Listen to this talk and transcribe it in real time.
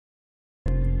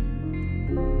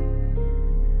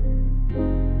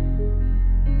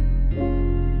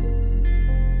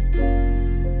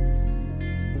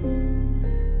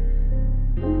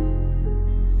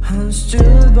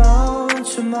still bound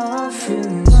to my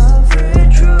feelings.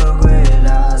 Retrograde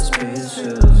eyes, feels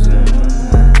in my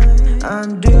mind. I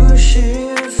do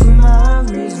shit for my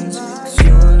reasons, 'cause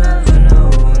you'll never know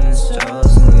when the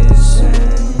stars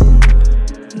listen.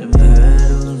 The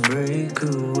petals break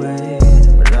away,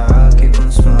 but I keep on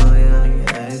smiling on your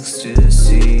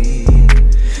ecstasy.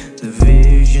 The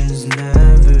visions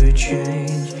never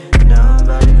change. Now I'm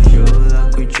about to feel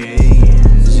like we're J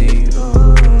and Z.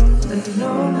 Oh, and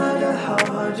no matter how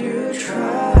hard you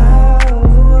try,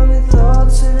 overwhelming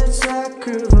thoughts and attack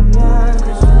of our mind.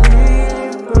 'Cause we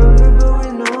ain't perfect, but we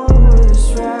know what's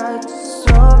right.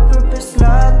 Stop purpose,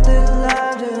 light the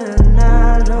light, and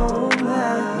I don't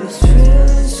mind. This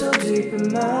feeling so deep in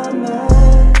my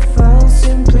mind. Find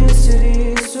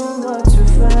simplicity, so hard to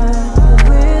find.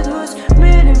 With what's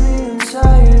meeting me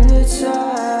inside the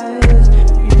ties,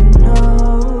 you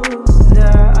know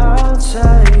that I'll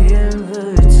tie in the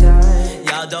tie.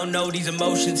 Y'all don't know these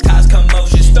emotions cause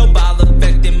commotion. Snowball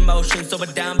effect in motion, so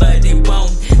it down but it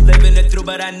won't. Living it through,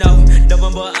 but I know no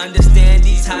one will understand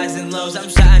these highs and lows. I'm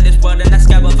shot in this world and I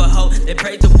scour for hope. They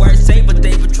pray to work, say what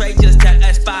they betray just to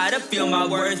aspire to feel my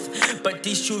worth. But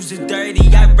these shoes are dirty,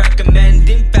 I recommend.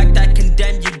 In fact, I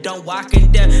condemn you, don't walk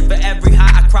in them. For every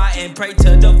high I cry and pray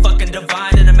to the fucking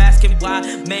divine. And I'm asking why,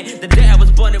 man, the day I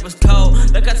was born it was cold.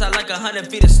 Look outside like 100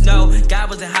 feet of snow. God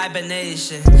was in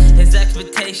hibernation, his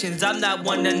expectations I'm not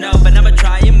one to know. But I'ma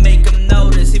try and make him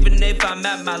notice, even if I'm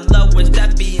at my lowest.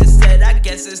 That being said, I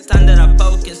guess it's time that I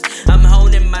focus. I'm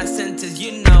honing my senses,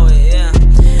 you know it, yeah.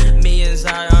 Me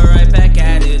inside, alright, back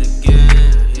at it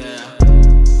again, yeah.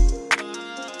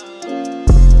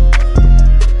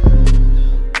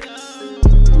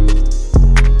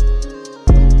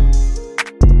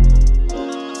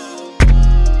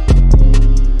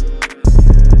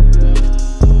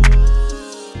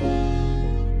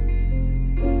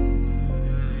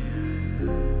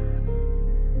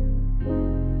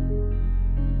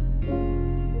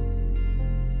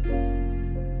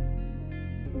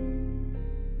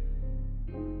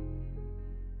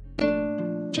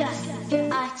 Just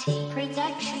IT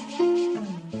Production.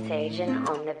 Sajan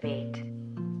on the beat.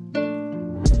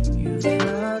 You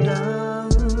fell down,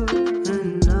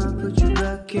 and I put you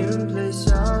back in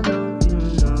place. I know you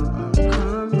know I'll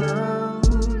come round,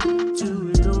 do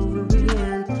it over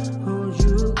again, hold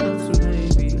you close, and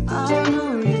baby, I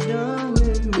know you're done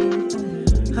with me.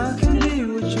 I can be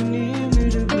what you need me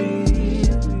to be.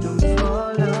 Don't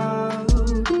fall out,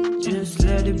 just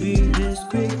let it be this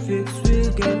quick fix.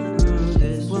 We'll get through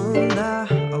this. Won't lie,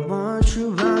 I want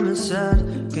you by my side.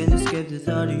 Can't escape the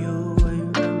thought of you when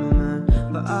you're in my mind.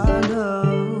 But I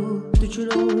know that you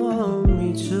don't want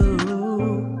me to.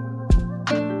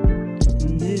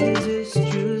 And this is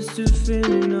just a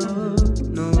feeling of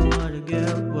know how to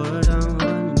get what I'm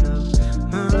running up.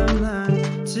 My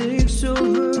mind takes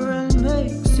over and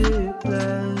makes it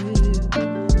play.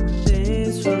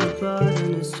 Things fall apart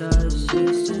and it starts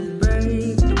just to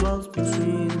break the walls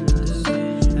between us.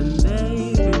 And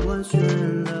maybe once you're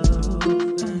in love,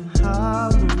 and I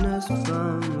won't ask for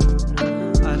more.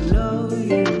 I know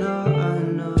you know, I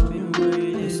know.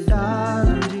 It's dark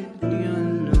deep in the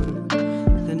unknown.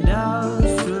 The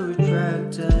doubts will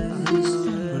retract us,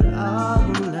 but I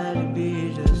won't let it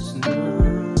be just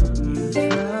known. You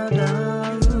fell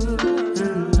down,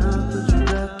 and I put you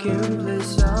back in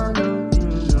place. I know you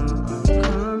know I'll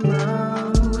come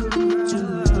round, do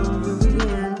it over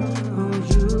again, hold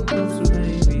you close,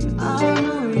 baby. I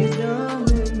know you're done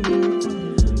with me.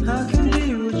 I can be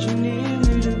what you need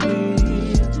me to be.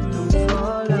 Don't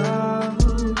fall out,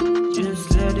 just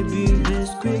let it be this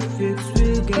quick fix.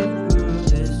 We'll get through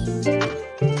this.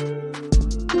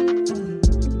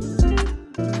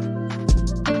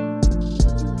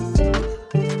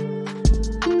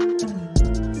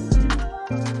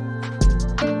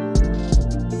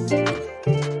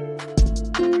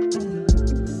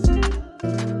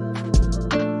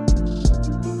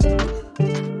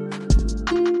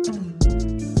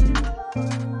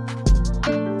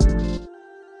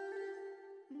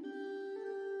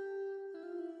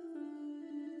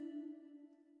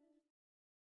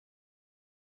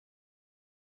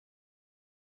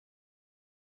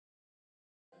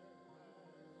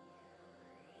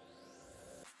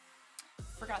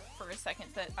 Forgot for a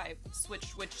second that I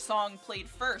switched which song played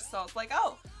first, so I was like,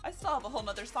 oh, I still have a whole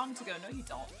nother song to go. No, you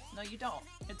don't. No, you don't.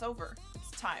 It's over.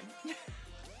 It's time.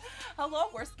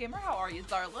 Hello, Worst Gamer. How are you,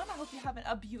 darling? I hope you're having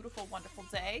a beautiful, wonderful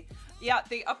day. Yeah,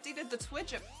 they updated the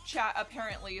Twitch chat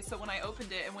apparently, so when I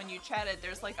opened it and when you chatted,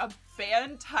 there's like a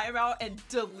ban, timeout, and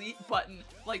delete button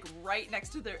like right next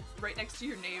to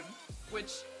your name,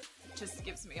 which just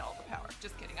gives me all the power.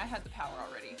 Just kidding. I had the power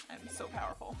already. I'm so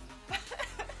powerful.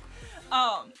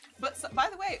 But so, by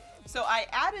the way, so I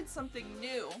added something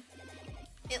new.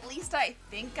 At least I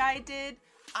think I did.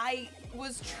 I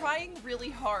was trying really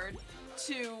hard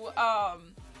to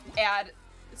add,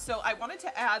 so I wanted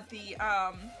to add the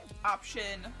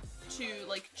option to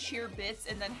like cheer bits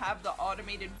and then have the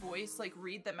automated voice like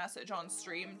read the message on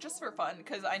stream just for fun,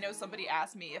 because I know somebody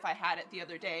asked me if I had it the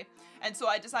other day, and so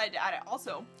I decided to add it.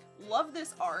 Also, love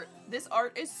this art. This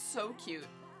art is so cute,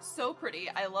 so pretty.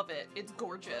 I love it. It's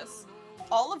gorgeous.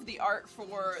 All of the art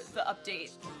for the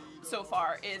update so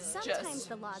far is Sometimes just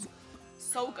the laws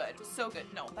so good, so good.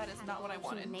 No, that is not what I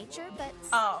wanted. nature, but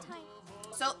sometimes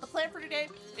So the plan for today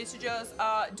is to just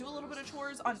do a little bit of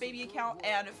chores on baby account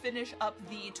and finish up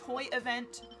the toy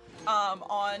event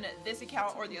on this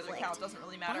account or the other account. Doesn't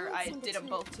really matter. I did them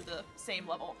both to the same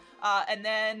level. And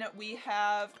then we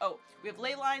have, we have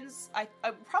ley lines. I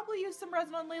will probably use some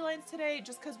resin on ley lines today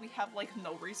just because we have like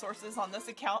no resources on this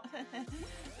account.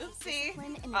 Oopsie.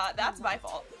 That's my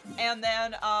fault. And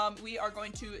then we are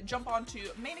going to jump onto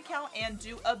main account and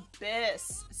do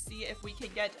Abyss. See if we can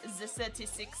get the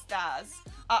 36 stars.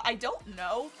 I don't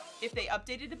know if they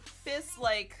updated Abyss,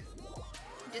 like,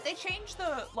 did they change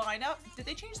the lineup? Did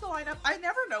they change the lineup? I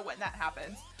never know when that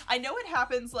happens. I know it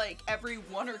happens like every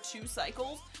 1 or 2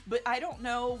 cycles, but I don't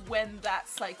know when that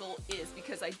cycle is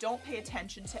because I don't pay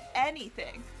attention to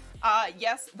anything.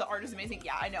 Yes, the art is amazing.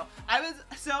 Yeah, I know. I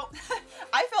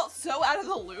felt so out of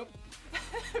the loop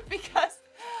because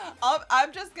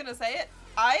I'm just gonna say it.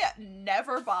 I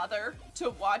never bother to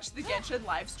watch the Genshin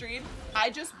live stream. I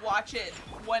just watch it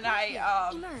when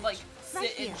I like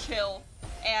sit and chill,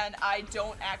 and I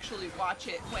don't actually watch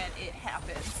it when it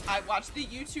happens. I watch the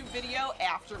YouTube video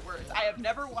afterwards. I have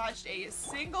never watched a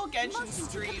single Genshin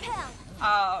stream.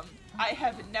 I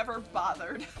have never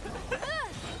bothered.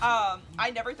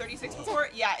 I never 36 before.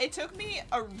 Yeah, it took me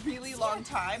a really long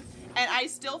time, and I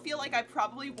still feel like I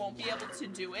probably won't be able to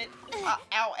do it. Ow,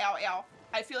 ow, ow.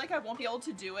 I feel like I won't be able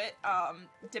to do it,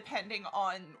 depending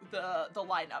on the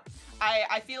lineup.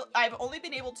 I feel I've only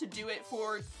been able to do it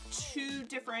for two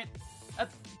different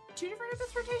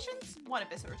Abyss rotations? One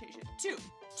Abyss rotation. Two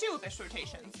Abyss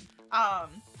rotations.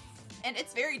 And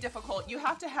it's very difficult. You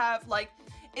have to have, like,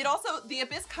 it also, the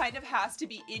Abyss kind of has to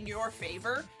be in your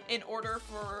favor in order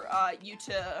for you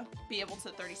to be able to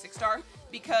 36 star,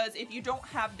 because if you don't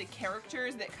have the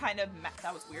characters that kind of,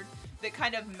 that was weird, that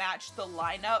kind of match the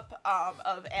lineup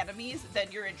of enemies, then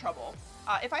you're in trouble.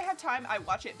 If I have time, I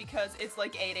watch it because it's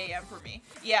like 8 a.m. for me.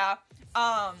 Yeah,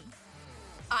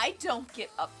 I don't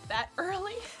get up that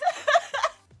early.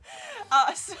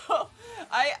 So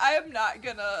I am not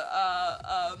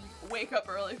gonna wake up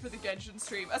early for the Genshin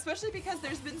stream, especially because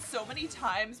there's been so many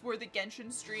times where the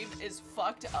Genshin stream is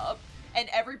fucked up and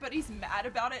everybody's mad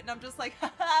about it, and I'm just like,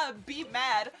 haha, be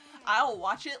mad. I'll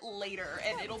watch it later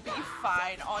and it'll be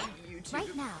fine on YouTube,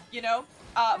 right now. You know?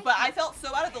 But I felt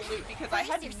so out of the loop because I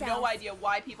had no idea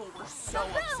why people were so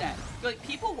upset. Like,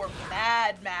 people were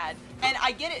mad. And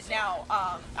I get it now.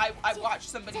 I watched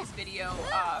somebody's video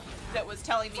that was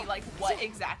telling me, like, what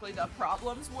exactly the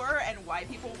problems were and why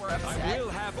people were upset. I will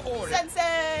have order.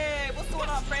 Sensei! What's going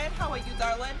on, friend? How are you,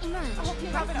 darling? I hope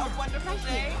you're having a wonderful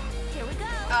day. Here we go.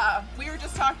 We were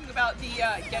just talking about the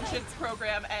Genshin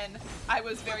program, and I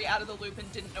was very out of the loop and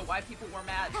didn't know why people were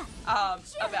mad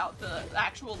about the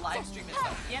actual live stream and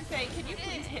stuff. Yanfei, can you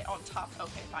please hit on top?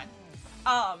 Okay, fine.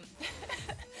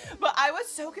 But I was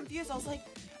so confused. I was like,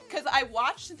 because I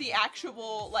watched the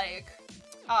actual, like,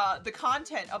 the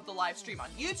content of the live stream on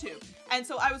YouTube, and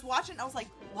so I was watching, I was like,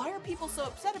 why are people so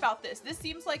upset about this? This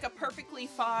seems like a perfectly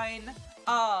fine,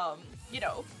 you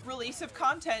know, release of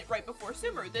content right before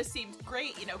Summer. This seems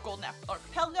great, you know, Golden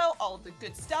Archipelago, all of the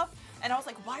good stuff. And I was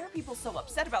like, why are people so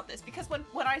upset about this? Because when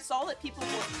I saw that people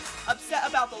were upset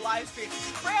about the live stream,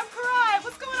 Ram Karai,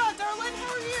 what's going on, darling?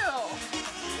 How are you?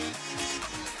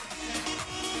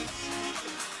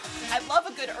 I love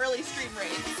a good early stream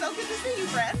raid. So good to see you,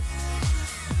 friend.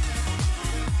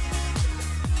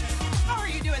 How are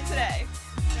you doing today?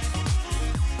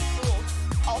 Ooh,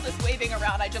 all this waving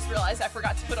around, I just realized I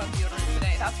forgot to put on deodorant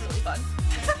today. That's really fun.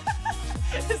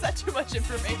 Is that too much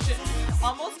information?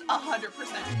 Almost 100%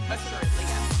 assuredly,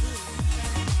 yes.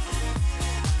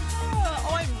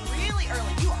 Oh, I'm really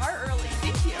early. You are early.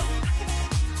 Thank you.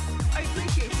 I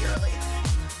appreciate you early.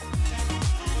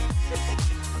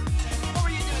 What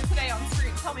were you doing today on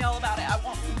stream? Tell me all about it. I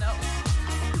want to know.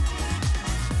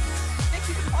 Thank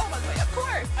you for the follow, by the way. Of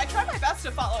course. I try my best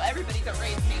to follow everybody that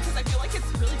raids me because I feel like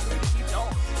it's really rude if you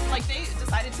don't. Like, they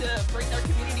decided to bring their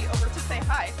community over to say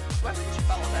hi. Why wouldn't you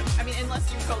follow them? I mean, unless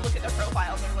you go look at their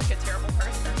profile and they're like a terrible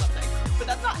person or something. But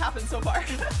that's not happened so far.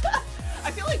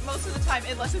 I feel like most of the time,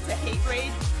 unless it's a hate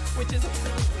raid, which is a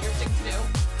really weird thing to do,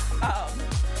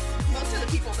 most of the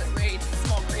people that raid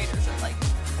small creators are like,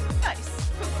 nice,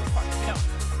 for the most part, you know.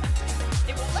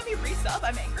 It won't let me resub,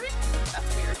 I'm angry?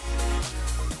 That's weird.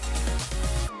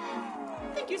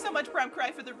 Thank you so much, Bram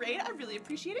Cry, for the raid. I really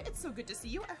appreciate it. It's so good to see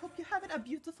you. I hope you're having a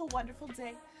beautiful, wonderful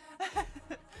day.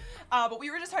 But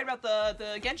we were just talking about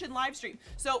the Genshin live stream.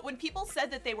 So when people said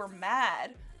that they were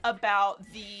mad about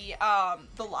the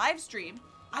live stream,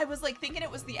 I was like thinking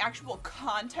it was the actual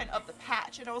content of the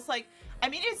patch, and I was like, I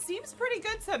mean, it seems pretty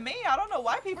good to me. I don't know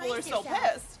why people are so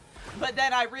pissed. But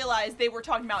then I realized they were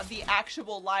talking about the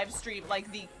actual live stream,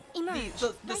 like the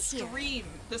stream,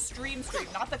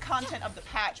 not the content of the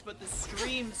patch, but the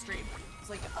stream. It's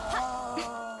like,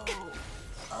 oh,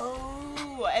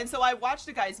 and so I watched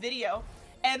the guy's video,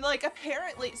 and like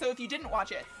apparently, so if you didn't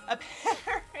watch it,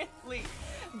 apparently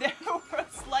there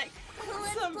was like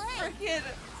some freaking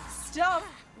stuff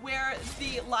where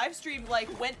the live stream like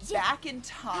went back in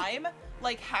time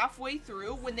like halfway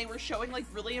through when they were showing like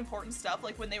really important stuff,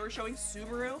 like when they were showing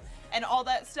Subaru and all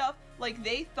that stuff. Like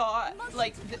they thought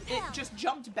like it just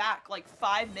jumped back like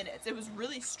 5 minutes. It was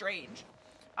really strange.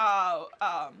 I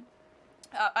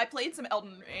played some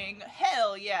Elden Ring.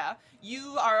 Hell yeah.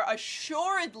 You are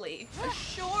assuredly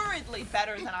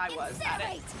better than I was at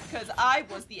it. Because I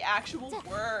was the actual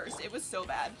worst. It was so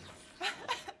bad.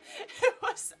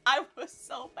 I was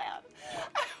so bad.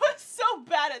 I was so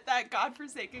bad at that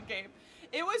godforsaken game.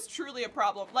 It was truly a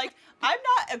problem. Like, I'm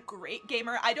not a great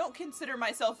gamer. I don't consider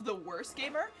myself the worst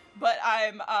gamer, but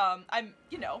I'm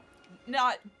you know,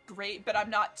 not great, but I'm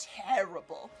not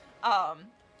terrible.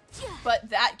 But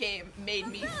that game made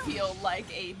me feel like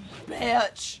a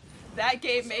bitch. That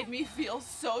game made me feel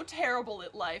so terrible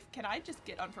at life. Can I just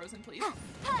get unfrozen, please?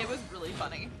 It was really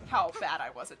funny how bad I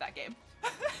was at that game.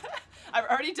 I've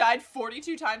already died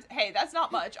 42 times. Hey, that's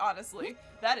not much, honestly.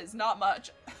 That is not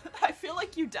much. I feel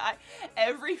like you die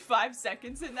every 5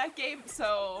 seconds in that game,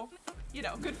 so, you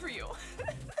know, good for you.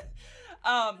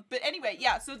 But anyway,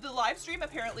 yeah, so the live stream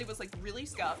apparently was like really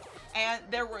scuffed, and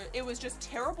it was just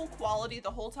terrible quality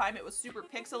the whole time. It was super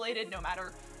pixelated no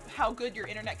matter how good your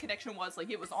internet connection was. Like,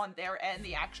 it was on their end.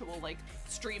 The actual like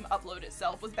stream upload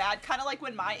itself was bad, kind of like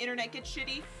when my internet gets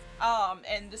shitty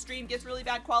and the stream gets really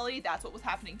bad quality. That's what was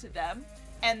happening to them.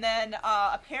 And then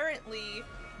apparently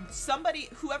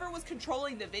whoever was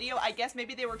controlling the video, I guess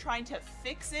maybe they were trying to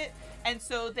fix it, and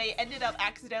so they ended up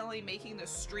accidentally making the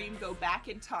stream go back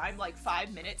in time like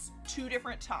 5 minutes 2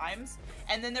 different times.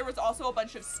 And then there was also a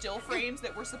bunch of still frames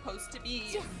that were supposed to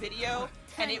be video,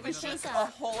 and it was just a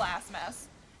whole ass mess.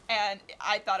 And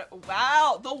I thought,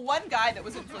 wow, the one guy that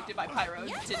was inflicted by Pyro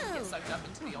didn't get sucked up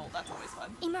into the ult. That's always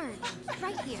fun. Emerge,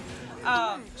 right here.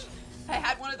 I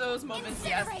had one of those moments,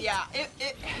 yes, yeah. It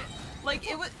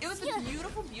was a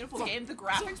beautiful, beautiful game. The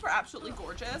graphics were absolutely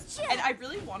gorgeous, and I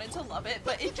really wanted to love it,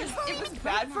 but it was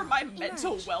bad for my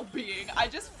mental well-being. I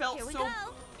just felt so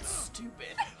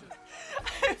stupid.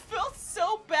 I felt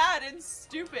so bad and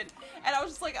stupid, and I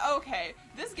was just like, okay,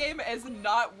 this game is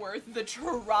not worth the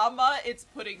trauma it's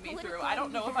putting me through. I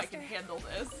don't know if I can handle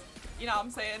this. You know what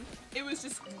I'm saying? It was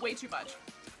just way too much.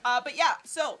 But yeah,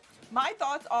 so my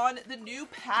thoughts on the new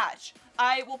patch.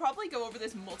 I will probably go over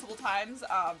this multiple times,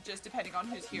 just depending on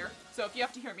who's here. So if you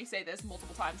have to hear me say this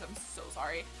multiple times, I'm so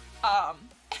sorry.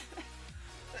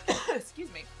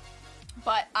 Excuse me.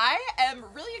 But I am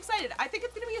really excited. I think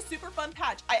it's going to be a super fun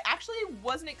patch. I actually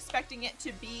wasn't expecting it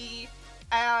to be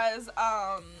as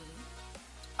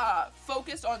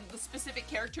focused on the specific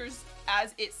characters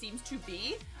as it seems to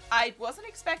be. I wasn't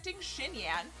expecting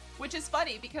Xinyan, which is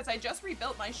funny because I just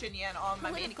rebuilt my Xinyan on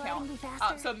my main account.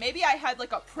 So maybe I had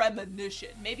like a premonition.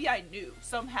 Maybe I knew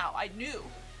somehow. I knew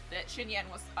that Xinyan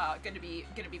was gonna be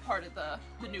part of the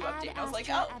new update. I was like,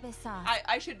 oh,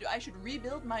 I should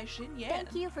rebuild my Xinyan.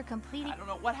 Thank you for completing. I don't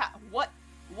know what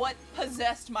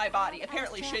possessed my body.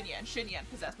 Apparently Xinyan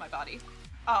possessed my body.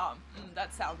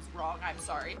 That sounds wrong. I'm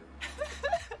sorry.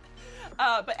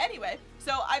 But anyway,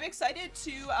 so I'm excited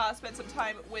to spend some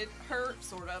time with her,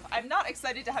 sort of. I'm not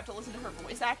excited to have to listen to her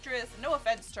voice actress. No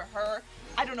offense to her.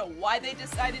 I don't know why they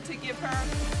decided to give her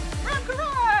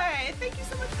Rankarai! Thank you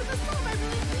so much for the song. I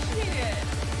really appreciate it.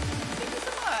 Thank you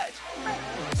so much.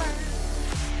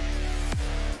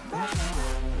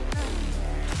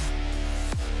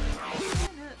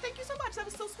 Thank you so much. That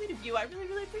was so sweet of you. I really,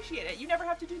 really appreciate it. You never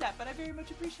have to do that, but I very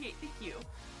much appreciate. Thank you.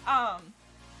 I'm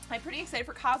pretty excited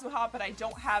for Kazuha, but I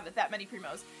don't have that many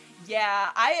primos. Yeah,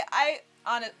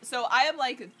 so I am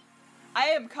like, I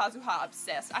am Kazuha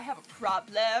obsessed. I have a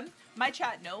problem. My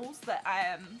chat knows that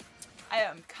I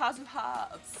am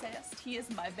Kazuha obsessed. He is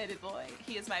my baby boy.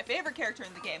 He is my favorite character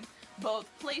in the game, both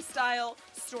playstyle,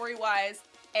 story-wise,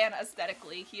 and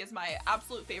aesthetically. He is my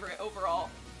absolute favorite overall.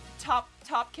 Top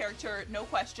character, no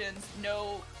questions,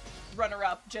 no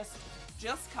runner-up, just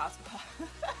Kazuha.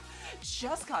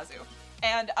 Just Kazu.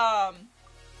 And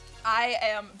I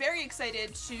am very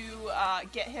excited to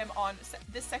get him on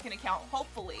this second account,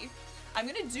 hopefully. I'm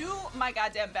gonna do my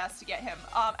goddamn best to get him.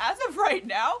 As of right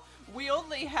now, we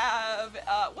only have,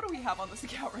 what do we have on this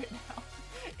account right now?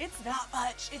 It's not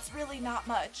much. It's really not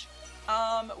much.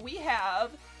 We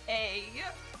have a,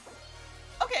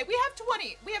 okay, we have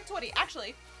 20. We have 20,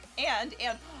 actually. And,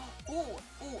 ooh,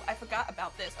 I forgot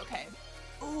about this. Okay.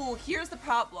 Ooh, here's the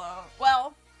problem.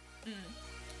 Well,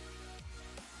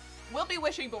 we'll be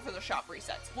wishing before the shop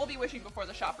resets. We'll be wishing before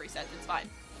the shop resets. It's fine.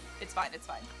 It's fine. It's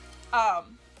fine.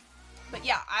 But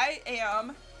yeah, I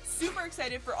am super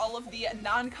excited for all of the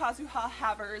non-Kazuha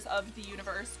havers of the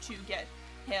universe to get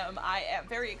him. I am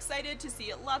very excited to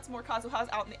see lots more Kazuhas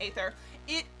out in the aether.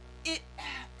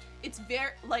 It's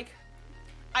very, like,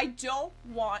 I don't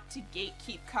want to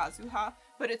gatekeep Kazuha,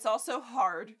 but it's also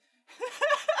hard.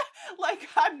 Like,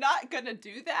 I'm not gonna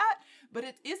do that, but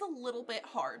it is a little bit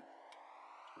hard.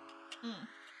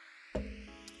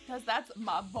 Because that's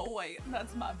my boy.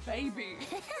 That's my baby.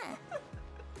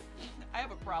 I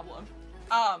have a problem.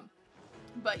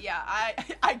 But yeah,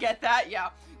 I get that, yeah.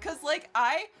 Cause like,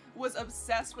 I was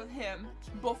obsessed with him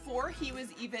before he was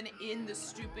even in the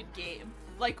stupid game.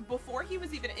 Like, before he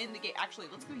was even in the game. Actually,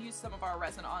 let's go use some of our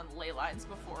resin on ley lines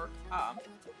before,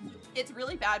 it's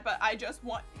really bad, but I just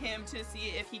want him to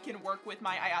see if he can work with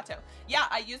my Ayato. Yeah,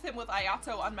 I use him with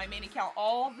Ayato on my main account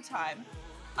all the time.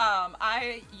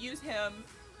 I use him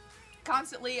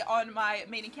constantly on my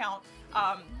main account.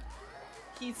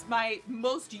 He's my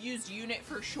most used unit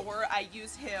for sure. I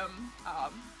use him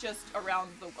just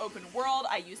around the open world.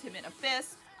 I use him in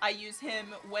Abyss. I use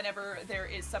him whenever there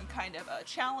is some kind of a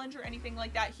challenge or anything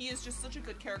like that. He is just such a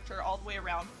good character all the way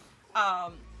around.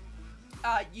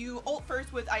 You ult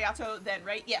first with Ayato then,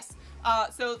 right? Yes.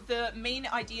 So the main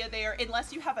idea there,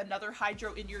 unless you have another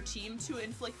Hydro in your team to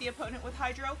inflict the opponent with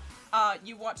Hydro,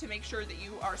 you want to make sure that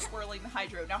you are swirling the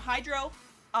Hydro. Now Hydro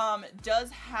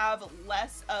does have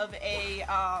less of a,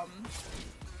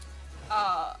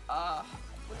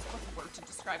 what's the word to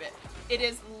describe it? It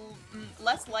is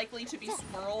less likely to be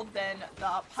swirled than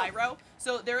the Pyro.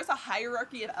 So there is a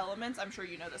hierarchy of elements. I'm sure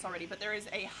you know this already, but there is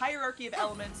a hierarchy of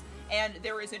elements, and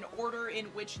there is an order in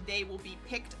which they will be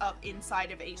picked up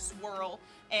inside of a swirl.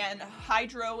 And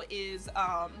Hydro is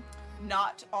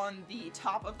not on the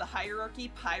top of the hierarchy.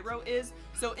 Pyro is.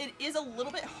 So it is a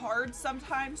little bit hard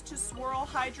sometimes to swirl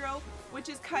Hydro, which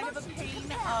is kind of a pain.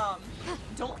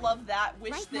 Don't love that.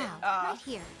 Wish that right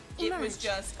here. it was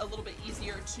just a little bit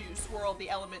easier to swirl the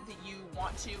element that you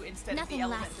want to instead of the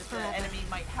element that the enemy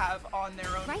might have on their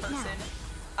own person.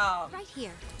 Right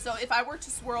here. So if I were to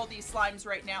swirl these slimes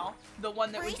right now, the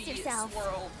one that would be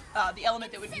swirled, the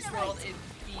element that would be swirled is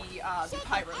the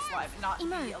Pyro slime, not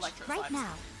the Electro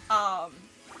slime.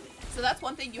 So that's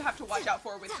one thing you have to watch out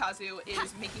for with Kazu,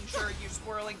 is making sure you're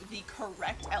swirling the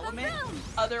correct element.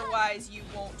 Otherwise, you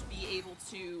won't be able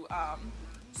to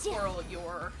swirl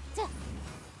your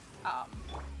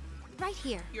right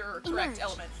here. Your correct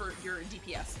element for your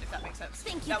DPS, if that makes sense.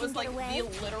 That was like the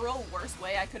literal worst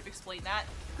way I could have explained that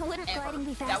ever.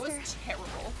 That was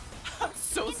terrible. I'm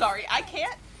so sorry. I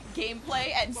can't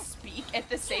gameplay and speak at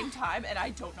the same time, and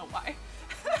I don't know why.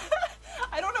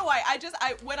 I don't know why.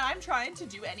 When I'm trying to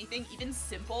do anything, even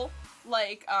simple,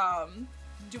 like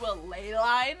do a ley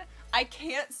line, I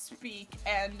can't speak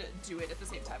and do it at the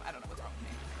same time. I don't know what's wrong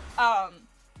with me.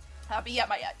 But yeah,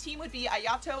 my team would be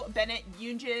Ayato, Bennett,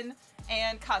 Yunjin,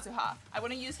 and Kazuha. I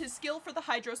want to use his skill for the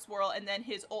Hydro Swirl and then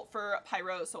his ult for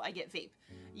Pyro, so I get Vape.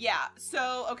 Yeah,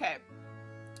 so, okay.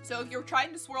 So if you're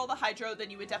trying to swirl the Hydro, then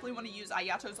you would definitely want to use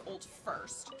Ayato's ult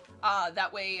first.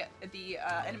 That way the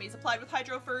enemy is applied with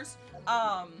Hydro first.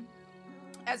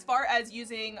 As far as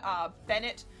using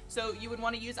Bennett, so you would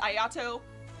want to use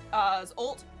Ayato's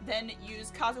ult, then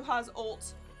use Kazuha's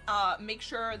ult, make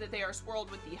sure that they are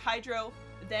swirled with the Hydro.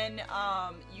 Then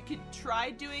you could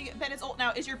try doing Bennett's ult.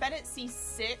 Now, is your Bennett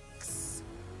C6?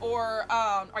 Or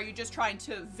are you just trying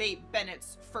to vape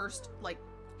Bennett's first, like,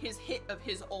 his hit of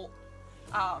his ult?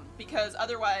 Because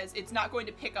otherwise, it's not going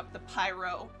to pick up the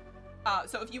Pyro.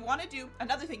 So if you want to do,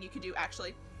 another thing you could do,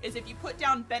 actually, is if you put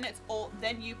down Bennett's ult,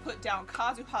 then you put down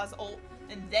Kazuha's ult,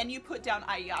 and then you put down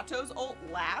Ayato's ult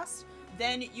last,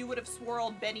 then you would have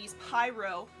swirled Benny's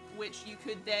Pyro which you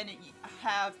could then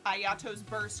have Ayato's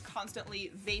burst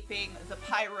constantly vaping the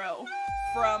pyro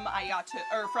from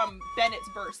from Bennett's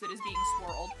burst that is being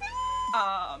swirled.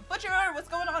 Butcher, what's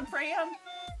going on, Fran?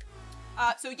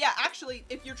 So yeah, actually,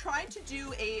 if you're trying to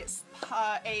do a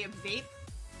vape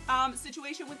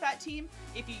situation with that team,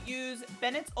 if you use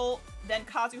Bennett's ult, then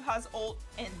Kazuha's ult,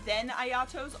 and then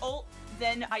Ayato's ult,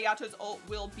 then Ayato's ult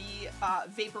will be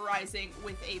vaporizing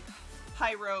with a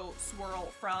pyro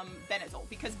swirl from Bennett's ult,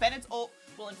 because Bennett's ult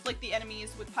will inflict the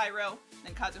enemies with pyro,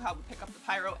 then Kazuha will pick up the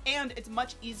pyro, and it's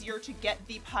much easier to get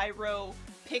the pyro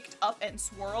picked up and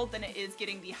swirled than it is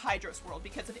getting the hydro swirled,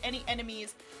 because if any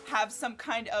enemies have some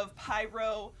kind of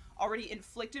pyro already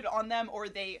inflicted on them, or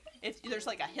if there's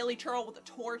like a hilly churl with a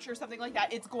torch or something like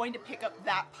that, it's going to pick up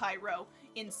that pyro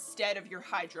instead of your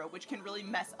hydro, which can really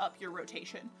mess up your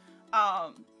rotation.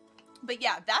 But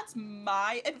yeah, that's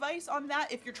my advice on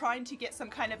that. If you're trying to get some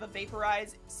kind of a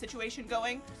vaporize situation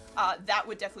going, that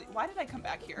would definitely... Why did I come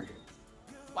back here?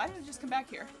 Why did I just come back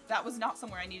here? That was not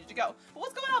somewhere I needed to go. But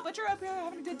what's going on, Butcher? Up here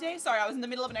having a good day? Sorry, I was in the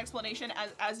middle of an explanation.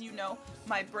 As you know,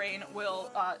 my brain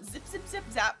will zip, zip, zip,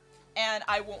 zap, and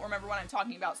I won't remember what I'm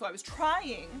talking about. So I was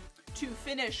trying to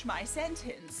finish my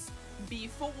sentence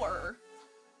before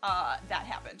that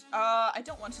happened. I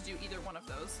don't want to do either one of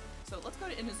those. So let's go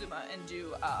to Inazuma and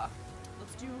do,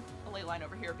 let's do a ley line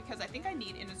over here, because I think I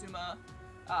need Inazuma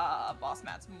boss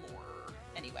mats more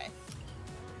anyway.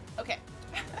 Okay.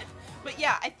 But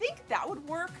yeah, I think that would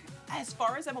work as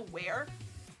far as I'm aware.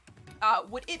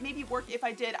 Would it maybe work if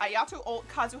I did Ayato ult,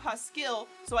 Kazuha skill,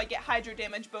 so I get hydro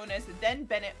damage bonus, then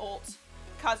Bennett ult,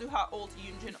 Kazuha ult,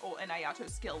 Yunjin ult, and Ayato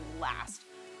skill last?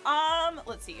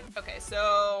 Let's see. Okay,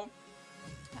 so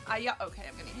okay,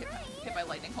 I'm gonna hit by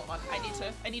lightning. Hold on.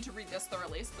 I need to read this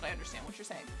thoroughly so that I understand what you're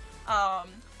saying.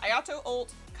 Ayato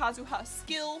ult, Kazuha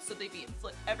skill, so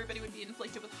everybody would be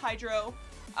inflicted with hydro.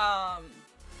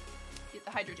 Get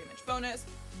the hydro damage bonus,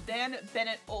 then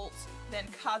Bennett ult, then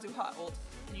Kazuha ult,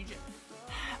 and you just...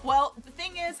 Well, the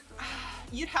thing is,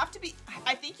 you'd have to be...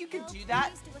 I think you could do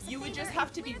that. You would just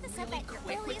have to be really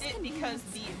quick with it, because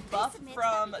the buff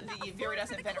from the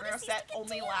Viridescent Venero set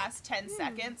only lasts 10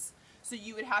 seconds. So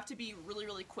you would have to be really,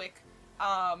 really quick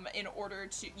in order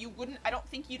to... I don't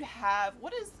think you'd have...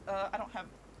 What is... I don't have...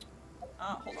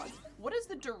 hold on. What is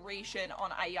the duration on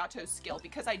Ayato's skill?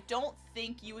 Because I don't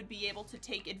think you would be able to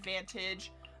take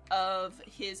advantage of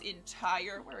his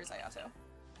entire... Where is Ayato?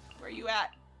 Where are you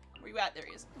at? Where are you at? There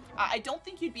he is. I don't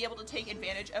think you'd be able to take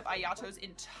advantage of Ayato's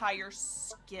entire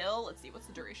skill. Let's see, what's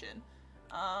the duration?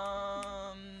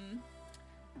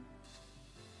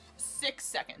 6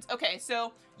 seconds. Okay,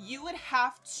 so you would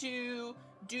have to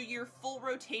do your full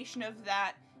rotation of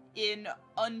that in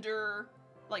under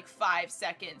like 5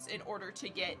 seconds in order to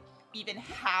get even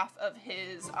half of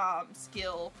his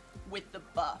skill with the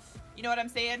buff. You know what I'm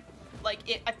saying? Like,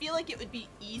 I feel like it would be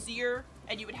easier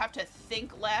and you would have to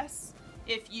think less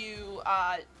if you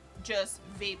just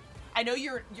vape. I know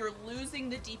you're losing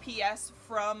the DPS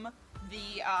from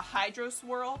the Hydro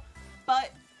Swirl,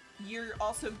 but you're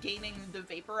also gaining the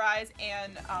Vaporize,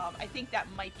 and I think that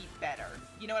might be better.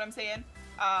 You know what I'm saying?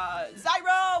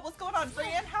 Zyra, what's going on,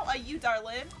 Fran? How are you,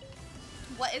 darling?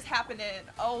 What is happening?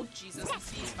 Oh, Jesus,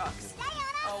 these fucks.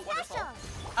 Oh, wonderful.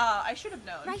 I should have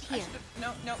known. Right here.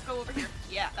 No, go over here.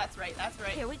 Yeah, that's right, that's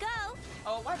right. Here we go.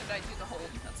 Oh, why did I do the hold?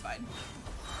 That's fine.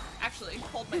 Actually,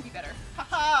 hold might be better.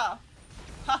 Haha!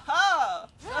 Haha!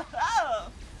 Haha!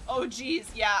 Oh, geez,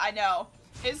 yeah, I know.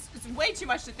 It's way too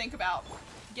much to think about.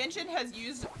 Genshin has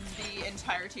used the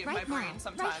entirety of my brain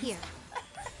sometimes. Right here.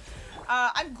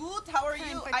 I'm good. How are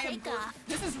you? I am good.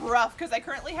 This is rough because I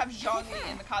currently have Zhongli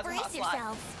in the Kazuha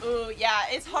slot. Ooh, yeah.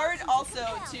 It's hard also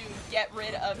to get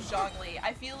rid of Zhongli.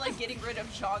 I feel like getting rid of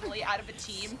Zhongli out of a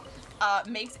team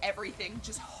makes everything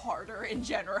just harder in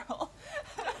general.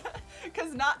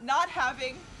 Because not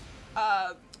having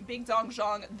Bing Dong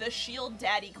Zhong, the shield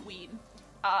daddy queen,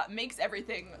 makes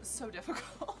everything so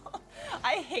difficult.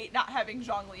 I hate not having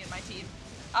Zhongli in my team.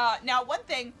 Now, one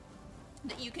thing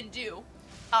that you can do,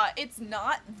 it's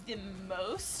not the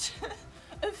most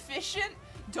efficient.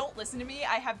 Don't listen to me.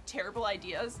 I have terrible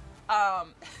ideas.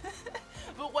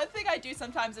 But one thing I do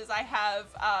sometimes is I have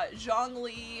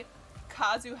Zhongli,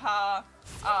 Kazuha,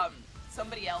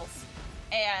 somebody else,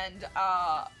 and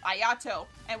Ayato.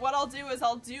 And what I'll do is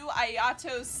I'll do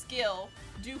Ayato's skill,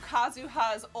 do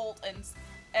Kazuha's ult,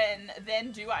 and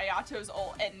then do Ayato's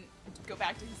ult and go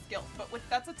back to his skill. But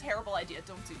that's a terrible idea.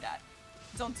 Don't do that.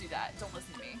 Don't do that. Don't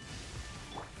listen to me.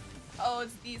 Oh,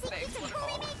 it's these things.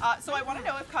 Wonderful. So I want to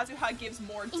know if Kazuha gives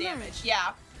more damage.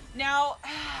 Yeah. Now,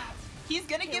 he's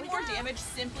gonna give more damage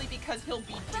simply because he'll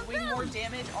be doing more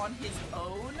damage on his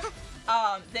own.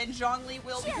 then Zhongli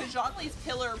will, because Zhongli's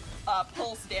pillar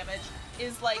pulse damage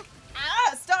is like,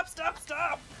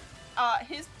 stop!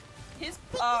 His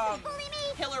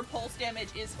pillar pulse damage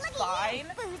is fine,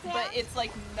 but it's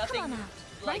like nothing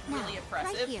like really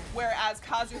impressive. Whereas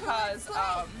Kazuha's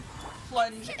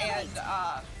plunge and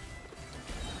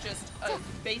just a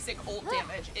basic ult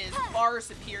damage is far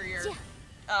superior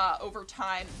over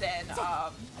time than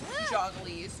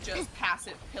Zhongli's just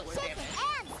passive pillar damage,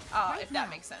 if that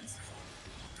makes sense.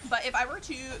 But if I were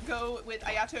to go with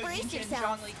Ayato, Yunjin,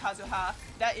 Zhongli, Kazuha,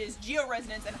 that is Geo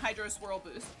Resonance and Hydro Swirl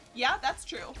Boost. Yeah, that's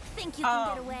true. Think you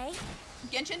can get away?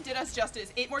 Genshin did us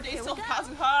justice. 8 more days till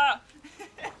Kazuha!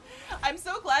 I'm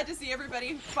so glad to see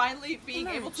everybody finally being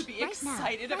able to be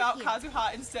excited about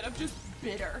Kazuha instead of just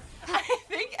bitter. I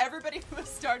think everybody was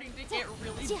starting to get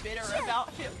really bitter about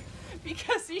him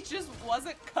because he just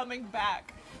wasn't coming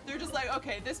back. They're just like,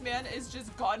 okay, this man is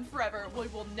just gone forever. We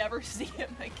will never see him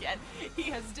again. He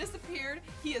has disappeared.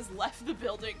 He has left the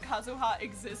building. Kazuha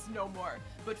exists no more.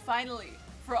 But finally,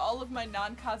 for all of my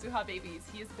non-Kazuha babies,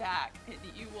 he is back. And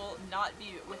you will not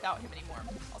be without him anymore.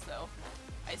 Also,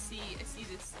 I see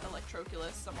this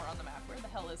Electroculus somewhere on the map. Where the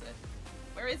hell is it?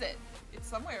 Where is it? It's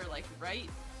somewhere like right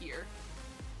here.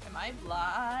 Am I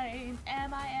blind?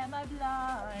 Am I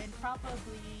blind?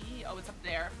 Probably. Oh, it's up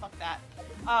there. Fuck that.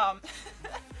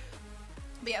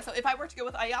 But yeah, so if I were to go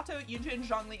with Ayato, Yunjin,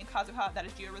 Zhongli, and Kazuha, that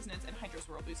is Geo Resonance and Hydro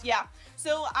Swirl Boost. Yeah,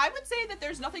 so I would say that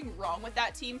there's nothing wrong with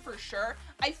that team for sure.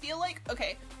 I feel like,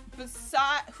 okay, who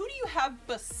do you have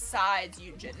besides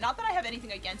Yunjin? Not that I have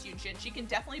anything against Yunjin. She can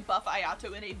definitely buff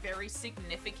Ayato in a very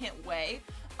significant way.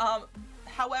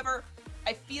 However,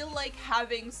 I feel like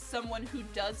having someone who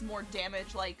does more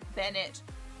damage like Bennett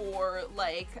or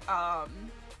like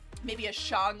maybe a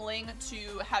Xiangling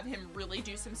to have him really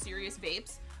do some serious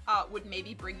vapes would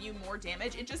maybe bring you more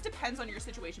damage. It just depends on your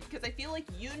situation because I feel like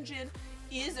Yunjin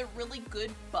is a really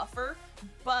good buffer,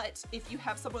 but if you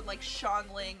have someone like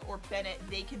Xiangling or Bennett,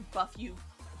 they can buff you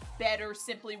better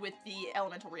simply with the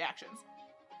elemental reactions.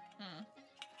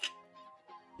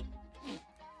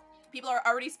 People are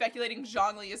already speculating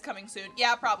Zhongli is coming soon.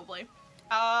 Yeah, probably.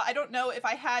 I don't know. If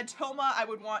I had Toma, I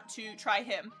would want to try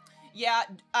him. Yeah,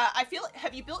 I feel...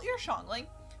 Have you built your Xiangling?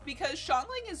 Because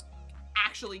Xiangling is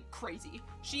actually crazy.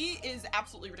 She is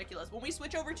absolutely ridiculous. When we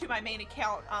switch over to my main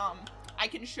account, I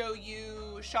can show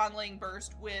you Xiangling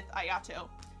Burst with Ayato,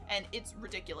 and it's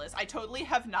ridiculous. I totally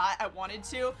have not. I wanted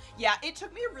to. Yeah, it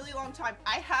took me a really long time.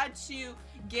 I had to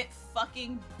get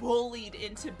fucking bullied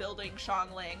into building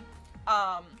Xiangling.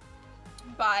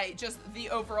 By just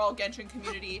the overall Genshin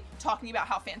community talking about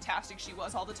how fantastic she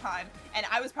was all the time. And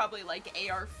I was probably like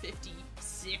AR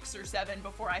 56 or 7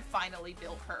 before I finally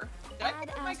built her. Did I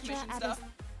pick up my commission stuff?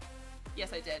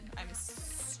 Yes, I did. I'm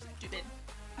stupid.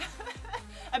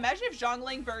 Imagine if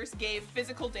Zhongling Burst gave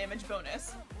physical damage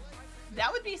bonus.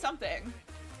 That would be something.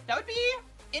 That would be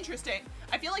interesting.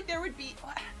 I feel like there would be...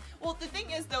 Well, the thing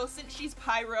is though, since she's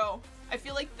Pyro, I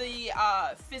feel like the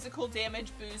physical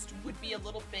damage boost would be a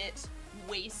little bit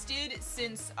wasted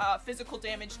since physical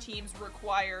damage teams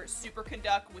require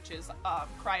Superconduct, which is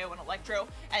Cryo and Electro,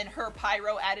 and her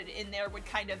Pyro added in there would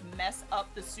kind of mess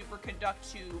up the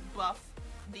Superconduct to buff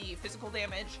the physical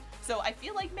damage. So I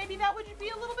feel like maybe that would be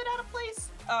a little bit out of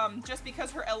place, just because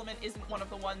her element isn't one of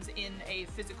the ones in a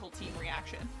physical team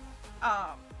reaction.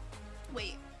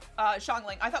 Wait,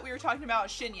 Xiangling. I thought we were talking about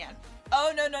Xinyan.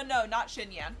 Oh, no, not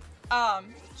Xinyan.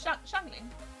 Xiangling.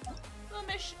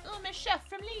 Little Miss Chef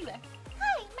from Liyue.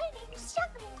 Hi, my name is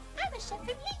Xiangling. I'm a chef from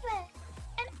Liyue.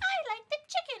 And I like the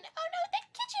chicken. Oh no, the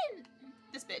kitchen!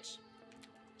 This bitch.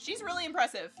 She's really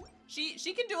impressive. She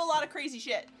can do a lot of crazy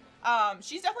shit.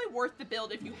 She's definitely worth the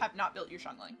build if you have not built your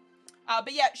Xiangling.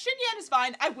 But yeah, Xinyan is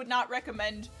fine. I would not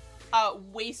recommend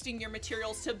wasting your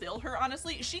materials to build her,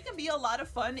 honestly. She can be a lot of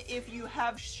fun if you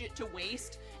have shit to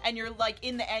waste and you're like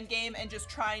in the end game and just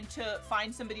trying to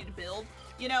find somebody to build,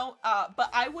 you know?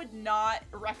 But I would not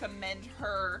recommend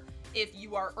her if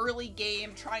you are early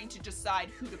game trying to decide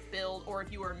who to build, or if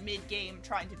you are mid game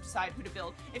trying to decide who to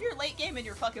build. If you're late game and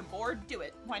you're fucking bored, do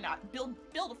it. Why not? Build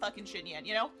a fucking Xinyan,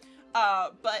 you know?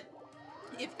 But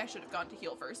if I should have gone to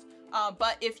heal first.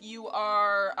 But if you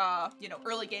are, you know,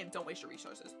 early game, don't waste your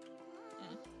resources.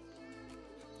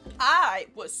 I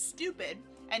was stupid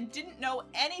and didn't know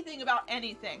anything about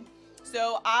anything.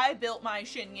 So I built my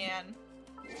Xinyan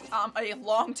a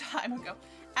long time ago.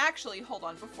 Actually, hold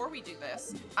on, before we do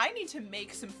this, I need to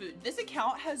make some food. This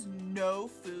account has no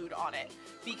food on it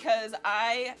because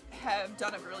I have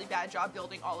done a really bad job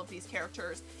building all of these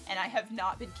characters and I have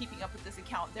not been keeping up with this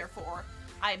account, therefore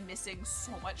I'm missing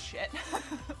so much shit.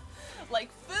 Like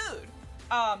food.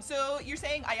 So you're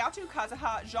saying Ayatu,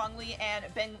 Kazuha, Zhongli, and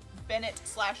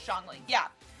Bennett/Zhongli. Yeah,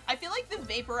 I feel like the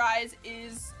Vaporize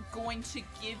is going to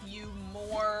give you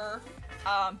more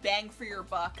bang for your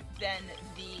buck than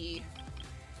the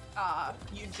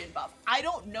Yunjin buff. I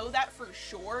don't know that for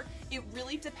sure. It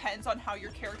really depends on how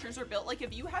your characters are built. Like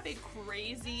if you have a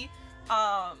crazy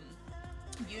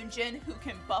Yunjin who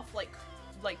can buff like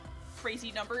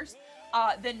crazy numbers,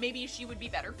 then maybe she would be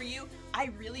better for you. I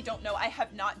really don't know. I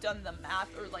have not done the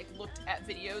math or like looked at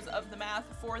videos of the math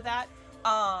for that.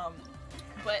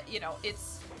 But you know,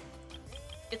 it's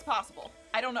possible.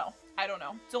 I don't know.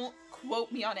 Don't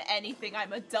quote me on anything.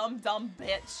 I'm a dumb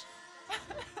bitch.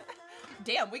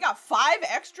 Damn, we got 5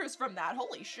 extras from that.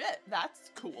 Holy shit,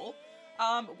 that's cool.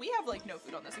 We have like no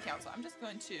food on this account, so I'm just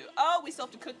going to, oh, we still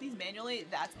have to cook these manually.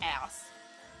 That's ass.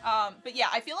 But yeah,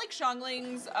 I feel like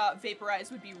Xiangling's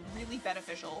Vaporize would be really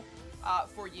beneficial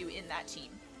for you in that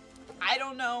team. I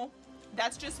don't know.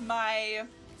 That's just my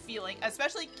feeling,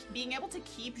 especially being able to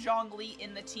keep Zhongli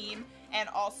in the team and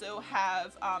also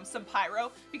have some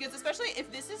pyro, because especially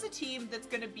if this is a team that's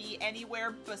going to be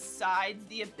anywhere besides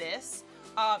the Abyss,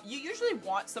 you usually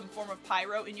want some form of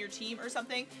pyro in your team or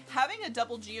something. Having a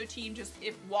double Geo team just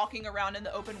walking around in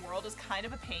the open world is kind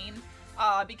of a pain.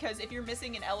 Because if you're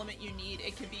missing an element you need,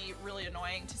 it can be really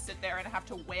annoying to sit there and have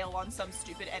to wail on some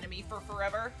stupid enemy for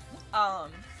forever.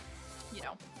 You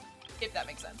know, if that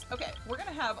makes sense. Okay, we're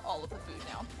gonna have all of the food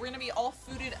now. We're gonna be all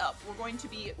fooded up. We're going to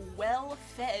be well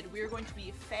fed. We're going to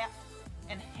be fat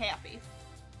and happy.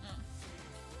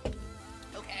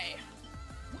 Okay.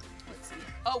 Let's see.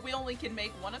 Oh, we only can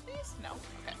make one of these? No.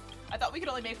 Okay. I thought we could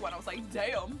only make one. I was like,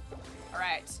 damn.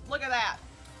 Alright, look at that.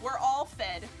 We're all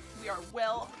fed. We are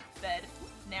well fed.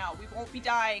 Now, we won't be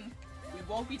dying. We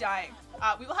won't be dying.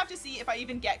 We will have to see if I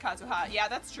even get Kazuha. Yeah,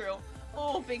 that's true.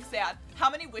 Oh, big sad. How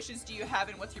many wishes do you have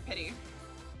and what's your pity?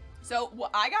 So, well,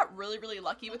 I got really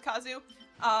lucky with Kazu.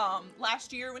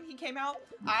 Last year when he came out,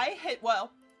 I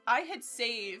had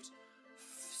saved...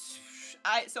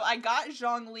 So I got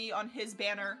Zhongli on his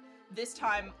banner this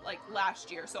time, like, last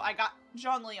year. So I got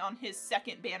Zhongli on his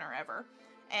second banner ever.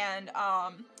 And,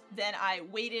 then I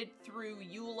waited through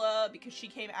Eula because she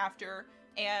came after,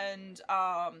 and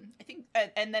I think,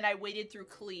 and then I waited through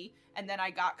Klee, and then I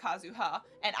got Kazuha,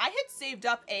 and I had saved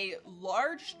up a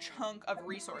large chunk of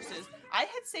resources. I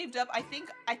had saved up, I think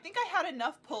I had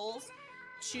enough pulls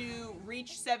to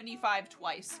reach 75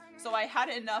 twice, so I had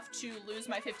enough to lose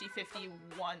my 50-50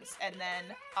 once, and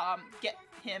then get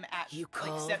him at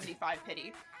like 75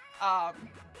 pity,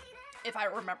 if I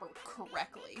remember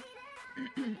correctly.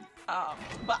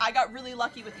 But I got really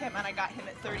lucky with him and I got him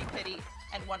at 30 pity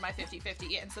and won my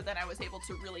 50-50, and so then I was able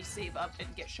to really save up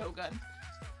and get Shogun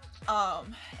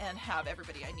and have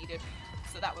everybody I needed.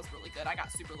 So that was really good. I got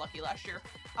super lucky last year.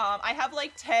 I have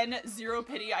like 0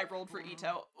 pity I rolled for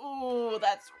Ito. Ooh,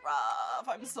 that's rough.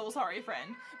 I'm so sorry,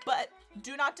 friend. But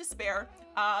do not despair.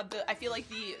 I feel like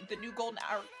the new golden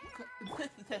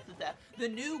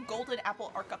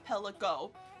apple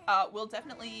archipelago will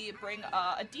definitely bring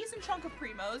a decent chunk of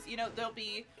primos. You know, there'll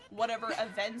be whatever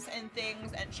events and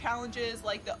things and challenges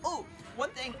like the, oh,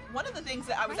 one of the things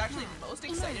that I was actually most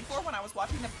excited for when I was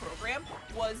watching the program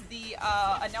was the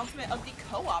announcement of the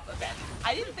co-op event.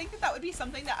 I didn't think that would be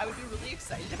something that I would be really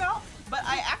excited about, but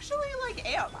I actually like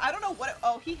am. I don't know what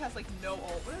oh, he has like no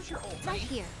ult. Where's your ult? Right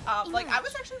here. Like I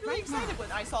was actually really excited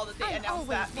when I saw that they announced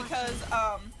that, because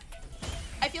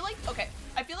I feel like, okay,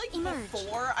 I feel like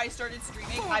before I started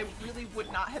streaming, I really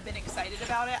would not have been excited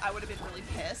about it. I would have been really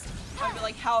pissed. I'd be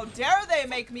like, how dare they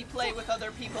make me play with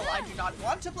other people? I do not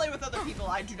want to play with other people.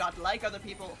 I do not like other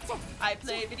people. I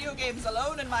play video games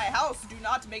alone in my house. Do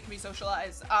not make me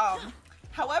socialize.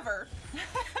 However,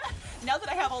 now that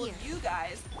I have all of you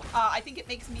guys, I think it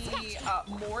makes me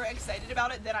more excited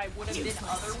about it than I would have been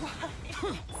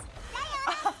otherwise.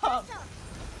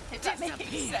 If that makes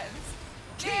sense.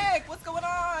 Nick, what's going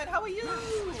on? How are you?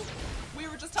 We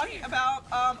were just talking about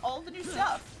all of the new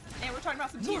stuff, and we're talking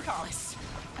about some team comps.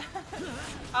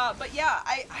 But yeah,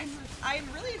 I'm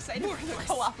really excited for the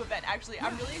co-op event. Actually,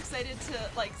 I'm really excited to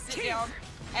like sit down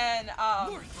and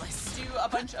do a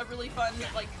bunch of really fun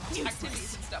like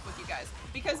activities and stuff with you guys,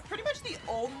 because pretty much the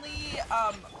only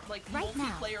like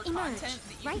multiplayer content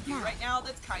that you can do right now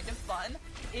that's kind of fun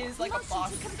is like a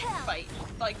boss fight,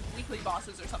 like weekly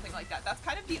bosses or something like that. That's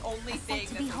kind of the only thing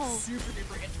that's super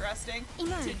duper interesting to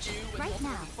do with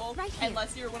multiple people,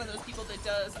 unless you're one of those people that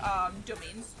does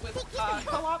domains with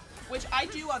co-op, which I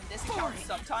do on this account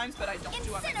sometimes, but I don't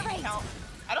do on my main account.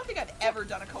 I don't think I've ever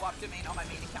done a co-op domain on my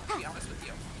main account, to be honest with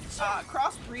you.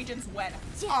 cross regions when.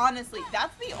 Honestly,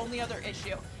 that's the only other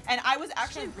issue. And I was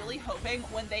actually really hoping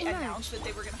when they announced that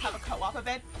they were going to have a co-op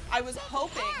event, I was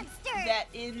hoping that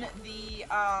in the,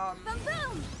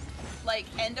 like,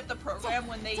 end of the program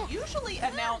when they usually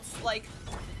announce, like,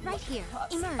 Right here.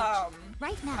 Emerge.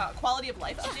 Right now. Quality of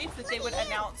life updates that they would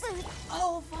announce.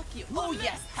 Oh, fuck you. Oh,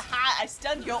 yes. Haha, I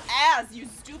stunned your ass, you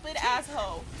stupid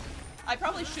asshole. I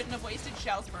probably shouldn't have wasted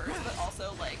Xiao's burst, but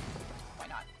also, like, why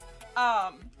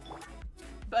not?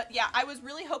 But yeah, I was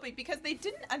really hoping because they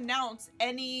didn't announce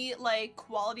any, like,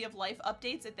 quality of life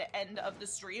updates at the end of the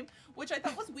stream, which I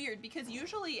thought was weird because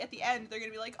usually at the end they're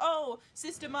gonna be like, oh,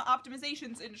 system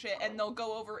optimizations and shit, and they'll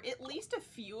go over at least a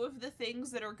few of the things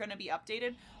that are gonna be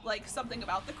updated, like something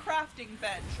about the crafting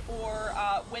bench, or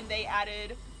when they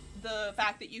added the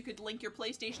fact that you could link your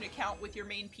PlayStation account with your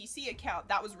main PC account.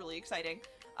 That was really exciting.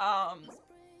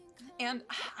 And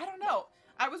I don't know.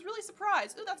 I was really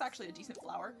surprised. Ooh, that's actually a decent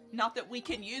flower. Not that we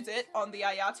can use it on the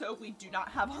Ayato. We do not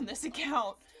have on this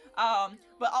account.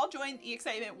 But I'll join the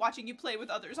excitement watching you play with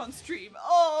others on stream.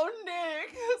 Oh,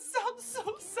 Nick, it sounds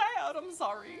so sad. I'm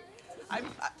sorry.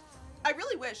 I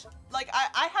really wish, like,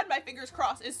 I had my fingers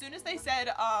crossed. As soon as they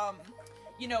said,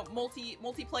 you know,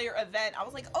 multiplayer event, I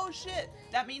was like, oh shit,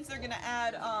 that means they're gonna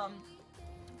add,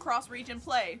 cross-region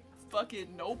play.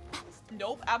 Fucking nope.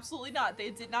 Nope, absolutely not.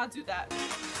 They did not do that.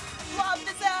 Love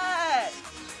this set!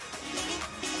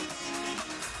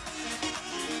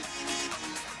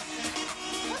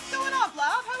 What's going on,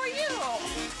 Blob? How are you?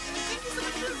 Thank you so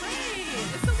much for the raid.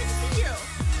 It's so good to see you.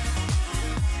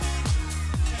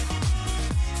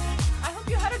 I hope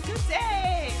you had a good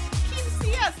day. Team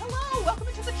CS, hello. Welcome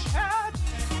into the chat.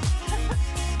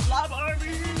 Blob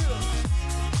Army.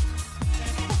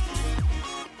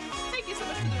 Thank you so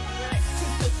much for the raid.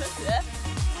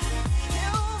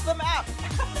 Kill the map.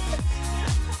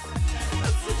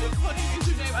 That's such a funny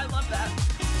username. I love that.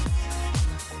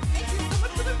 Thank you so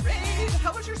much for the raid.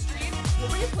 How was your stream?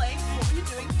 What were you playing? What were you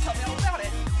doing? Tell me all about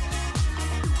it.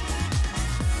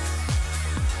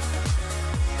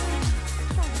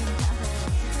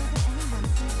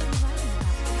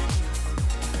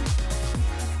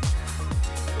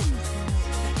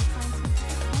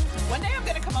 One day I'm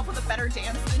gonna come up with a better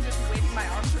dance than just waving my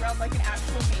arms around like an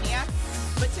actual maniac.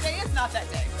 But today is not that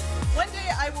day. One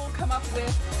day I will come up with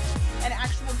an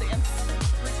actual dance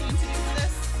routine to do for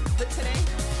this, but today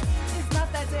is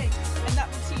not that day, and that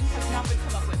routine has not been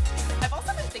come up with. I've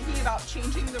also been thinking about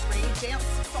changing the raid dance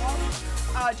song,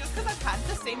 just because I've had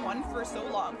the same one for so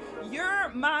long. You're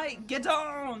my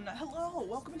Gedon! Hello,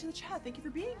 welcome into the chat, thank you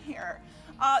for being here.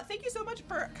 Thank you so much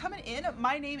for coming in.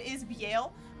 My name is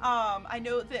Biel. I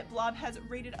know that Blob has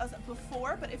rated us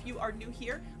before, but if you are new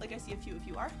here, like I see a few of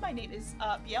you are, my name is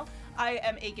Biel. I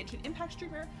am a Genshin Impact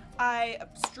streamer. I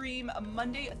stream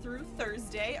Monday through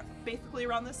Thursday, basically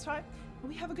around this time.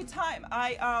 We have a good time.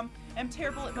 I am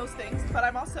terrible at most things, but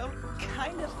I'm also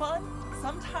kind of fun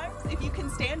sometimes, if you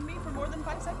can stand me for more than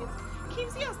 5 seconds.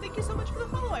 Keems, yes, thank you so much for the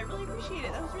follow. I really appreciate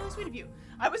it. That was really sweet of you.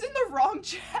 I was in the wrong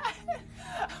chat.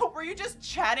 Were you just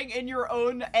chatting in your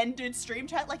own ended stream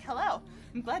chat? Like, hello,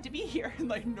 I'm glad to be here. And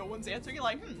like, no one's answering. You're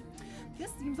like, this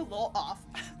seems a little off.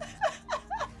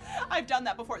 I've done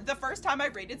that before. The first time I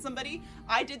rated somebody,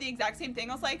 I did the exact same thing.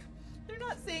 I was like, they're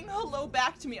not saying hello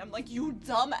back to me. I'm like, you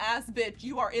dumb ass bitch.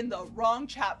 You are in the wrong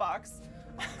chat box.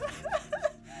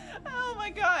 Oh my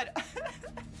God.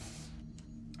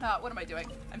 What am I doing?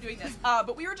 I'm doing this.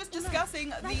 But we were just discussing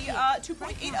the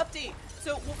 2.8 update.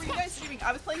 So what were you guys streaming?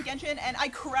 I was playing Genshin and I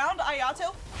crowned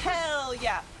Ayato. Hell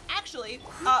yeah. Actually,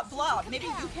 Blob, maybe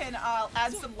you can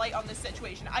add some light on this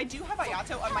situation. I do have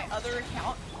Ayato on my other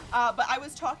account, but I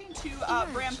was talking to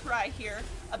Bram Pry here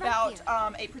about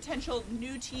a potential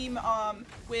new team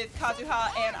with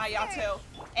Kazuha and Ayato.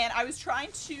 And I was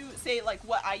trying to say like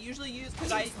what I usually use,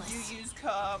 because I do use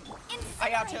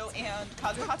Ayato and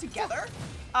Kazuha together.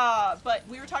 But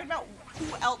we were talking about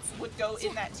who else would go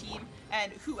in that team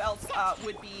and who else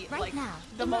would be like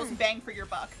the most bang for your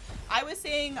buck. I was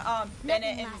saying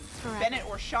Bennett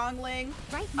or Xiangling,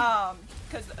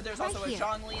 because there's also a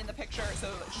Zhongli in the picture.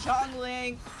 So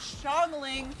Xiangling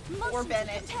or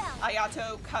Bennett,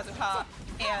 Ayato, Kazuha,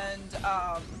 and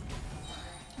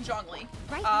Zhongli.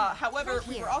 However,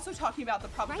 we were also talking about the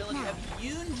probability of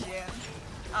Yunjin,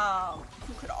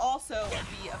 who could also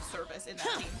be of service in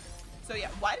that team. So yeah,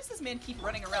 why does this man keep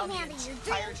running around the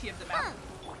entirety of the map?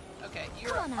 Okay,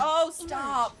 you're. Oh,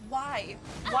 stop! Why?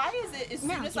 Why is it as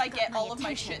soon as I get all of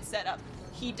my shit set up,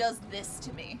 he does this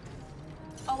to me?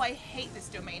 Oh, I hate this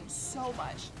domain so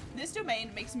much. This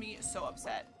domain makes me so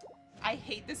upset. I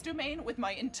hate this domain with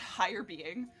my entire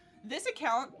being. This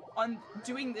account on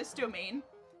doing this domain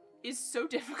is so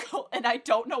difficult, and I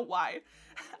don't know why.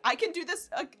 I can do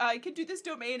this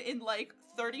domain in like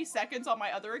 30 seconds on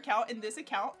my other account. In this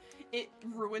account, it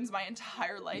ruins my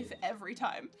entire life every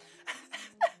time.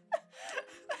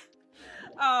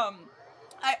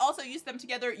 I also use them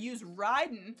together, use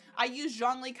Raiden. I use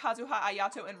Zhongli, Kazuha,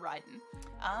 Ayato, and Raiden.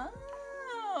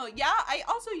 Oh, yeah, I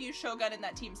also use Shogun in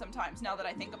that team sometimes, now that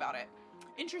I think about it.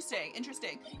 Interesting,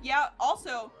 interesting. Yeah,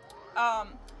 also,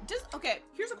 okay,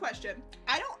 here's a question.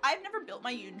 I've never built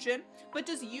my Yunjin, but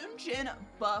does Yunjin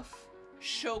buff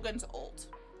Shogun's ult?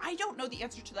 I don't know the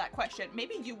answer to that question.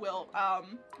 Maybe you will,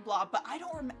 blah, but I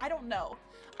don't know.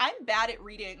 I'm bad at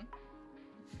reading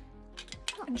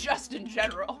just in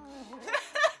general.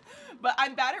 But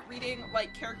I'm bad at reading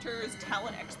like characters'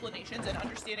 talent explanations and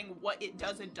understanding what it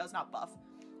does and does not buff.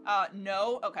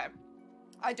 No, okay.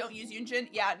 I don't use Yunjin.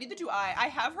 Yeah, neither do I. I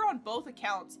have her on both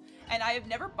accounts, and I have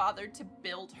never bothered to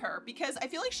build her because I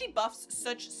feel like she buffs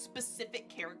such specific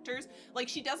characters. Like,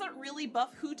 she doesn't really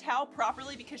buff Hu Tao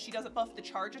properly because she doesn't buff the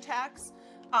charge attacks.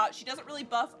 She doesn't really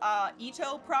buff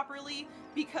Ito properly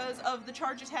because of the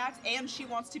charge attacks, and she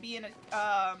wants to be in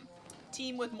a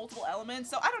team with multiple elements.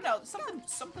 So I don't know,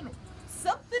 something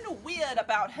weird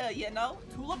about her, you know?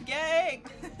 Tulip Gang.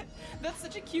 That's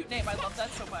such a cute name. I love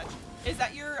that so much. Is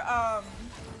that your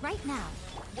right now?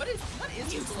 What is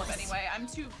Tulip anyway? I'm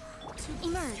too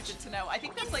stupid to know. I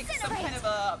think that's like some kind of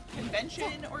a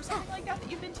convention or something like that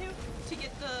you've been to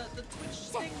get the Twitch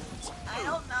thing. I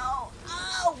don't know.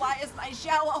 Oh, why is my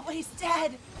Xiao always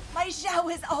dead? My Xiao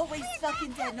is always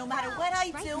fucking dead. No matter what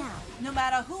I do, no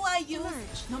matter who I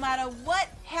use, no matter what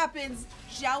happens,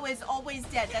 Xiao is always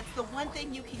dead. That's the one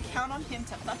thing you can count on him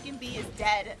to fucking be is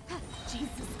dead. Jesus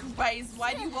Christ,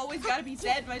 why do you always gotta be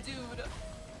dead, my dude?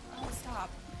 Oh, stop.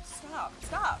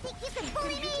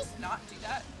 Can you just not do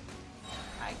that?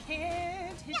 I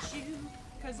can't hit you,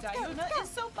 cause Diona is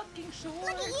so fucking short.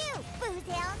 Look at you, boo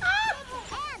down.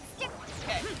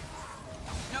 Okay.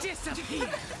 Nope. Disappear.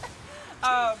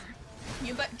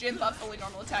 You let Jin buff only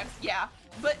normal attacks. Yeah,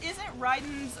 but isn't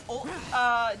Raiden's ult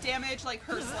damage, like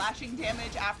her slashing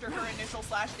damage after her initial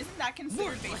slash, isn't that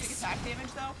considered basic attack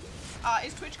damage though?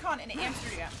 Is TwitchCon in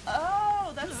Amsterdam?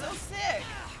 Oh, that's so sick.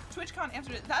 TwitchCon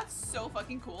Amsterdam, that's so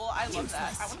fucking cool. I love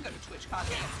that. I want to go to TwitchCon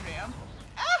in Amsterdam.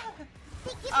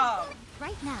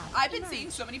 Right now. I've been seeing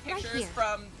so many pictures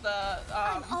from the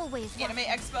Anime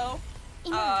Expo.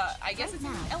 I guess it's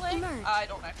in LA. I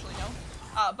don't actually know.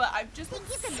 But I've just been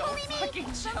so fucking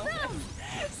jealous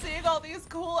seeing all these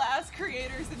cool ass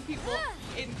creators and people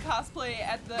in cosplay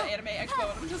at the Anime Expo,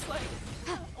 and I'm just like,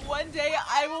 one day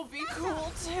I will be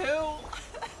cool too.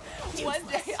 One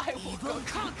day I will go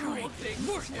do cool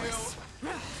things too.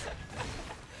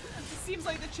 It seems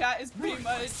like the chat is pretty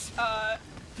much, yeah,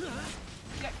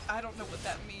 I don't know what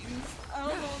that means. I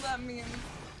don't know what that means.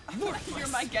 You're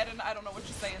my Geddon. I don't know what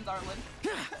you're saying, darling.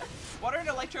 Water and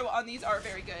Electro on these are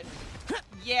very good.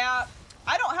 Yeah,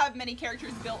 I don't have many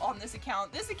characters built on this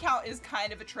account. This account is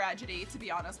kind of a tragedy, to be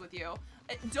honest with you.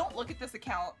 Don't look at this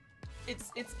account.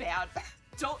 It's bad.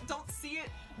 Don't see it.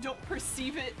 Don't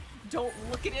perceive it. Don't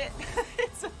look at it.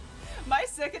 My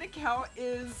second account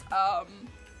is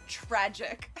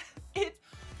tragic.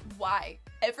 Why?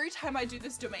 Every time I do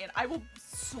this domain, I will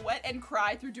sweat and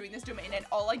cry through doing this domain, and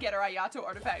all I get are Ayato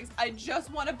artifacts. I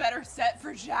just want a better set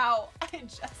for Xiao. I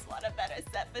just want a better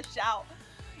set for Xiao.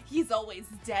 He's always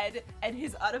dead, and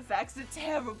his artifacts are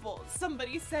terrible.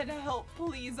 Somebody send help,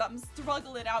 please. I'm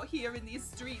struggling out here in these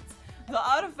streets. The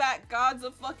artifact gods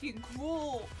are fucking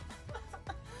cruel.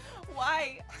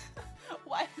 Why?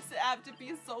 Why does it have to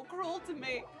be so cruel to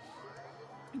me?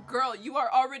 Girl, you are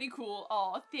already cool.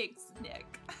 Aw, thanks,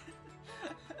 Nick.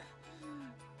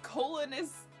 Colon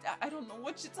is... I don't know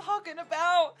what you're talking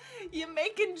about. You're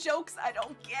making jokes I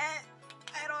don't get.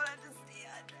 I don't understand.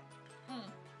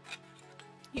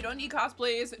 You don't need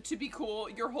cosplays to be cool.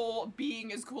 Your whole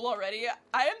being is cool already.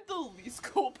 I am the least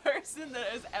cool person that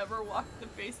has ever walked the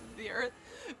face of the earth,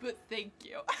 but thank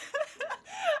you.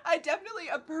 I definitely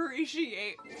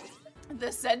appreciate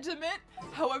the sentiment.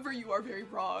 However, you are very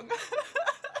wrong.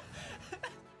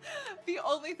 The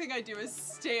only thing I do is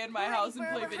stay in my house and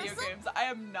play video games. I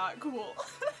am not cool.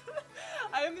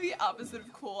 I am the opposite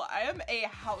of cool. I am a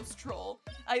house troll.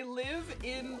 I live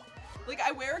in, like,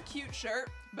 I wear a cute shirt,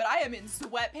 but I am in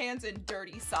sweatpants and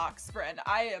dirty socks, friend.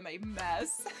 I am a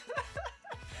mess.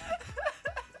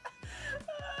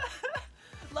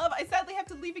 Love, I sadly have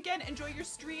to leave again. Enjoy your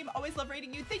stream. Always love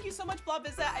rating you. Thank you so much,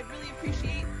 Blobizza. I really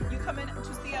appreciate you coming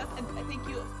to see us, and thank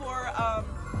you for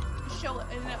showing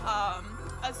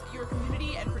us your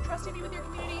community and for trusting me with your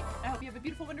community. I hope you have a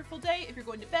beautiful, wonderful day. If you're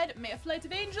going to bed, may a flight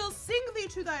of angels sing thee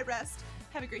to thy rest.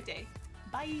 Have a great day.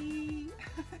 Bye.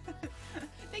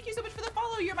 Thank you so much for the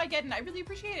follow, You're My Geddon. I really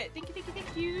appreciate it. Thank you, thank you,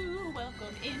 thank you.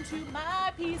 Welcome into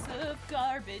my piece of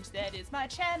garbage that is my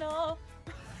channel.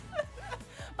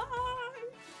 Bye.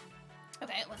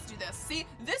 Okay, let's do this. See,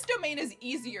 this domain is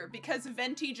easier because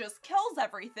Venti just kills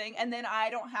everything and then I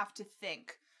don't have to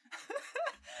think.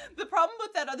 The problem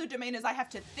with that other domain is I have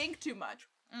to think too much.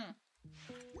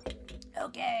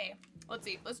 Okay, let's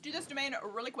see. Let's do this domain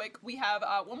really quick. We have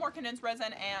one more condensed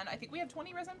resin and I think we have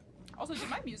 20 resin. Also, did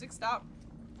my music stop?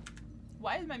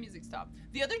 Why did my music stop?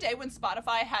 The other day when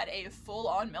Spotify had a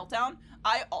full-on meltdown,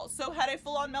 I also had a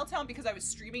full-on meltdown because I was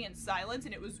streaming in silence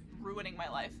and it was ruining my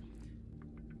life.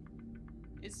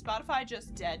 Is Spotify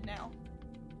just dead now?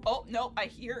 Oh, no, I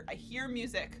hear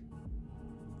music.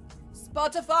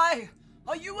 Spotify,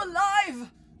 are you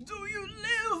alive? Do you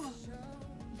live?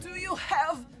 Do you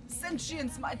have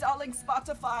sentience, my darling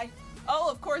Spotify?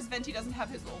 Oh, of course, Venti doesn't have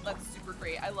his ult. That's super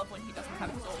great. I love when he doesn't have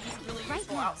his ult. He's really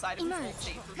useful outside of his ult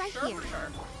state for sure.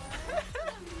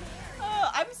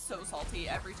 I'm so salty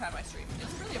every time I stream.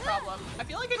 It's really a problem. I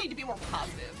feel like I need to be more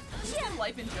positive. Just in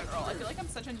life in general. I feel like I'm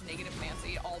such a negative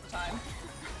Nancy all the time.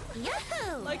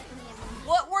 Yahoo! Like,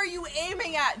 what were you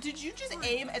aiming at? Did you just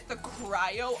aim at the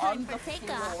cryo on the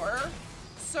floor?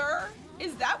 Sir?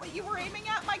 Is that what you were aiming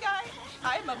at, my guy?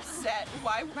 I'm upset.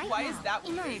 Why is that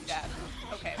what you aimed at?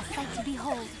 Okay. A sight to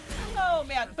behold. Oh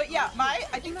man, but yeah,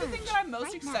 I think the thing that I'm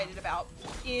most excited about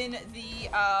in the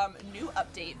new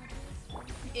update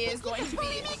is going to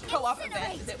be the co-op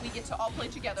event that we get to all play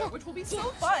together, which will be so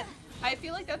fun. I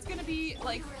feel like that's going to be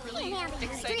like really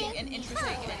exciting and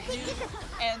interesting and new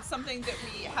and something that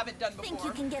we haven't done before. Think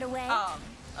you can get away?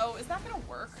 Oh, is that going to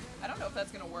work? I don't know if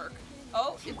that's going to work.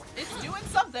 Oh, it's doing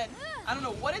something. I don't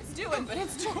know what it's doing, but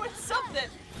it's doing something.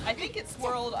 I think it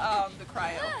swirled the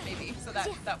cryo, maybe. So that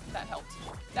helped.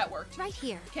 That worked. Right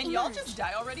here. Can y'all just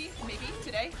die already? Maybe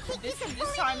today?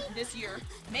 This time, this year.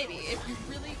 Maybe. If you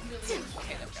really.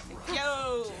 Okay, there we go. Thank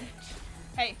you.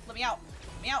 Hey, let me out.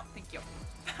 Let me out. Thank you.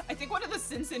 I think one of the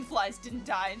Sin flies didn't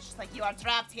die, and she's like, "You are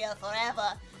trapped here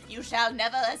forever. You shall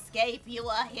never escape. You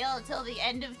are here till the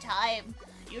end of time.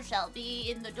 You shall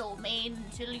be in the domain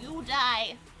until you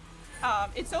die."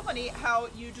 It's so funny how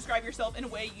you describe yourself in a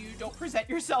way you don't present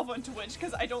yourself on Twitch,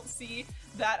 because I don't see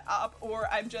that up, or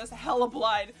I'm just hella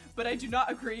blind, but I do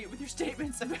not agree with your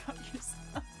statements about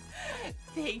yourself.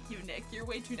 Thank you, Nick. You're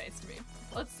way too nice to me.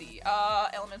 Let's see.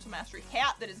 Elemental Mastery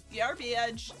hat. That is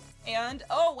garbage. And,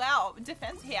 oh wow,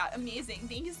 defense hat. Amazing.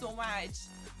 Thank you so much.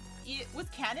 It was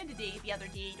Canada Day the other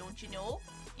day, don't you know?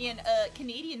 And a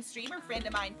Canadian streamer friend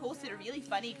of mine posted a really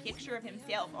funny picture of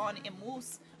himself on a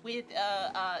moose with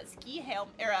a ski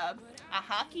helmet, or a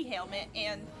hockey helmet,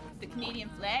 and the Canadian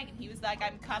flag, and he was like,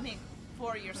 "I'm coming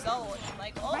for your soul." And I'm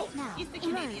like, "Oh, right now, it's the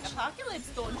Canadian apocalypse,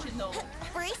 don't you know?"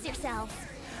 Brace yourselves.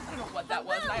 I don't know what that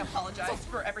was, and I apologize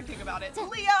for everything about it.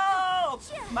 Leo!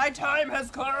 My time has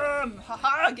come!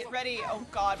 Haha, get ready. Oh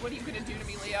god, what are you gonna do to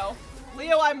me, Leo?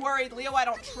 Leo, I'm worried. Leo, I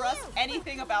don't trust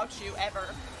anything about you,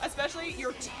 ever. Especially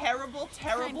your terrible,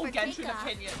 terrible Genshin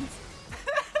opinions.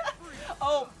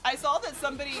 Oh, I saw that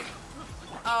somebody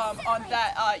on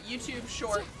that YouTube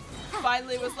short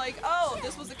finally was like, "Oh,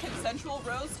 this was a consensual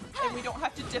roast, and we don't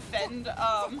have to defend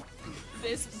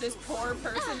this poor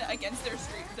person against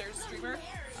their streamer."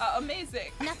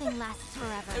 Amazing. Nothing lasts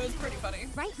forever. It was pretty funny.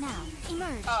 Right now,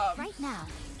 emerge. Right now.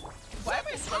 Why am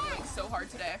I struggling so hard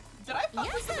today? Did I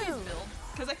fuck with somebody's build?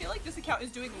 Because I feel like this account is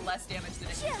doing less damage than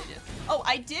it usually did. Oh,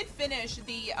 I did finish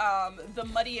the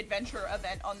Muddy Adventure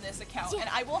event on this account, and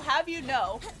I will have you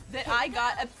know that I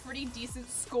got a pretty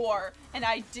decent score, and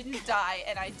I didn't die,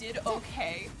 and I did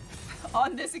okay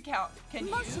on this account. Can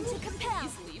you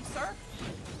please leave, sir?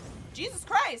 Jesus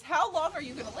Christ, how long are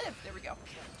you gonna live? There we go.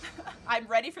 I'm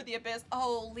ready for the abyss.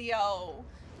 Oh, Leo.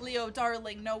 Leo,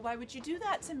 darling, no, why would you do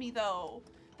that to me, though?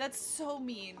 That's so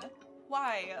mean.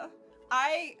 Why?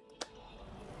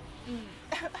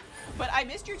 But I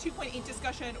missed your 2.8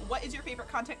 discussion. What is your favorite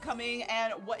content coming,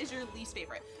 and what is your least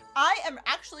favorite? I am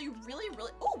actually really,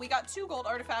 oh, we got 2 gold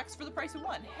artifacts for the price of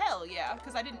 1. Hell yeah,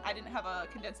 because I didn't have a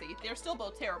condensate. They're still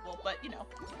both terrible, but you know,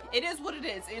 it is what it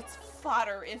is. It's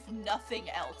fodder, if nothing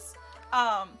else.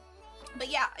 But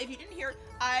yeah, if you didn't hear,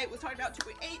 I was talking about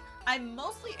 2.8. I'm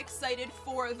mostly excited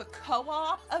for the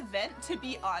co-op event, to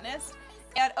be honest.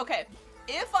 And okay,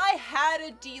 if I had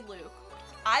a D-Luke,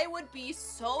 I would be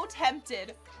so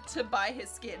tempted to buy his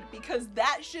skin because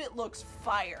that shit looks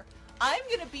fire. I'm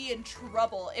gonna be in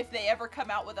trouble if they ever come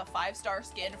out with a 5-star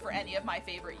skin for any of my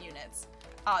favorite units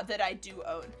that I do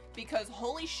own, because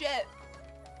holy shit,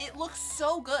 it looks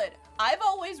so good. I've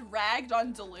always ragged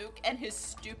on Diluc and his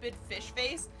stupid fish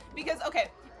face because,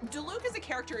 okay, Diluc as a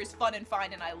character is fun and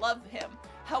fine, and I love him.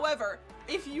 However,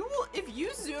 if you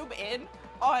zoom in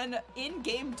on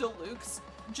in-game Diluc's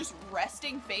just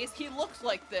resting face, he looks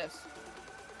like this.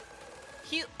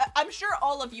 I'm sure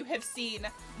all of you have seen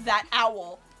that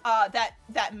owl,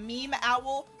 that meme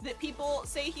owl that people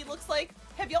say he looks like.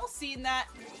 Have y'all seen that?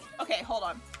 Okay, hold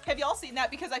on. Have y'all seen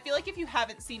that? Because I feel like if you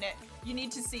haven't seen it, you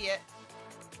need to see it.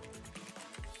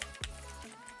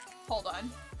 Hold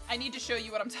on. I need to show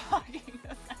you what I'm talking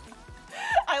about.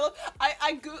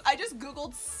 I just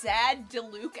googled sad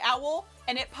Diluc owl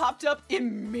and it popped up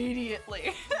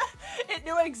immediately. It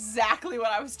knew exactly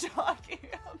what I was talking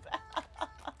about.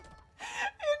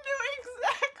 It knew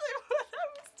exactly what I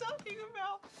was talking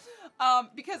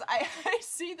about. Because I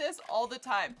see this all the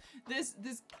time. This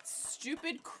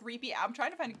stupid creepy, I'm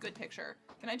trying to find a good picture.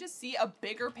 Can I just see a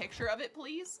bigger picture of it,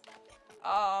 please?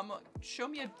 Show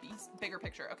me a bigger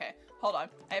picture. Okay, hold on.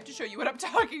 I have to show you what I'm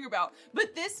talking about.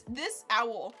 But this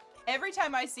owl, every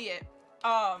time I see it,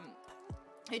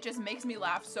 it just makes me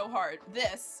laugh so hard.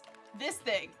 This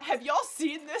thing. Have y'all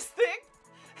seen this thing?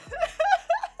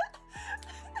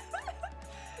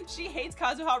 She hates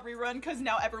Kazuha rerun because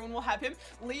now everyone will have him.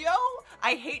 Leo,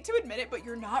 I hate to admit it, but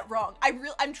you're not wrong.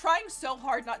 I'm trying so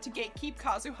hard not to gatekeep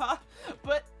Kazuha,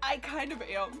 but I kind of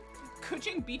am.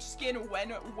 Kuching beach skin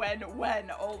when,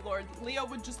 oh lord, Leo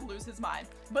would just lose his mind.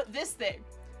 But this thing,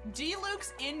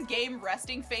 Diluc's in-game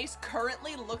resting face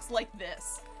currently looks like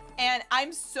this. And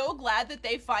I'm so glad that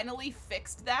they finally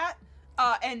fixed that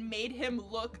and made him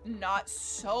look not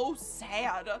so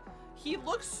sad. He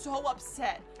looks so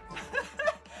upset.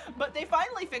 But they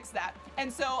finally fixed that.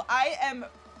 And so I am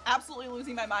absolutely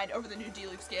losing my mind over the new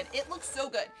Diluc skin. It looks so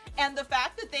good. And the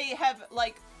fact that they have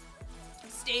like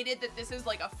stated that this is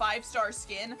like a 5-star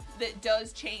skin that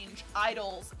does change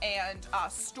idols and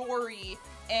story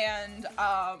and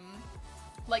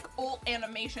like ult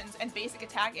animations and basic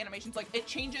attack animations. Like it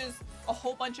changes a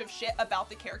whole bunch of shit about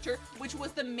the character, which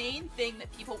was the main thing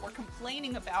that people were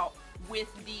complaining about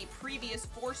with the previous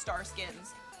 4-star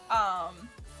skins.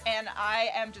 And I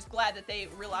am just glad that they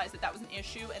realized that that was an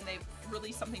issue and they've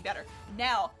released something better.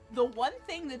 Now, the one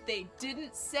thing that they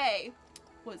didn't say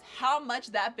was how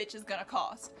much that bitch is gonna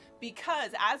cost.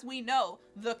 Because as we know,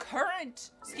 the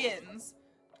current skins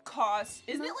cost,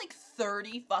 isn't it like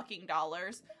 $30 fucking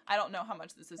dollars? I don't know how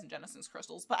much this is in Genesis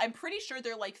crystals, but I'm pretty sure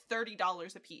they're like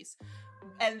 $30 a piece.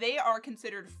 And they are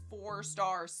considered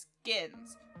 4-star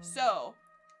skins. So,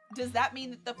 does that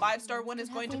mean that the 5-star one is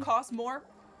going to cost more?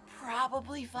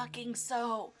 Probably fucking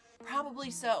so. Probably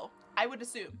so. I would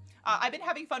assume. I've been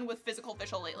having fun with Physical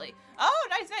Official lately. Oh,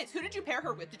 nice, nice. Who did you pair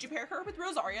her with? Did you pair her with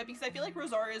Rosaria? Because I feel like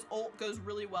Rosaria's ult goes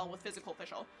really well with Physical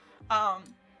Official. I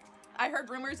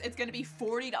heard rumors it's going to be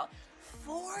 $40.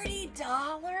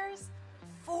 $40?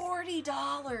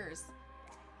 $40.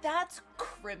 That's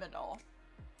criminal.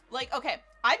 Like, okay,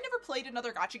 I've never played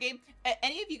another gacha game.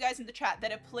 Any of you guys in the chat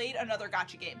that have played another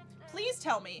gacha game, please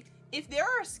tell me, if there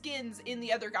are skins in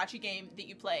the other gacha game that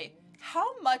you play,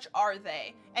 how much are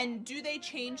they? And do they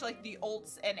change like the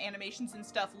ults and animations and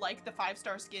stuff like the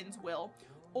 5-star skins will?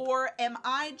 Or am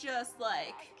I just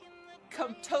like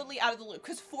totally out of the loop?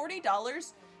 Because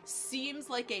 $40 seems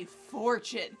like a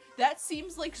fortune. That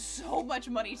seems like so much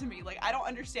money to me. Like, I don't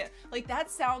understand. Like, that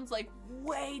sounds like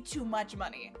way too much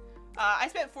money. I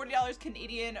spent $40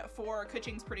 Canadian for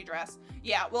Kuching's pretty dress.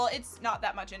 Yeah, well, it's not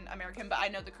that much in American, but I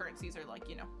know the currencies are like,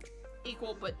 you know,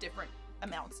 equal but different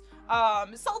amounts.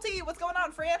 Salty, what's going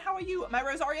on, Fran? How are you? My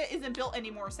Rosaria isn't built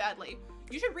anymore, sadly.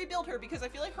 You should rebuild her because I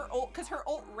feel like her ult, because her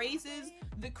ult raises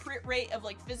the crit rate of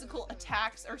like physical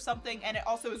attacks or something, and it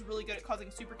also is really good at causing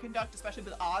superconduct, especially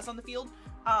with Oz on the field.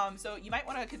 So you might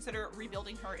want to consider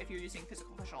rebuilding her if you're using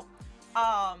Physical Official.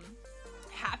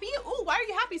 Happy? Oh, why are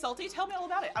you happy, Salty? Tell me all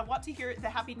about it. I want to hear the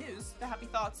happy news, the happy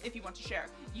thoughts, if you want to share.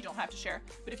 You don't have to share,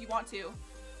 but if you want to.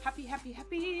 Happy, happy,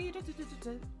 happy. Da, da, da,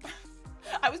 da, da.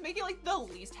 I was making like the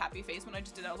least happy face when I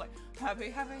just did it. I was like, happy,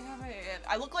 happy, happy. And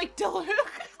I look like Diluc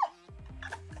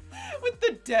with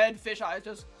the dead fish eyes.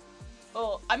 Just,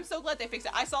 oh, I'm so glad they fixed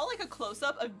it. I saw like a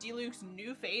close-up of Diluc's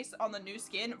new face on the new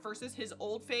skin versus his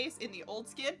old face in the old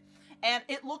skin, and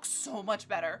it looks so much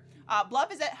better.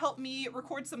 Blavizette helped me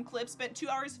record some clips, spent 2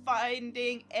 hours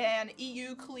finding an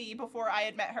EU Klee before I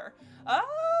had met her.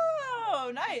 Oh,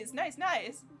 nice, nice,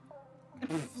 nice.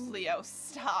 Leo,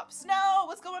 stop. Snow,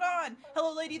 what's going on?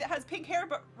 Hello, lady that has pink hair,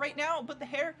 but right now, but the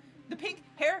pink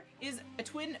hair is a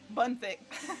twin bun thing.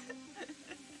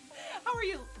 How are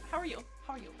you? How are you?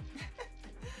 How are you?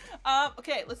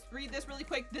 Okay, let's read this really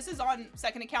quick. This is on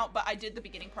second account, but I did the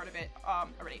beginning part of it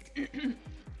already.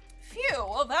 Phew,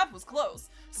 well that was close.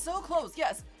 So close,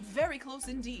 yes, very close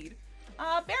indeed.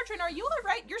 Bertrand, are you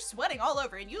alright? You're sweating all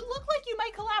over and you look like you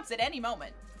might collapse at any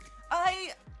moment.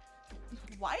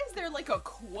 Why is there like a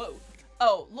quote?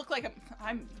 Oh, look like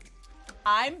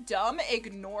I'm dumb.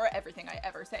 Ignore everything I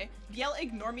ever say. Yell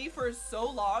ignore me for so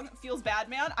long. Feels bad,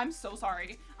 man. I'm so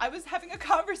sorry. I was having a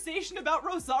conversation about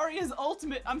Rosaria's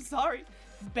ultimate. I'm sorry.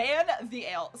 Ban the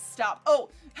ale. Stop. Oh,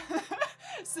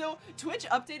 so Twitch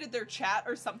updated their chat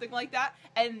or something like that.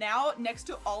 And now next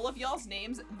to all of y'all's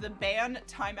names, the ban,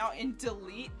 timeout, and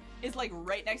delete is like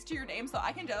right next to your name. So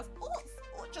I can just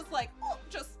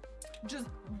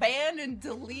ban and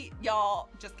delete y'all.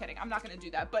 Just kidding. I'm not going to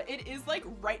do that. But it is like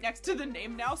right next to the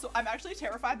name now. So I'm actually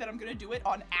terrified that I'm going to do it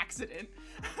on accident.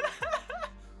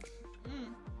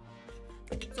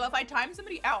 So if I time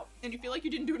somebody out and you feel like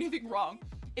you didn't do anything wrong,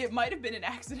 it might have been an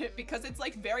accident because it's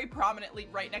like very prominently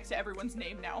right next to everyone's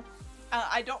name now.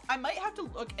 I might have to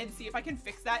look and see if I can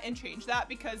fix that and change that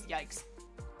because yikes.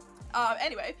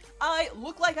 Anyway, I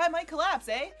look like I might collapse,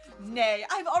 eh? Nay,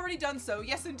 I've already done so.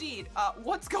 Yes, indeed.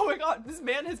 What's going on? This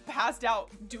man has passed out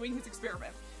doing his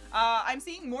experiment. I'm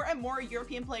seeing more and more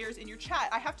European players in your chat.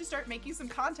 I have to start making some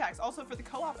contacts also for the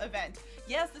co-op event.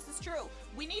 Yes, this is true.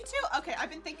 We need to, okay, I've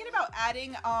been thinking about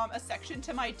adding a section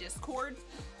to my Discord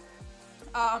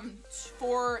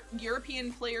for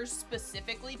European players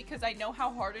specifically because I know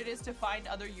how hard it is to find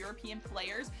other European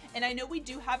players, and I know we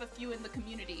do have a few in the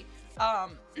community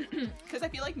because I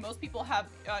feel like most people have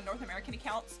North American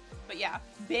accounts. But yeah,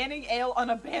 banning ale on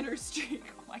a banner streak.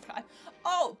 Oh my god.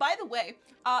 Oh, by the way,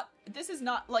 this is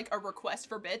not like a request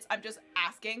for bits. I'm just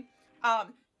asking.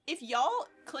 If y'all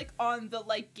click on the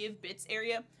like give bits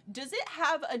area, does it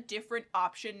have a different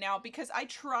option now? Because I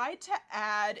tried to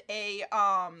add a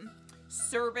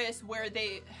service where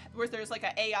there's like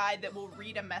an AI that will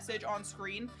read a message on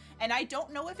screen, and I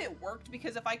don't know if it worked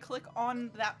because if I click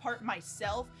on that part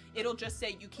myself, it'll just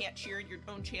say you can't share your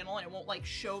own channel and it won't like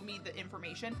show me the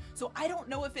information. So I don't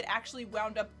know if it actually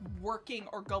wound up working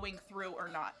or going through or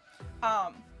not.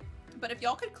 But if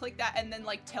y'all could click that and then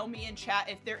like tell me in chat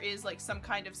if there is like some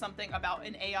kind of something about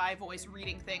an AI voice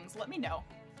reading things, let me know.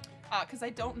 Because I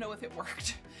don't know if it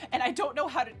worked and I don't know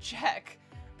how to check.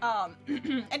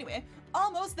 Anyway,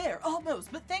 almost there,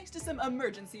 almost, but thanks to some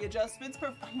emergency adjustments,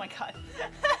 oh my god.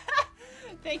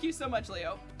 Thank you so much,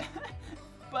 Leo.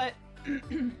 But,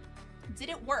 did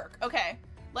it work? Okay,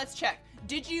 let's check.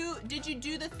 Did you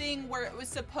do the thing where it was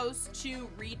supposed to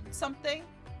read something?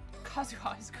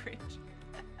 Kazuha is cringe.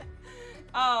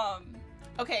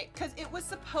 Okay, because it was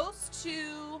supposed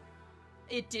to,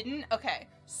 it didn't? Okay,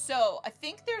 so I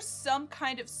think there's some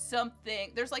kind of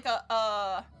something, there's like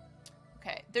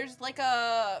okay, there's like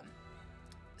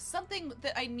something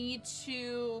that I need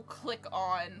to click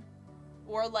on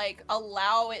or like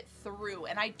allow it through,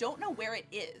 and I don't know where it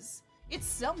is. It's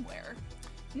somewhere.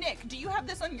 Nick, do you have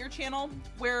this on your channel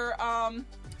where an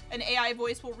AI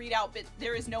voice will read out but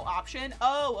there is no option?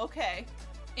 Oh, okay.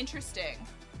 Interesting.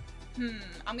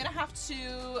 I'm gonna have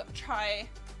to try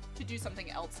to do something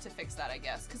else to fix that, I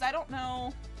guess, because I don't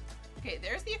know. Okay,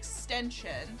 there's the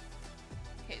extension.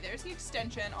 Okay, there's the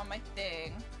extension on my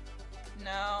thing.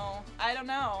 No, I don't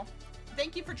know.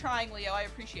 Thank you for trying, Leo. I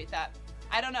appreciate that.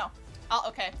 I don't know.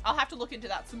 Okay, I'll have to look into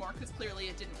that some more because clearly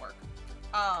it didn't work.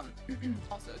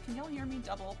 Also, can y'all hear me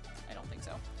double? I don't think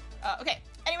so. Okay,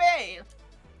 anyway.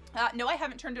 No, I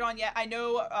haven't turned it on yet. I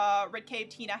know Red Cave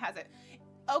Tina has it.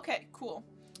 Okay, cool.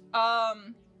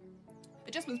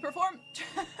 Adjustments performed.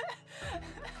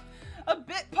 A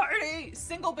bit party!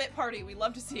 Single bit party. We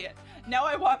love to see it. Now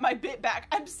I want my bit back.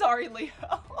 I'm sorry, Leo.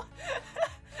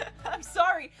 I'm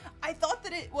sorry. I thought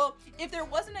that well, if there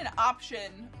wasn't an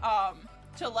option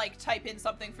to like type in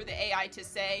something for the AI to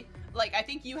say, like I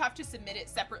think you have to submit it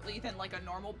separately than like a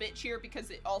normal bit cheer because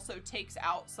it also takes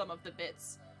out some of the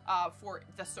bits for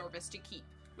the service to keep,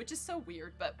 which is so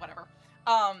weird, but whatever.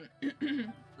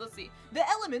 Let's see. The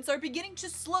elements are beginning to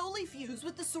slowly fuse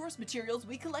with the source materials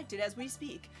we collected as we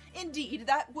speak. Indeed,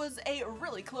 that was a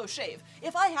really close shave.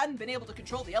 If I hadn't been able to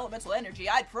control the elemental energy,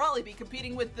 I'd probably be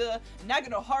competing with the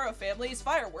Naganohara family's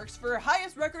fireworks for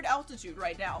highest record altitude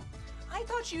right now. I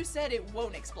thought you said it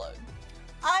won't explode.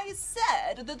 I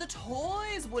said that the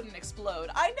toys wouldn't explode.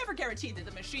 I never guaranteed that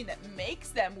the machine that makes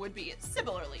them would be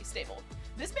similarly stable.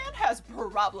 This man has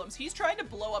problems. He's trying to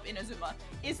blow up Inazuma.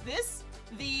 Is this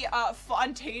the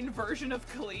Fontaine version of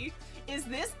Klee? Is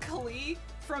this Klee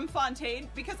from Fontaine?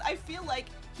 Because I feel like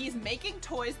he's making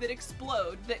toys that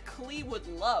explode that Klee would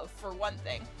love, for one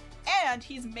thing. And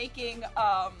he's making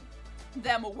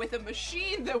them with a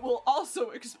machine that will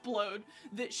also explode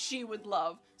that she would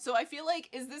love. So I feel like,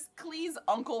 is this Klee's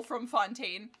uncle from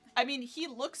Fontaine? I mean, he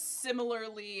looks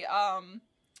similarly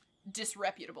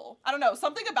disreputable. I don't know,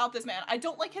 something about this man. I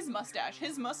don't like his mustache.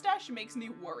 His mustache makes me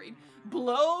worried.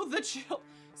 Blow the chill.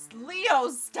 Leo,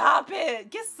 stop it.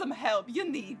 Get some help. You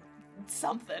need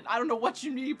something. I don't know what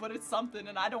you need, but it's something,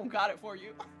 and I don't got it for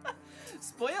you.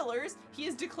 Spoilers, he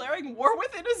is declaring war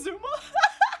with Inazuma.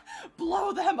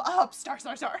 Blow them up. Star.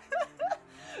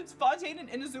 Fontaine and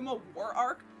Inazuma war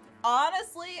arc.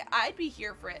 Honestly, I'd be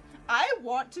here for it. I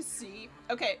want to see,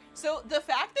 okay, so the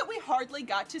fact that we hardly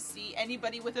got to see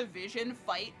anybody with a vision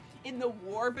fight in the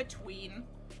war between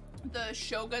the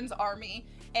Shogun's army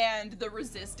and the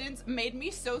resistance made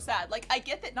me so sad. Like, I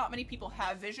get that not many people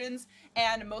have visions,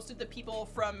 and most of the people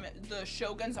from the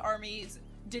Shogun's armies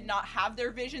did not have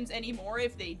their visions anymore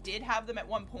if they did have them at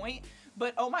one point.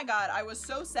 But oh my god, I was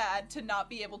so sad to not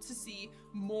be able to see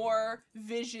more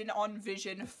vision on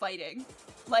vision fighting.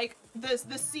 Like,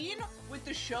 the scene with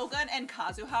the Shogun and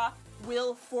Kazuha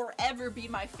will forever be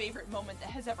my favorite moment that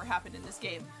has ever happened in this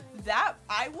game. That,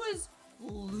 I was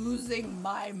losing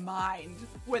my mind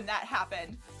when that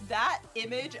happened. That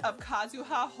image of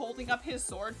Kazuha holding up his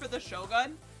sword for the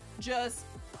Shogun, just,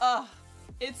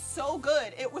 it's so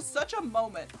good. It was such a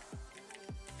moment.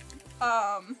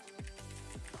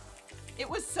 It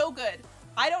was so good.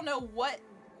 I don't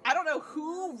know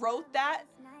who wrote that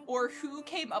or who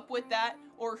came up with that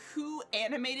or who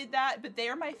animated that, but they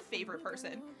are my favorite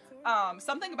person.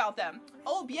 Something about them.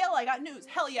 Oh, Biel, I got news.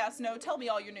 Hell yeah, Snow, tell me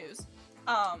all your news.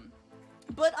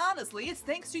 But honestly, it's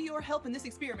thanks to your help in this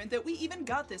experiment that we even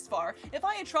got this far. If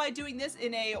I had tried doing this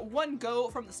in a one go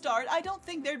from the start, I don't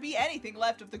think there'd be anything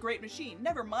left of the great machine,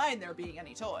 never mind there being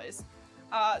any toys.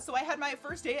 So I had my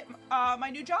first day at my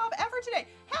new job ever today.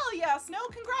 Hell yeah, Snow,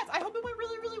 congrats. I hope it went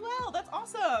really, really well. That's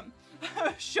awesome.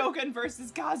 Shogun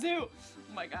versus Kazu. Oh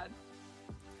my god.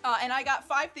 And I got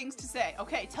 5 things to say.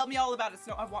 Okay, tell me all about it,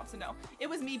 Snow. I want to know. It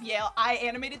was me, Biel. I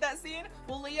animated that scene.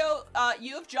 Well, Leo,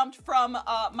 you have jumped from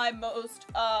my most,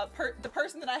 the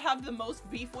person that I have the most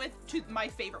beef with to my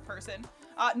favorite person.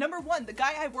 Number 1, the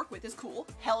guy I work with is cool.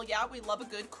 Hell yeah, we love a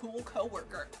good, cool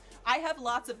coworker. I have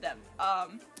lots of them.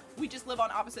 We just live on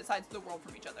opposite sides of the world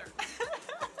from each other.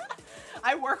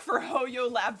 I work for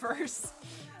Hoyo Labverse.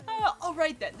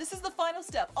 Alright then, this is the final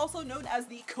step, also known as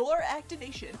the core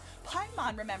activation.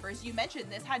 Paimon remembers you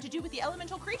mentioned this had to do with the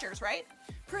elemental creatures, right?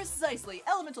 Precisely,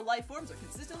 elemental life forms are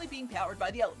consistently being powered by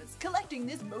the elements. Collecting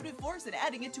this motive force and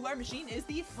adding it to our machine is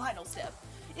the final step.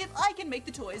 If I can make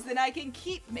the toys, then I can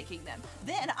keep making them.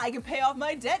 Then I can pay off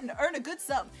my debt and earn a good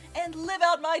sum, and live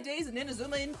out my days in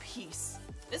Inazuma in peace.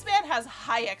 This man has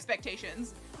high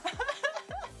expectations.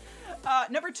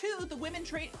 Number 2, the women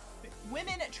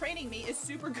training me is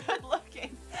super good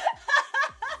looking.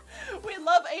 We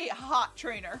love a hot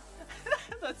trainer.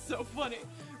 That's so funny.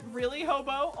 Really,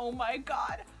 Hobo? Oh my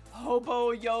god.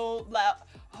 Hobo YOLO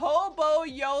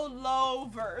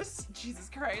verse. Jesus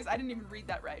Christ, I didn't even read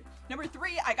that right. Number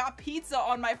 3, I got pizza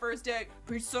on my first day.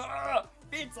 Pizza!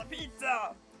 Pizza!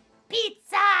 Pizza!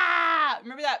 Pizza!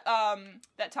 Remember that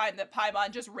that time that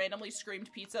Paimon just randomly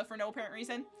screamed pizza for no apparent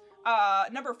reason?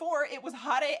 Number 4, it was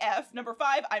hot AF. Number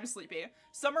 5, I'm sleepy.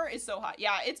 Summer is so hot.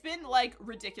 Yeah, it's been like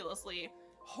ridiculously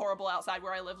horrible outside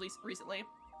where I live recently.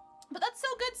 But that's so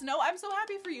good, Snow. I'm so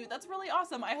happy for you. That's really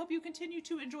awesome. I hope you continue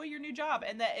to enjoy your new job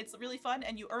and that it's really fun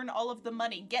and you earn all of the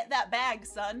money. Get that bag,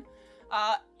 son.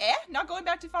 Not going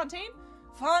back to Fontaine?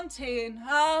 Fontaine.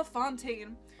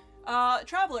 Fontaine.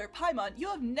 Traveler, Paimon, you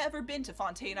have never been to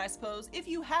Fontaine, I suppose. If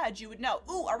you had, you would know.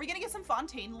 Ooh, are we gonna get some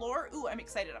Fontaine lore? Ooh, I'm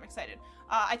excited, I'm excited.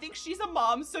 I think she's a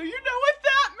mom, so you know what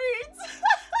that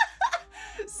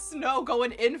means! Snow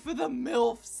going in for the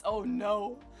MILFs. Oh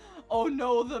no. Oh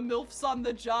no, the MILFs on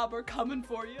the job are coming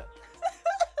for you.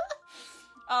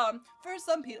 For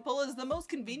some people, it is the most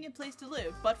convenient place to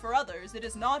live, but for others, it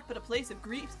is not but a place of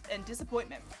grief and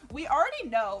disappointment. We already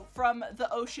know from the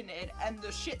Oceanid and the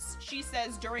shits she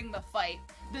says during the fight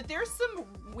that there's some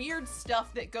weird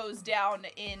stuff that goes down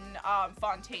in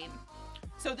Fontaine.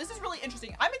 So this is really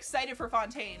interesting. I'm excited for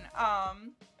Fontaine.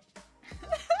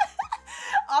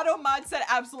 Automod said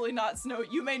absolutely not, Snow.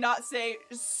 You may not say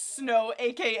Snow,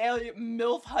 aka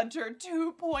MILF Hunter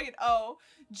 2.0.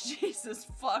 Jesus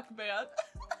fuck, man.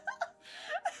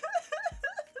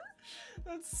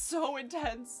 That's so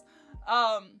intense.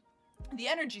 The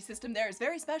energy system there is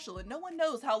very special and no one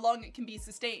knows how long it can be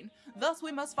sustained. Thus,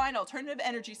 we must find alternative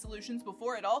energy solutions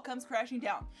before it all comes crashing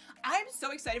down. I'm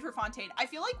so excited for Fontaine. I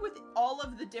feel like with all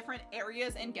of the different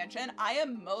areas in Genshin, I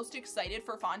am most excited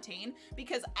for Fontaine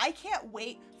because I can't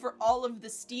wait for all of the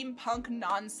steampunk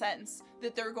nonsense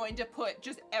that they're going to put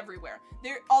just everywhere.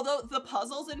 Although the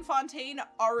puzzles in Fontaine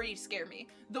already scare me.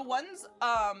 The ones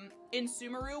in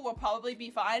Sumeru will probably be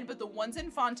fine, but the ones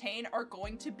in Fontaine are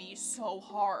going to be so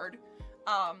hard.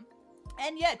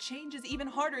 And yet, change is even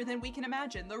harder than we can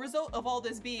imagine. The result of all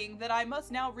this being that I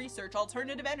must now research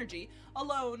alternative energy,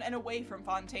 alone and away from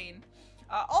Fontaine.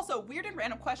 Also, weird and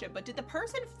random question, but did the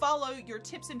person follow your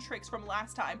tips and tricks from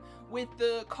last time with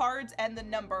the cards and the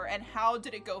number, and how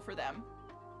did it go for them?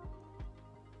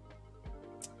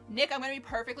 Nick, I'm gonna be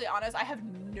perfectly honest, I have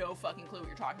no fucking clue what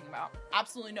you're talking about.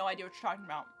 Absolutely no idea what you're talking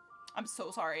about. I'm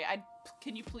so sorry.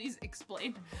 Can you please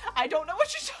explain? I don't know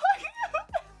what you're talking about.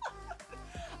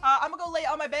 I'm gonna go lay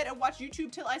on my bed and watch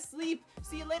YouTube till I sleep.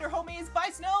 See you later, homies. Bye,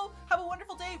 Snow. Have a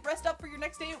wonderful day. Rest up for your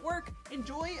next day at work.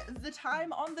 Enjoy the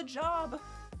time on the job.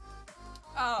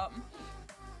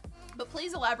 But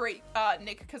please elaborate,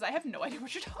 Nick, because I have no idea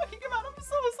what you're talking about. I'm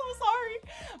so sorry.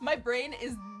 My brain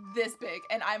is this big,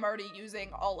 and I'm already using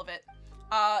all of it.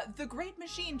 The Great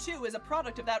Machine, too, is a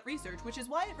product of that research, which is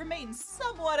why it remains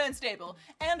somewhat unstable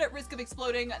and at risk of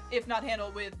exploding if not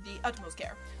handled with the utmost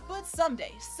care. But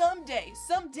someday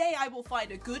I will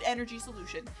find a good energy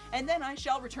solution, and then I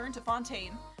shall return to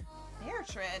Fontaine.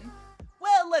 Bertrand?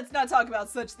 Well, let's not talk about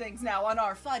such things now on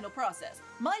our final process.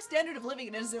 My standard of living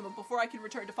in Azuma before I can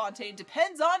return to Fontaine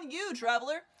depends on you,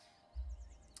 traveler.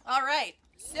 Alright.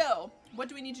 So, what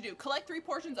do we need to do? Collect 3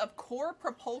 portions of core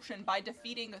propulsion by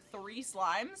defeating 3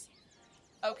 slimes.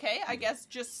 Okay, I guess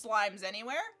just slimes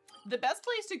anywhere. The best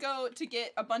place to go to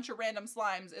get a bunch of random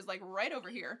slimes is like right over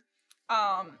here.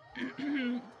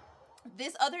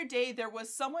 This other day there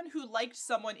was someone who liked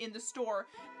someone in the store.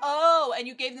 Oh, and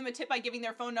you gave them a tip by giving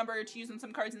their phone number to use on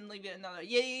some cards and leave it another.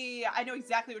 Yeah. I know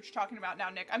exactly what you're talking about now,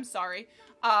 Nick. I'm sorry.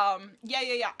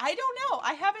 Yeah. I don't know.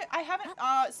 I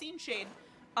haven't seen Shade.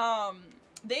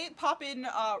 They pop in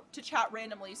to chat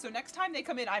randomly, so next time they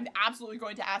come in, I'm absolutely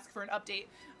going to ask for an update.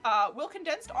 Will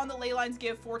condensed on the ley lines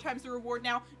give 4 times the reward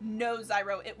now? No,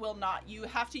 Zyro, it will not. You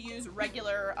have to use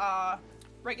regular,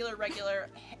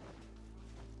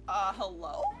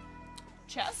 hello?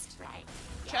 Chest? Right.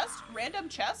 Chest? Random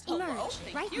chest? Hello? Emerge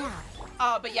Thank right you.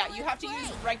 now. But yeah, you have to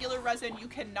use regular resin. You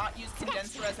cannot use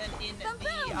condensed resin in the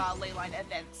ley line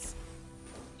events.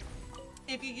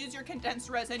 If you use your condensed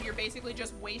resin, you're basically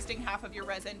just wasting half of your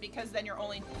resin, because then you're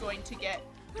only going to get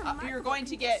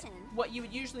what you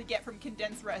would usually get from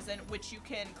condensed resin, which you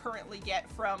can currently get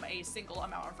from a single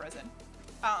amount of resin.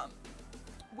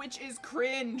 Which is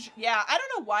cringe. Yeah, I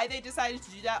don't know why they decided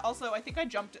to do that. Also, I think I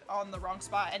jumped on the wrong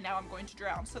spot and now I'm going to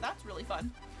drown, so that's really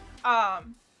fun.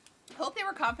 Hope they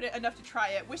were confident enough to try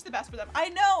it. Wish the best for them. I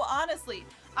know, honestly.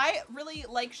 I really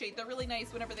like Shade. They're really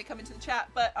nice whenever they come into the chat,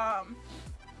 but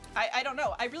I don't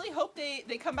know. I really hope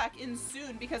they come back in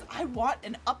soon, because I want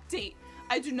an update.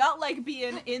 I do not like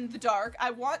being in the dark.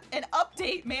 I want an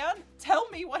update, man. Tell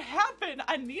me what happened.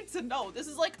 I need to know. This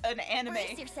is like an anime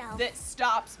that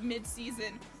stops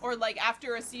mid-season, or like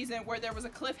after a season where there was a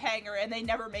cliffhanger and they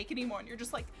never make any more, and you're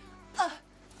just like,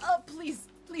 please,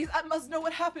 I must know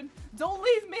what happened. Don't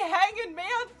leave me hanging, man.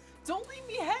 Don't leave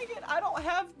me hanging. I don't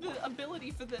have the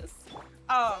ability for this.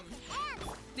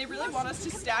 They really want us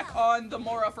to stack on the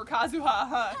Mora for Kazuha,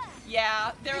 huh?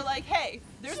 Yeah, they're like, hey,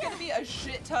 there's gonna be a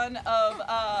shit ton of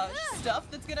stuff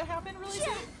that's gonna happen really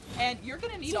soon, and you're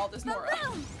gonna need all this Mora.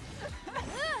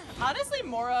 Honestly,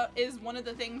 Mora is one of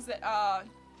the things that,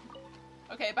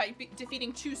 okay, by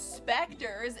defeating 2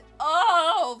 specters.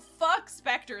 Oh, fuck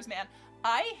specters, man.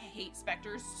 I hate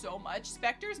specters so much.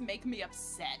 Specters make me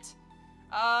upset.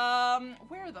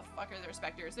 Where the fuck are there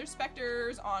specters? There's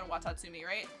specters on Watatsumi,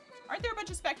 right? Aren't there a bunch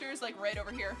of specters, like, right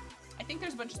over here? I think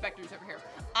there's a bunch of specters over here.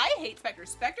 I hate specters.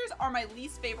 Specters are my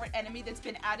least favorite enemy that's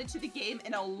been added to the game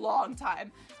in a long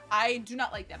time. I do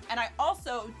not like them. And I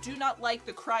also do not like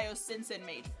the Cryo Sinsen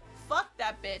mage. Fuck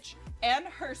that bitch and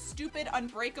her stupid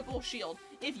unbreakable shield.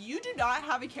 If you do not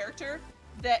have a character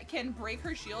that can break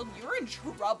her shield, you're in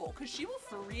trouble, because she will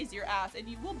freeze your ass and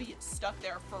you will be stuck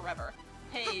there forever.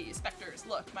 Hey, specters,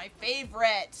 look, my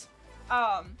favorite.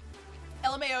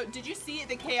 LMAO, did you see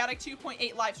the Chaotic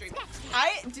 2.8 live stream?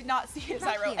 I did not see it,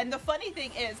 Zyro. And the funny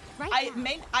thing is,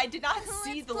 I did not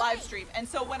see the live stream. And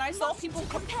so when I saw people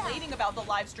complaining about the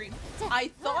live stream,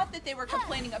 I thought that they were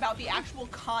complaining about the actual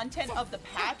content of the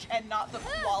patch and not the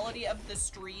quality of the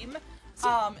stream.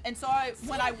 And so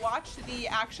when I watched the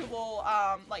actual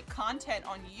like content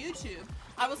on YouTube,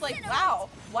 I was like, wow,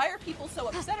 why are people so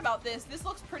upset about this? This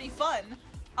looks pretty fun.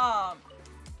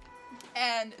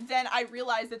 And then I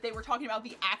realized that they were talking about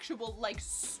the actual, like,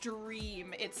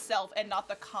 stream itself and not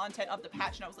the content of the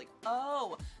patch. And I was like,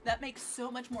 oh, that makes so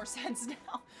much more sense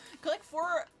now. Collect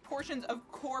 4 portions of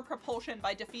core propulsion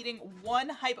by defeating one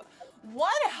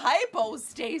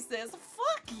hypostasis.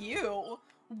 Fuck you.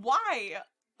 Why?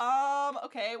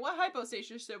 Okay, what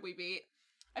hypostasis should we beat?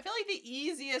 I feel like the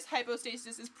easiest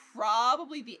hypostasis is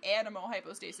probably the Animo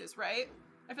hypostasis, right?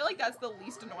 I feel like that's the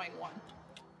least annoying one.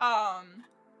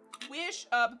 Wish,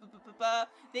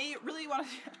 they really want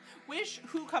to, Wish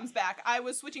who comes back. I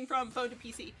was switching from phone to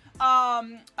PC.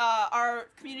 Our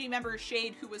community member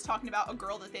Shade, who was talking about a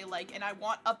girl that they like, and I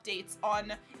want updates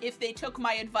on if they took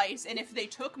my advice, and if they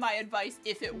took my advice,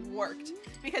 if it worked.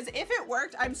 Because if it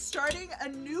worked, I'm starting a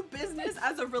new business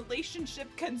as a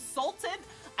relationship consultant.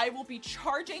 I will be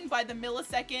charging by the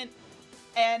millisecond,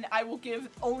 and I will give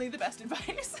only the best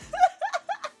advice.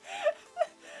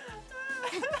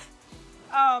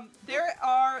 There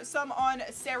are some on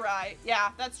Sarai. Yeah,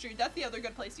 that's true. That's the other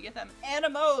good place to get them.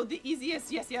 Animo, the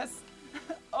easiest. Yes, yes.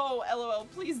 Oh, LOL.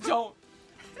 Please don't.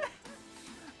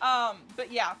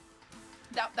 But yeah,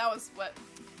 that was what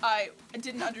I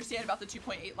didn't understand about the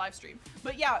 2.8 live stream.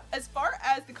 But yeah, as far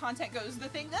as the content goes, the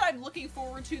thing that I'm looking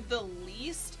forward to the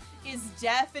least is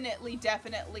definitely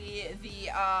the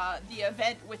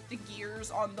event with the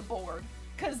gears on the board.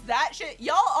 Cause that shit,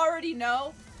 y'all already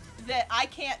know that I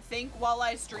can't think while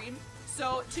I stream.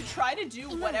 So to try to do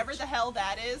whatever the hell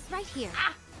that is. Right here.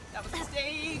 Ah, that was a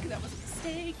mistake. That was a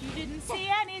mistake. You didn't see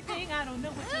anything. I don't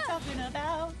know what you're talking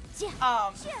about.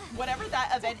 Whatever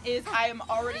that event is, I am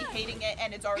already hating it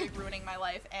and it's already ruining my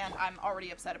life and I'm already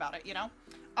upset about it, you know?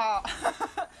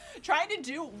 Trying to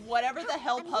do whatever the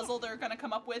hell puzzle they're gonna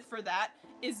come up with for that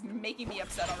is making me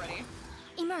upset already.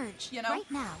 Emerge. You know?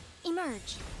 Right now.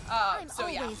 Emerge. So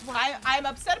yeah, I'm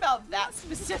upset about that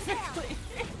specifically.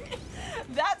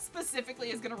 That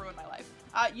specifically is gonna ruin my life.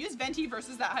 Use Venti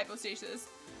versus that hypostasis.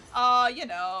 You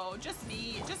know, just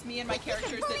me and my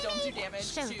characters that don't do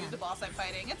damage to the boss I'm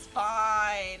fighting. It's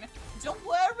fine. Don't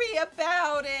worry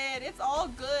about it. It's all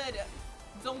good.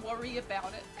 Don't worry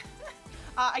about it.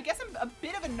 I guess I'm a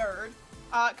bit of a nerd,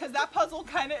 cause that puzzle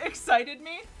kind of excited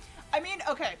me. I mean,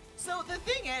 okay, so the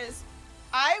thing is,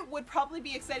 I would probably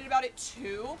be excited about it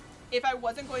too if I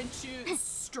wasn't going to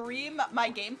stream my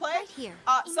gameplay. Right here.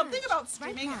 Something about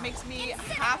streaming makes me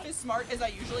half as smart as I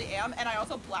usually am, and I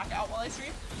also black out while I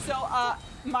stream. So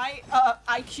my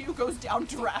IQ goes down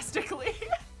drastically.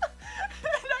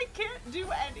 And I can't do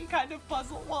any kind of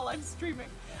puzzle while I'm streaming.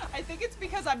 I think it's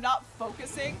because I'm not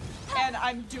focusing and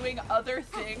I'm doing other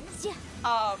things,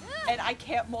 and I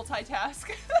can't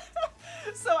multitask.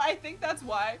 So I think that's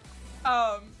why.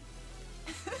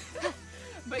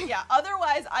 But yeah,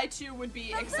 otherwise I too would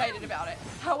be excited about it.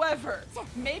 However,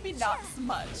 maybe not so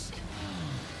much.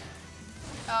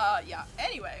 Yeah,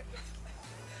 anyway.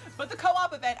 But the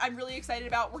co-op event I'm really excited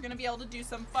about. We're gonna be able to do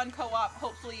some fun co-op,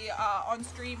 hopefully on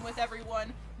stream with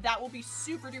everyone. That will be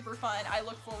super duper fun. I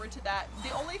look forward to that.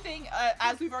 The only thing,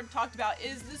 as we've already talked about,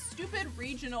 is this stupid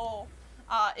regional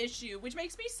issue, which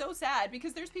makes me so sad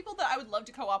because there's people that I would love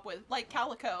to co-op with, like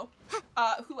Calico,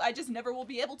 who I just never will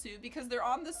be able to because they're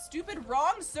on the stupid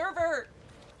wrong server.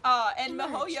 And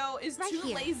Mihoyo is too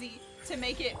lazy to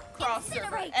make it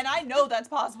cross-server. And I know that's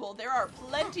possible. There are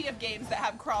plenty of games that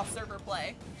have cross-server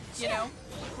play, you know?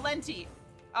 Plenty.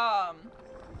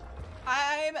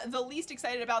 I'm the least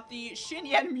excited about the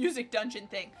Shinyan music dungeon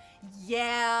thing.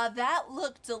 Yeah, that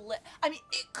looked I mean,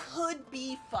 it could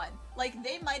be fun. Like,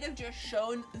 they might have just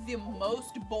shown the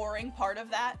most boring part of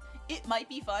that. It might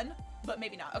be fun, but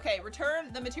maybe not. Okay,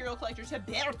 return the material collector to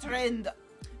Bertrand.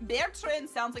 Bertrand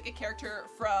sounds like a character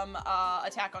from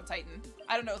Attack on Titan.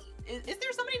 I don't know. Is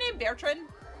there somebody named Bertrand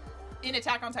in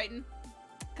Attack on Titan?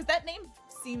 Because that name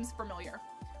seems familiar.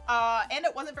 And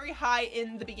it wasn't very high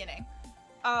in the beginning.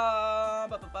 What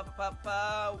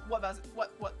was it?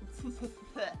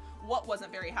 What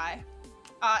wasn't very high?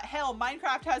 Hell,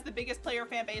 Minecraft has the biggest player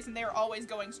fan base and they're always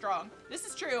going strong. This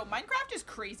is true. Minecraft is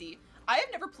crazy. I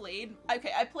have never played.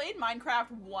 Okay, I played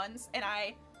Minecraft once and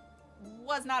I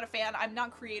was not a fan. I'm not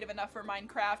creative enough for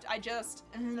Minecraft. I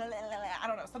don't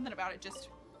know, something about it just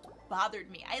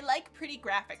bothered me. I like pretty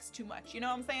graphics too much, you know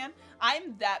what I'm saying?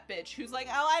 I'm that bitch who's like,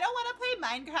 oh, I don't want to play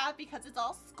Minecraft because it's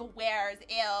all squares,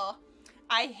 ew.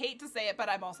 I hate to say it, but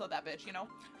I'm also that bitch, you know?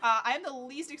 I am the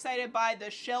least excited by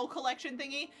the shell collection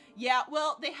thingy. Yeah,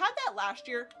 well, they had that last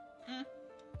year. And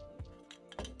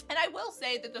I will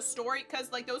say that the story,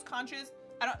 because like those conches,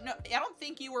 I don't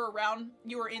think you were around,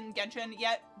 you were in Genshin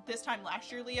yet this time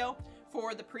last year, Leo,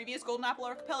 for the previous Golden Apple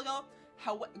Archipelago.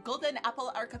 Golden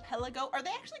Apple Archipelago, are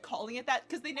they actually calling it that?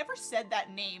 Because they never said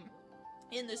that name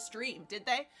in the stream, did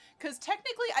they? Because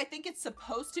technically I think it's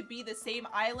supposed to be the same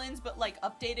islands, but like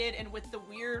updated and with the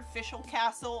weird official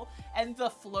castle and the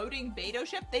floating Beto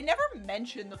ship. They never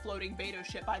mentioned the floating Beto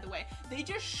ship, by the way. They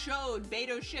just showed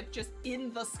Beto's ship just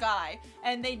in the sky,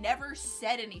 and they never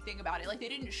said anything about it. Like, they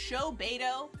didn't show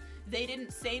Beto, they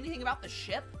didn't say anything about the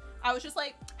ship. I was just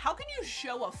like, how can you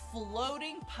show a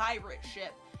floating pirate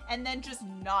ship and then just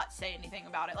not say anything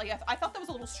about it? Like, I thought that was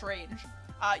a little strange.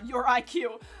 Your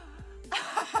IQ.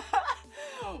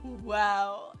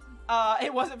 Wow.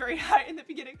 It wasn't very high in the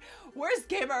beginning. Worst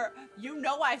gamer, you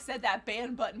know I said that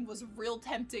ban button was real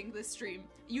tempting this stream.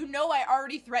 You know I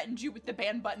already threatened you with the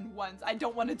ban button once. I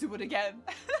don't want to do it again.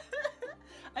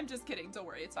 I'm just kidding. Don't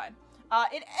worry, it's fine.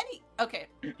 Okay.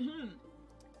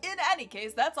 In any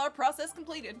case, that's our process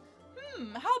completed.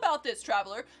 How about this,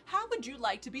 traveler? How would you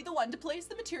like to be the one to place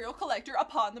the material collector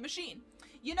upon the machine?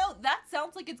 You know, that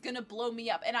sounds like it's gonna blow me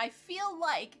up, and I feel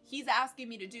like he's asking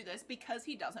me to do this because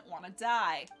he doesn't want to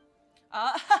die.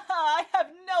 I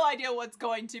have no idea what's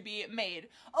going to be made.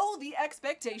 Oh, the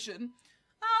expectation.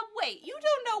 Wait, you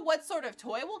don't know what sort of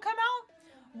toy will come out?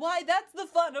 Why, that's the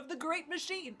fun of the great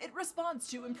machine. It responds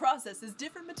to and processes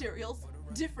different materials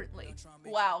differently.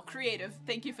 Wow, creative.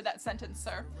 Thank you for that sentence,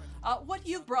 sir. What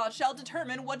you've brought shall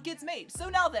determine what gets made. So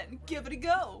now then, give it a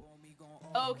go.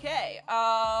 Okay,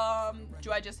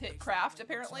 do I just hit craft,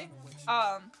 apparently?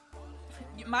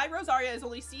 My Rosaria is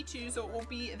only C2, so it won't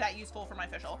be that useful for my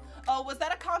official. Oh, was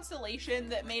that a constellation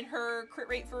that made her crit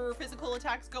rate for physical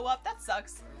attacks go up? That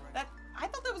sucks. I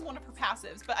thought that was one of her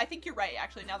passives, but I think you're right,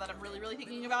 actually, now that I'm really, really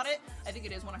thinking about it. I think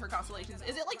it is one of her constellations.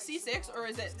 Is it like C6, or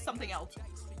is it something else?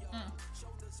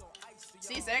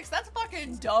 C6? That's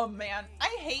fucking dumb, man.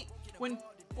 I hate when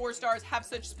 4 stars have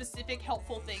such specific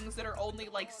helpful things that are only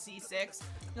like C6.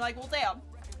 You're like, well, damn,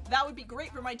 that would be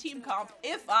great for my team comp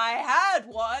if I had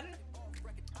one.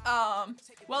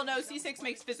 Well, no, C6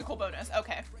 makes physical bonus.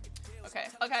 Okay.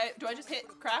 Do I just hit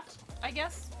craft, I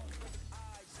guess?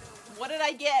 What did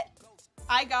I get?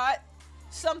 I got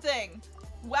something.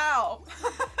 Wow.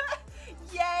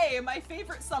 Yay, my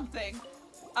favorite something.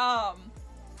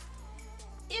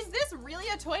 Is this really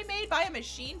a toy made by a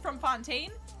machine from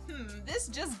Fontaine? This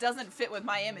just doesn't fit with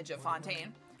my image of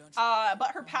Fontaine.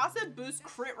 But her passive boosts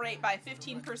crit rate by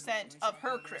 15% of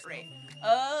her crit rate.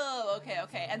 Oh,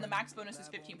 okay. And the max bonus is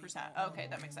 15%. Okay,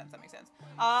 that makes sense,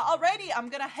 Alrighty, I'm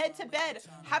gonna head to bed.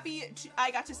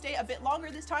 I got to stay a bit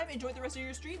longer this time. Enjoy the rest of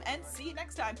your stream, and see you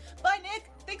next time. Bye, Nick.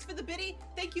 Thanks for the biddy.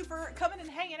 Thank you for coming and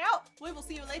hanging out. We will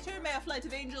see you later. May a flight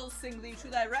of angels sing thee to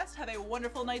thy rest. Have a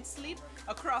wonderful night's sleep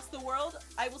across the world.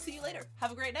 I will see you later.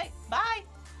 Have a great night. Bye.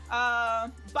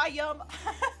 Bye, Yum.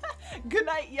 Good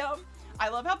night, Yum. I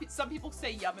love how some people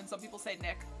say Yum and some people say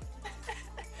Nick.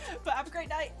 But have a great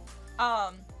night.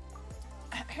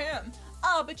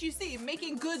 But you see,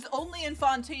 making goods only in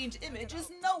Fontaine's image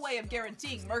is no way of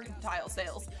guaranteeing mercantile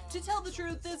sales. To tell the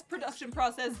truth, this production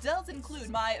process does include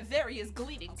my various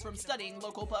gleanings from studying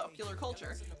local popular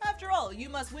culture. After all, you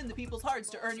must win the people's hearts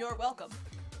to earn your welcome.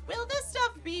 Will this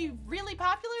stuff be really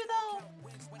popular, though?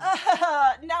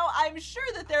 Now, I'm sure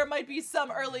that there might be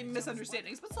some early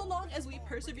misunderstandings, but so long as we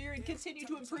persevere and continue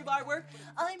to improve our work,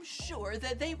 I'm sure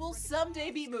that they will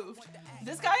someday be moved.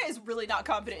 This guy is really not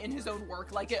confident in his own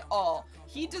work, like at all.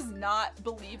 He does not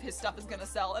believe his stuff is gonna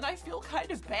sell, and I feel kind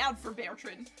of bad for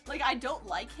Bertrand. Like, I don't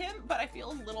like him, but I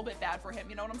feel a little bit bad for him,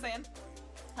 you know what I'm saying?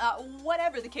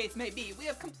 Whatever the case may be, we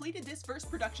have completed this first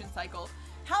production cycle.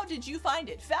 How did you find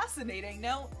it? Fascinating,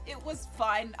 no? It was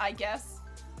fine, I guess.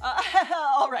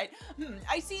 Alright,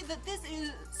 I see that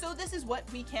this is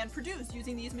what we can produce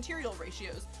using these material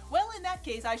ratios. Well, in that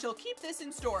case, I shall keep this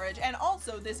in storage, and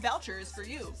also this voucher is for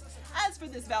you. As for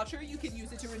this voucher, you can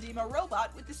use it to redeem a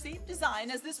robot with the same design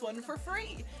as this one for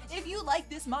free. If you like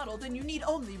this model, then you need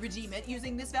only redeem it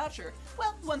using this voucher.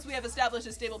 Well, once we have established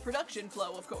a stable production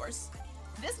flow, of course.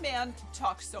 This man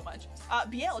talks so much.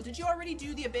 Biel, did you already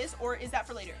do the Abyss, or is that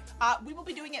for later? We will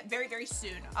be doing it very, very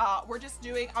soon. We're just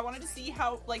doing, I wanted to see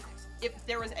how, like, if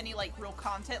there was any, like, real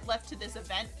content left to this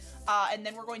event, and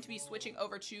then we're going to be switching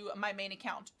over to my main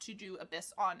account to do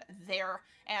Abyss on there,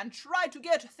 and try to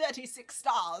get 36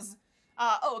 stars.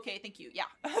 Oh, okay, thank you, yeah.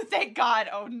 Thank God,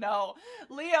 oh no.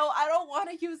 Leo, I don't want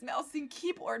to use mouse and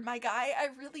keyboard, my guy. I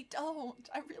really don't.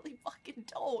 I really fucking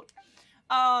don't.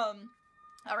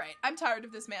 Alright, I'm tired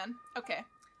of this man. Okay.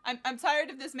 I'm tired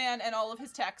of this man and all of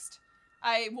his text.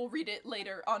 I will read it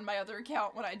later on my other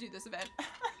account when I do this event.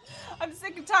 I'm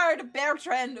sick and tired of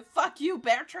Bertrand. Fuck you,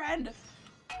 Bertrand.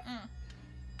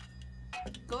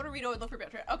 Go to Rito and look for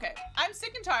Bertrand. Okay, I'm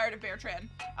sick and tired of Bertrand.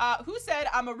 Who said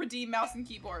I'm a redeem mouse and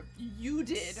keyboard? You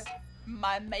did,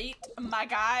 my mate, my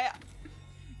guy.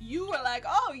 You were like,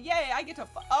 oh, yay, I get to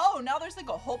oh, now there's like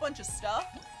a whole bunch of stuff.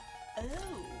 Oh.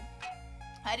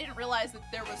 I didn't realize that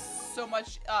there was so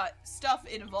much stuff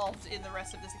involved in the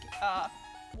rest of this.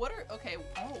 What are, okay,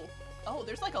 oh,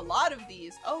 there's like a lot of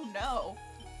these. Oh no.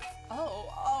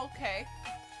 Oh, okay.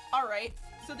 All right.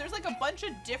 So there's like a bunch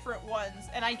of different ones,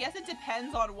 and I guess it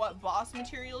depends on what boss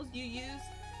materials you use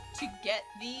to get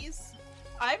these.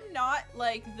 I'm not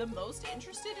like the most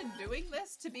interested in doing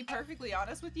this, to be perfectly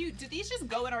honest with you. Do these just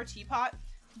go in our teapot?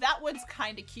 That one's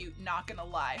kind of cute, not gonna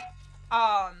lie.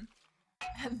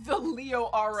 The Leo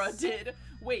aura did.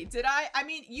 Wait, did I? I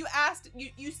mean, you asked,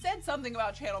 you said something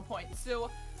about channel points, so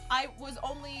I was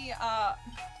only,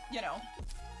 you know,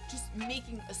 just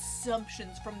making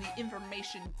assumptions from the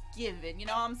information given, you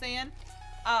know what I'm saying?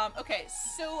 Okay,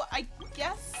 so I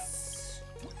guess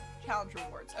challenge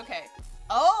rewards. Okay.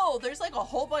 Oh, there's like a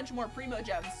whole bunch more primo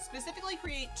gems. Specifically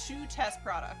create 2 test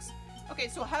products. Okay,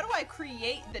 so how do I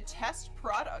create the test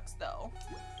products though?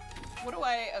 What do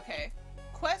I, okay.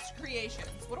 Quest creations.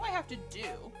 What do I have to do?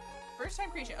 First time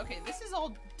creation. Okay, this is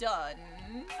all done.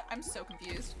 I'm so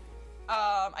confused.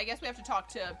 I guess we have to talk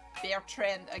to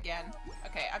Bertrand again.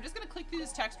 Okay, I'm just gonna click through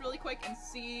this text really quick and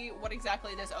see what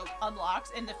exactly this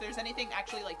unlocks, and if there's anything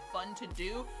actually like fun to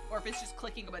do, or if it's just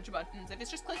clicking a bunch of buttons. If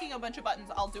it's just clicking a bunch of buttons,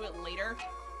 I'll do it later.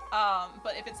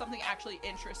 But if it's something actually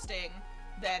interesting,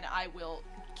 then I will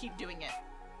keep doing it.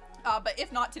 But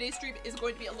if not, today's stream is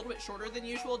going to be a little bit shorter than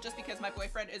usual just because my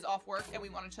boyfriend is off work and we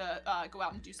wanted to go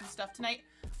out and do some stuff tonight.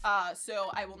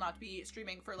 So I will not be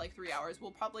streaming for like 3 hours.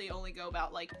 We'll probably only go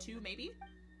about like 2 maybe.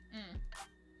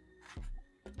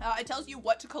 It tells you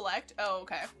what to collect. Oh,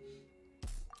 okay.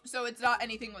 So it's not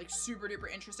anything like super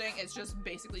duper interesting. It's just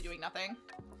basically doing nothing.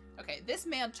 Okay, this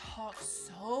man talks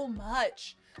so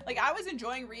much. Like, I was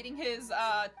enjoying reading his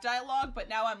dialogue, but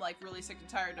now I'm like really sick and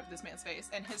tired of this man's face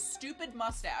and his stupid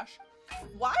mustache.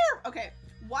 Why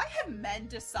have men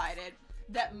decided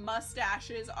that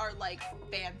mustaches are like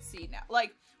fancy now?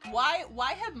 Like,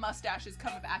 why have mustaches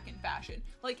come back in fashion?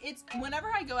 Like, it's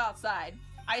whenever I go outside,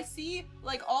 I see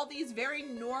like all these very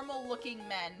normal looking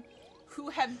men who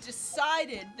have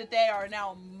decided that they are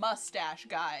now mustache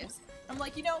guys. I'm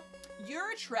like, you know,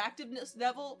 your attractiveness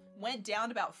level went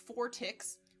down about 4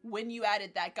 ticks when you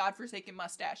added that godforsaken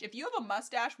mustache. If you have a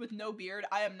mustache with no beard,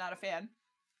 I am not a fan.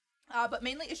 But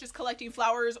mainly it's just collecting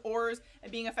flowers, ores,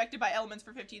 and being affected by elements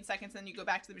for 15 seconds, then you go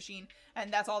back to the machine,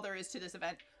 and that's all there is to this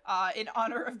event, in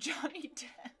honor of Johnny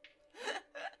Depp.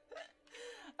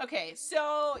 Okay,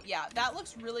 so, yeah, that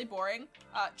looks really boring.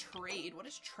 Trade. What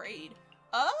is trade?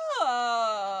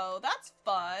 Oh, that's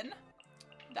fun.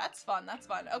 That's fun, that's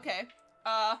fun. Okay.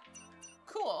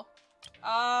 Cool.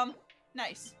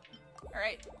 Nice.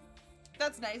 Alright.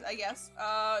 That's nice, I guess.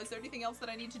 Is there anything else that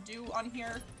I need to do on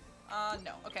here?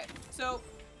 No. Okay. So,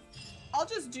 I'll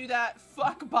just do that.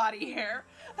 Fuck body hair.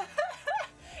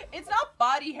 It's not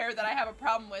body hair that I have a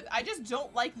problem with. I just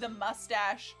don't like the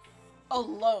mustache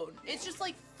alone. It's just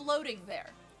like floating there.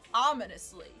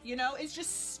 Ominously. You know? It's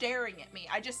just staring at me.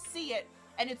 I just see it,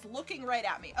 and it's looking right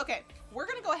at me. Okay. We're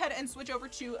gonna go ahead and switch over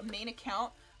to main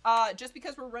account. Just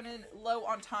because we're running low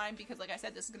on time, because like I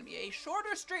said, this is going to be a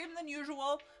shorter stream than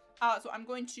usual. So I'm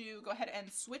going to go ahead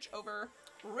and switch over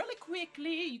really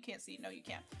quickly. You can't see. No, you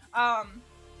can't.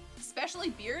 Especially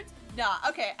beards. Nah,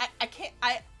 okay. I can't,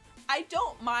 I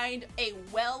don't mind a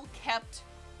well-kept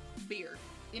beard.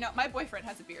 You know, my boyfriend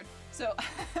has a beard, so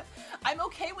I'm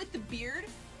okay with the beard.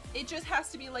 It just has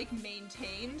to be like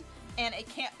maintained, and it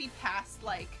can't be past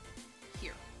like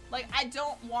here. Like, I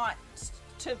don't want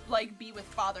to like be with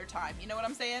Father Time, you know what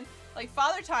I'm saying? Like,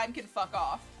 Father Time can fuck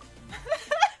off.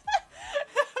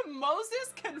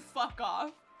 Moses can fuck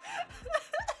off.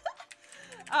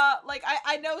 Like,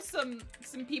 I know some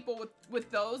people with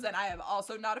those, and I am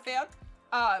also not a fan.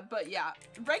 But yeah,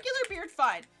 regular beard,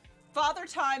 fine. Father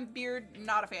Time beard,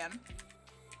 not a fan.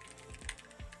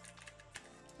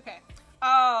 Okay.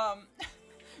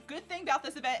 Good thing about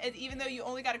this event is even though you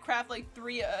only got to craft like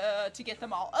 3 to get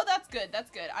them all. Oh, that's good. That's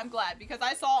good. I'm glad, because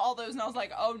I saw all those and I was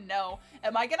like, oh no,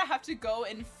 am I gonna have to go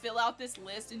and fill out this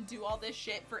list and do all this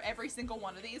shit for every single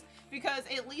one of these? Because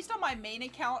at least on my main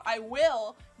account, I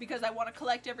will, because I want to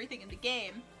collect everything in the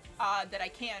game that I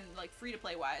can, like free to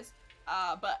play wise.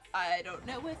 But I don't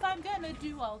know if I'm gonna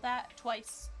do all that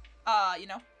twice. You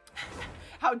know,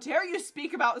 how dare you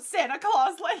speak about Santa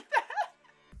Claus like that?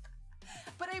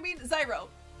 But I mean, Zyro,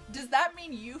 does that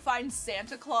mean you find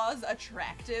Santa Claus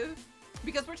attractive?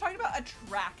 Because we're talking about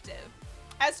attractive.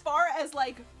 As far as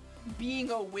like being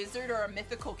a wizard or a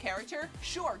mythical character,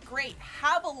 sure, great,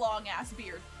 have a long ass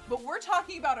beard. But we're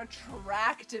talking about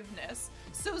attractiveness.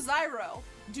 So Zyro,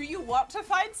 Do you want to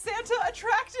find Santa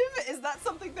attractive? Is that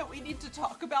something that we need to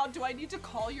talk about? Do I need to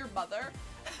call your mother?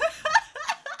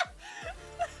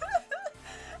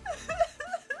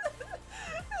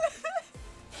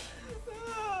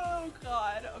 Oh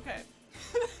god, okay.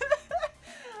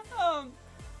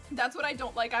 That's what I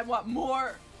don't like. I want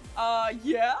more.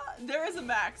 Yeah, there is a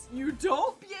max. You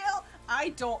don't, Biel? I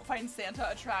don't find Santa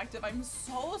attractive. I'm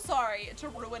so sorry to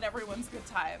ruin everyone's good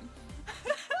time.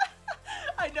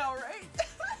 I know, right?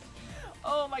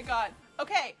 Oh my god.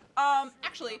 Okay,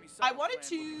 actually, I wanted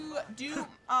to do,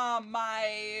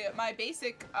 my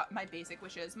basic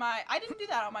wishes. I didn't do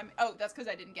that on my, oh, that's because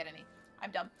I didn't get any.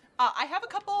 I'm dumb. I have a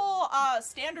couple,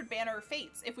 standard banner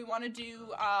fates if we want to do,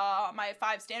 my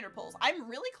 5 standard pulls. I'm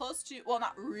really close to, well,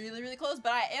 not really close,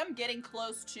 but I am getting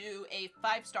close to a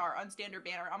 5-star on standard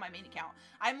banner on my main account.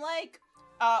 I'm like,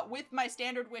 with my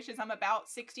standard wishes, I'm about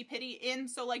 60 pity in,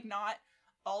 so like not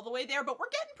all the way there, but we're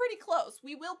getting pretty close.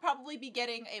 We will probably be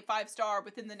getting a 5-star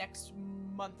within the next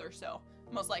month or so,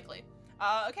 most likely.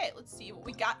 Okay, let's see what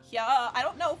we got here. I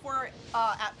don't know if we're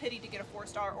at pity to get a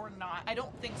 4-star or not. I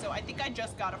don't think so. I think I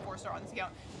just got a 4-star on this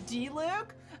account.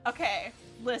 D-Luke? Okay,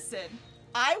 listen.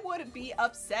 I would be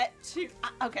upset to...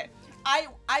 okay, I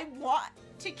want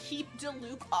to keep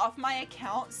Diluc off my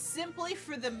account simply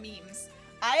for the memes.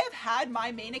 I have had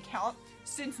my main account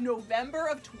since November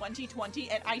of 2020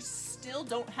 and I still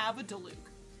don't have a Diluc.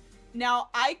 Now,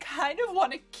 I kind of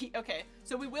want to keep... okay,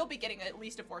 so we will be getting at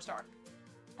least a 4-star.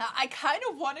 I kind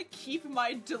of want to keep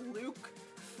my Diluc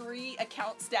free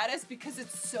account status because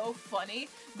it's so funny,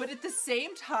 but at the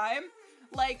same time,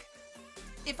 like,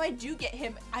 if I do get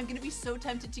him, I'm gonna be so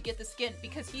tempted to get the skin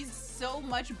because he's so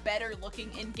much better looking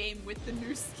in game with the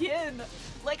new skin.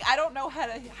 Like, I don't know how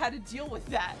to deal with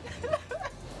that.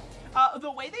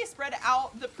 The way they spread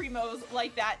out the primos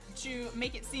like that to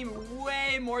make it seem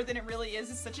way more than it really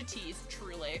is such a tease,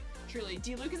 truly. Truly,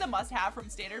 Diluc is a must-have from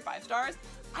standard 5-stars.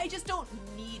 I just don't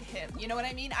need him, you know what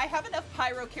I mean? I have enough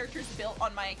pyro characters built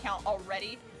on my account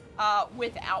already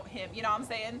without him, you know what I'm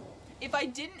saying? If I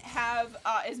didn't have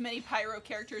as many pyro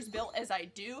characters built as I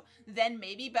do, then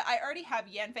maybe, but I already have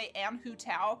Yanfei and Hu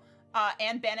Tao,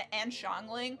 and Bennett and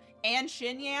Xiangling and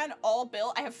Xinyan all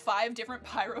built. I have 5 different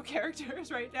pyro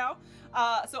characters right now,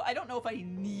 so I don't know if I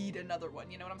need another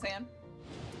one, you know what I'm saying?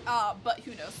 But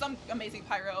who knows, some amazing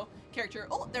pyro character.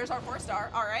 Oh, there's our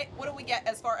 4-star. All right, what do we get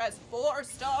as far as 4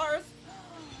 stars?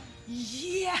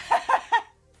 Yeah.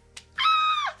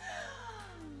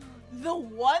 The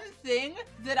one thing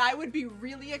that I would be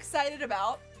really excited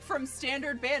about from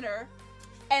standard banner,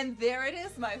 and there it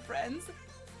is, my friends.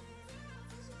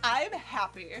 I'm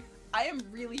happy. I am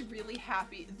really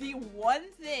happy. The one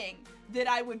thing that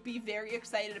I would be very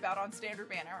excited about on standard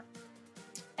banner,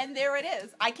 and there it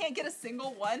is. I can't get a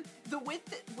single one. The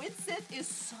Widsith is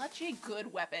such a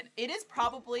good weapon. It is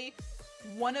probably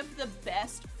one of the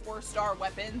best 4-star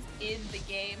weapons in the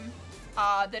game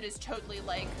that is totally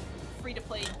like free to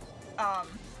play,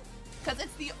 because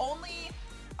it's the only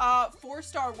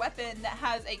 4-star weapon that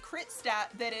has a crit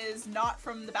stat that is not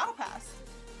from the battle pass.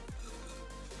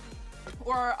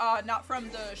 Or not from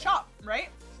the shop, right?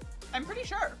 I'm pretty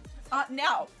sure.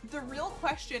 Now, the real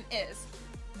question is,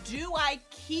 do I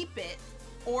keep it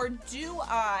or do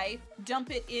I dump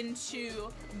it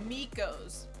into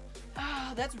Miko's?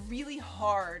 Ah, that's really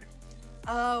hard.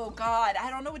 Oh god, I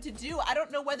don't know what to do. I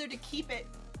don't know whether to keep it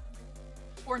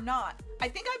or not. I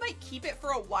think I might keep it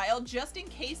for a while just in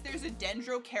case there's a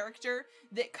Dendro character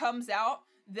that comes out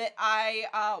that I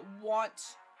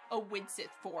want a Widsith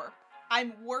for.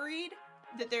 I'm worried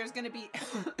that there's gonna be...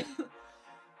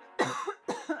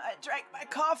 I drank my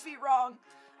coffee wrong.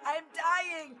 I'm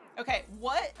dying. Okay,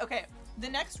 what? Okay, the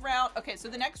next round. Okay, so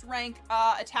the next rank,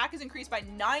 attack is increased by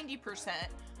 90%.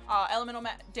 Elemental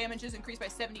damage is increased by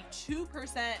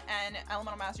 72%, and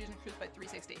elemental mastery is increased by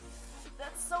 360.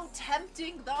 That's so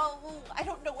tempting, though. I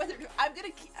don't know whether to... I'm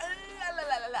gonna keep...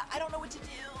 I don't know what to do.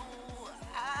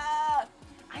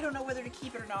 I don't know whether to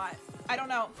keep it or not. I don't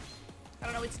know. I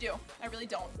don't know what to do. I really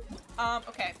don't.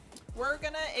 Okay. We're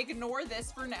gonna ignore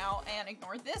this for now and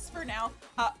ignore this for now.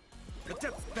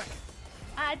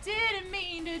 I didn't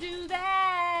mean to do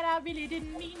that. I really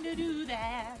didn't mean to do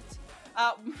that.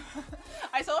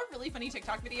 I saw a really funny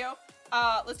TikTok video.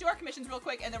 Let's do our commissions real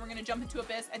quick and then we're gonna jump into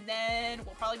Abyss and then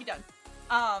we'll probably be done.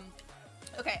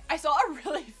 Okay, I saw a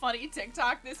really funny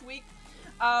TikTok this week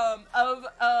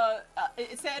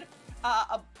it said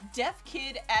a deaf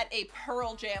kid at a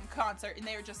Pearl Jam concert and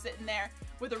they were just sitting there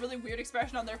with a really weird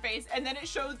expression on their face, and then it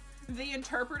showed the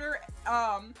interpreter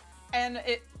and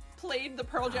it played the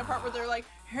Pearl Jam part where they're like,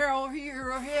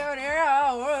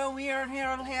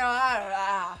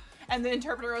 and the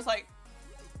interpreter was like,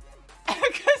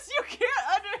 Because you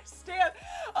can't understand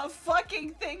a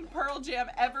fucking thing Pearl Jam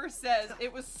ever says.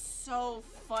 It was so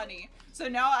funny. So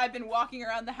now I've been walking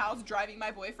around the house driving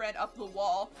my boyfriend up the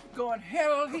wall going,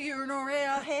 hell here, no real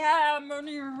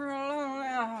harmony.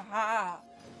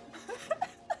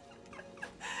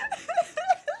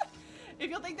 If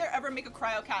you'll think they'll ever make a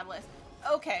cryo catalyst.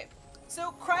 Okay,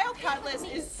 so cryo catalyst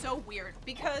is so weird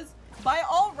because by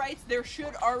all rights there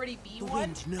should already be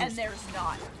one and there's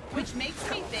not. Which makes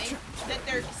me think that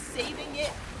they're saving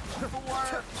it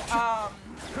for,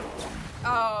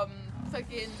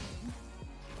 fucking,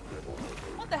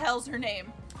 what the hell's her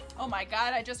name? Oh my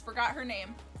god, I just forgot her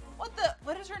name.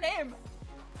 What is her name?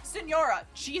 Senora,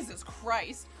 Jesus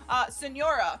Christ.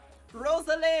 Senora,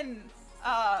 Rosalind,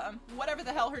 whatever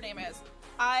the hell her name is.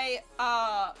 I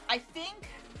think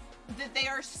that they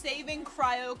are saving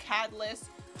cryo catalyst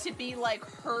to be like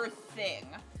her thing.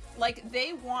 Like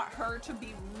they want her to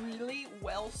be really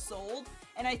well sold,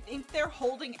 and I think they're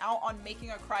holding out on making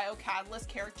a cryo catalyst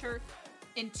character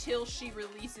until she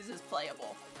releases as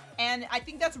playable. And I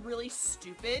think that's really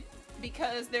stupid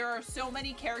because there are so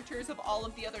many characters of all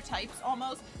of the other types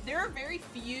almost. There are very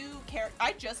few characters.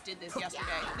 I just did this yesterday.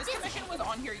 This commission was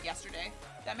on here yesterday.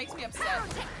 That makes me upset.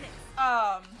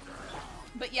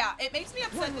 But yeah, it makes me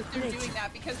upset that they're doing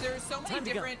that because there are so many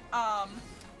different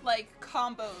like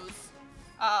combos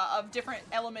of different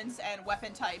elements and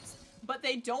weapon types, but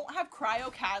they don't have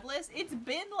cryo catalyst. It's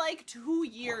been like 2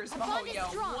 years, Mahoyo.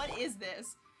 What is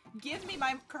this? Give me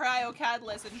my cryo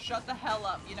catalyst and shut the hell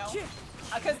up, you know?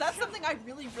 Because that's something I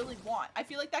really, really want. I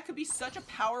feel like that could be such a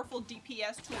powerful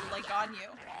DPS tool like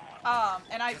Ganyu.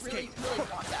 And I really, really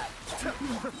want that.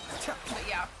 But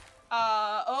yeah.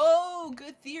 Oh,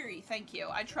 good theory. Thank you.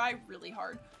 I try really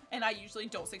hard and I usually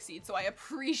don't succeed, so I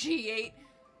appreciate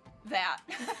that.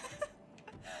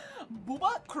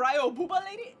 Booba? Cryo Booba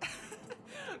lady?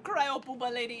 Cryo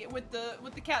Booba lady with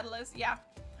the catalyst, yeah.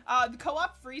 The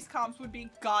co-op freeze comps would be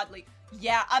godly.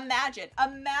 Yeah, imagine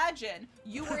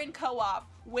you were in co-op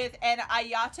with an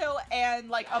Ayato and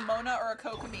like a Mona or a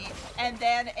Kokomi, and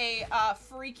then a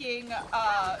freaking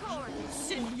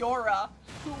Senora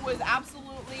who was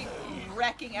absolutely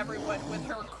wrecking everyone with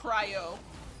her cryo.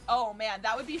 Oh man,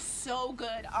 that would be so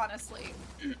good, honestly.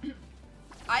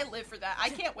 I live for that. I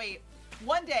can't wait.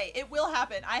 One day, it will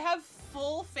happen. I have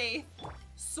full faith,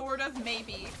 sort of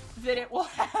maybe, that it will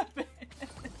happen.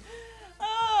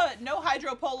 No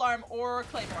Hydropolarm or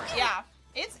Claymore. Yeah,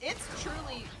 it's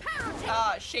truly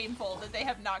shameful that they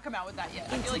have not come out with that yet.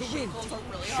 I feel like shameful is a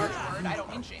really harsh word. I don't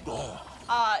mean shameful.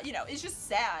 You know, it's just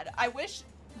sad. I wish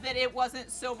that it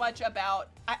wasn't so much about,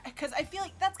 because I feel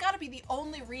like that's got to be the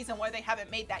only reason why they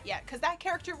haven't made that yet, because that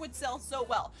character would sell so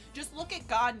well. Just look at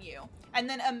Ganyu, and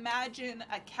then imagine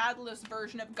a Catalyst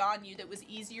version of Ganyu that was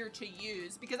easier to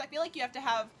use, because I feel like you have to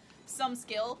have some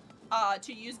skill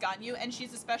to use Ganyu, and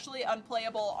she's especially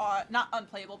unplayable on, not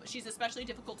unplayable, but she's especially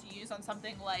difficult to use on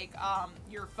something like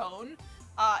your phone.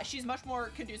 She's much more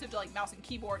conducive to like mouse and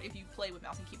keyboard if you play with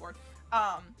mouse and keyboard.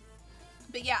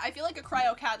 But yeah, I feel like a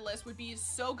cryo catalyst would be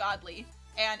so godly,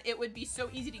 and it would be so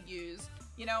easy to use,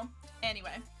 you know?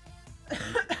 Anyway.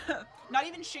 Not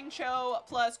even Xingqiu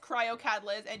plus cryo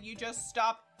catalyst, and you just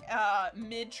stop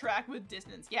mid-track with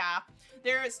distance. Yeah,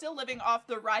 they're still living off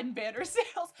the Ride and Banner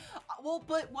sales. Well,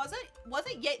 but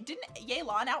didn't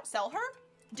Yelan outsell her?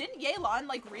 Didn't Yelan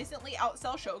like recently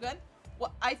outsell Shogun?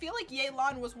 Well, I feel like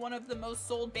Yelan was one of the most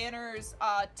sold banners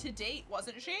to date,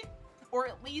 wasn't she? Or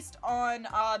at least on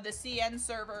the CN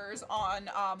servers on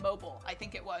mobile, I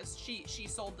think it was. She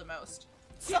sold the most.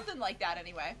 Something like that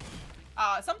anyway.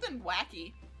 Something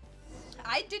wacky.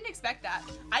 I didn't expect that.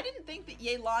 I didn't think that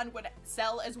Yelan would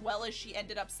sell as well as she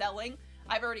ended up selling.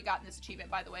 I've already gotten this achievement,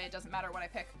 by the way. It doesn't matter what I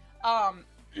pick.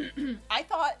 I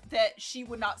thought that she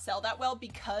would not sell that well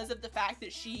because of the fact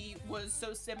that she was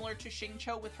so similar to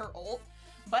Xingqiu with her ult.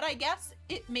 But I guess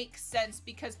it makes sense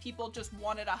because people just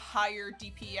wanted a higher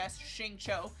DPS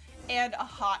Xingqiu and a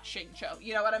hot Xingqiu.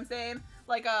 You know what I'm saying?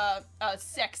 Like a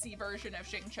sexy version of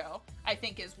Xingqiu, I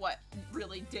think is what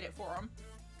really did it for them.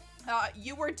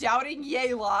 You were doubting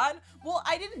Yelan? Well,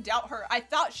 I didn't doubt her. I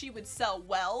thought she would sell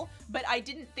well, but I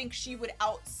didn't think she would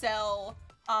outsell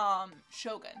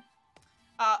Shogun.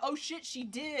 Oh shit, she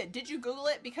did. Did you Google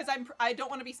it? Because I don't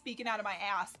want to be speaking out of my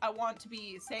ass. I want to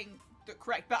be saying the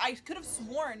correct, but I could have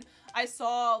sworn I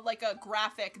saw like a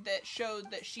graphic that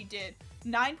showed that she did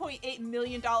 $9.8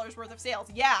 million worth of sales.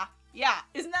 Yeah,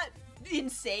 isn't that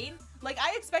insane? Like,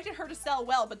 I expected her to sell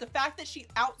well, but the fact that she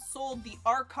outsold the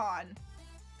Archon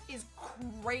is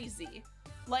crazy.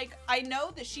 Like, I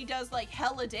know that she does like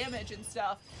hella damage and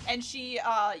stuff, and she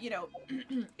you know,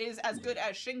 is as good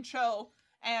as Xingqiu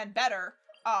and better,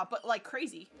 But like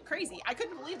crazy. I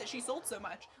couldn't believe that she sold so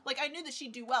much. Like I knew that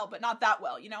she'd do well, but not that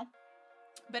well, you know?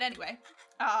 But anyway,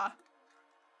 but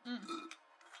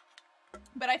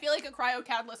I feel like a Cryo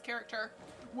Catalyst character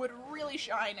would really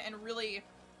shine and really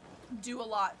do a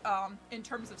lot, in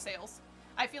terms of sales.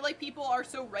 I feel like people are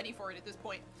so ready for it at this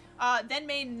point. Then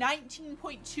made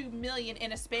 19.2 million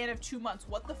in a span of 2 months.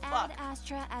 What the fuck? Ad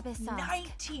Astra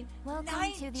Abyssosque.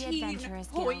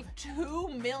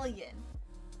 19.2 million.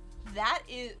 That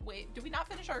is, wait, did we not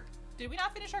finish our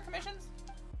commissions?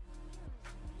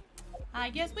 I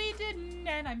guess we didn't,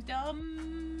 and I'm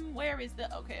dumb. Where is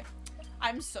the, okay.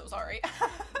 I'm so sorry.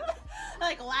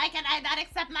 Like, why can I not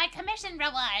accept my commission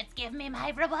rewards? Give me my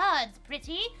rewards,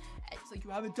 pretty. It's like, you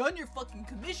haven't done your fucking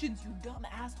commissions, you dumb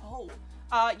asshole.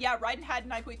 Yeah, Raiden had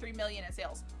 9.3 million in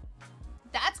sales.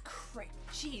 That's crazy.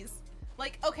 Jeez.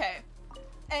 Like, okay.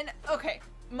 And, okay,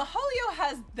 Mahalio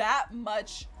has that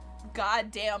much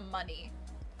goddamn money.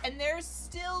 And there's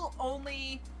still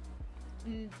only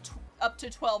up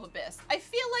to 12 Abyss. I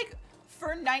feel like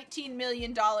for $19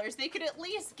 million, they could at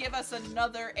least give us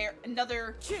another,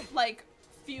 like,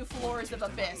 few floors of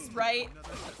Abyss, right?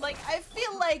 Like, I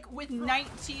feel like with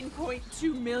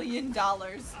 $19.2 million,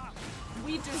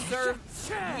 we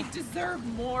deserve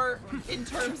more in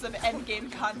terms of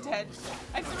endgame content.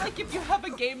 I feel like if you have a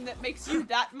game that makes you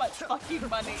that much fucking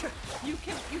money, you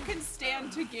can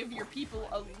stand to give your people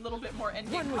a little bit more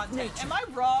endgame content. Am I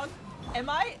wrong? Am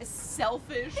I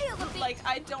selfish? Like,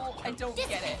 I don't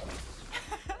get it.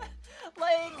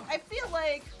 Like, I feel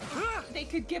like they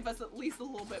could give us at least a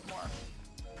little bit more.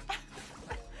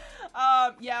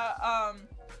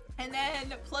 And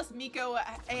then plus Miko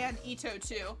and Ito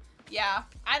too. Yeah,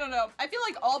 I don't know. I feel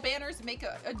like all banners make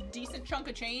a decent chunk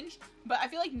of change, but I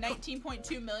feel like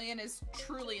 19.2 million is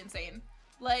truly insane.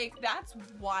 Like, that's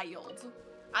wild.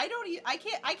 I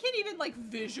can't even like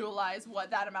visualize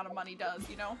what that amount of money does,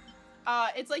 you know?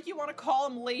 It's like you want to call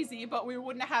them lazy, but we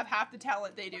wouldn't have half the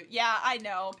talent they do. Yeah, I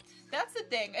know. That's the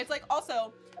thing. It's like,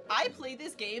 also, I play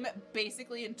this game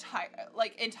basically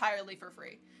entirely for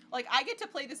free. Like, I get to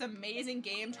play this amazing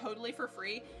game totally for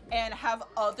free and have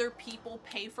other people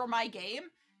pay for my game.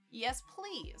 Yes,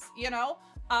 please, you know?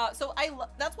 So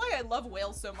that's why I love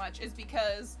whales so much, is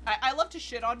because I love to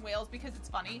shit on whales because it's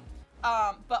funny.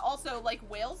 But also, like,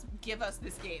 whales give us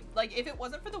this game. Like, if it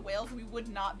wasn't for the whales, we would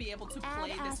not be able to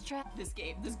play this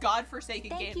game. This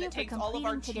godforsaken game that takes all of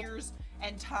our tears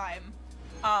and time,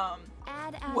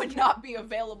 would not be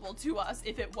available to us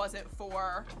if it wasn't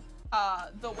for,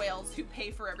 the whales who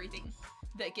pay for everything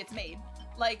that gets made.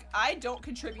 Like, I don't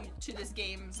contribute to this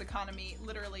game's economy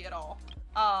literally at all.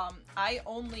 I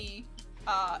only,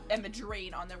 am a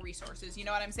drain on the resources, you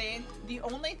know what I'm saying? The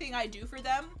only thing I do for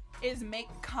them is make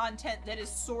content that is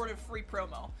sort of free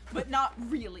promo, but not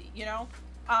really, you know?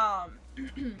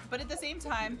 But at the same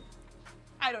time,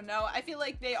 I don't know. I feel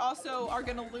like they also are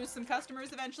gonna lose some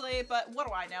customers eventually, but what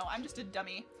do I know? I'm just a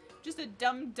dummy. Just a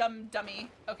dumb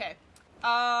dummy. Okay.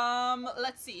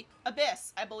 Let's see.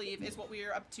 Abyss, I believe, is what we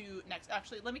are up to next.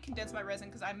 Actually, let me condense my resin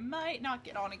because I might not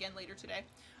get on again later today.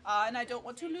 And I don't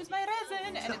want to lose my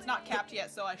resin, and it's not capped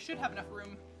yet, so I should have enough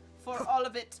room for all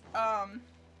of it.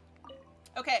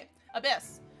 Okay,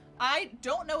 Abyss. I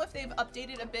don't know if they've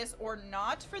updated Abyss or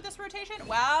not for this rotation.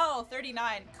 Wow,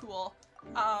 39, cool.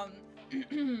 I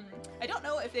don't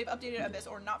know if they've updated Abyss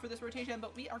or not for this rotation,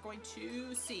 but we are going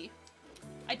to see.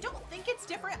 I don't think it's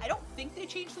different. I don't think they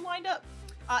changed the lineup.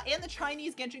 And the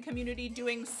Chinese Genshin community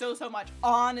doing so much.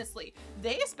 Honestly,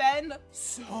 they spend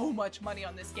so much money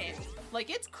on this game. Like,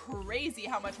 it's crazy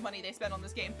how much money they spend on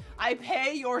this game. I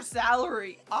pay your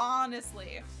salary,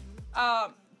 honestly.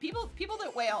 People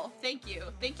that whale, thank you.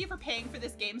 Thank you for paying for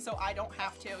this game so I don't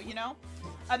have to, you know?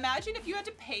 Imagine if you had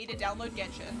to pay to download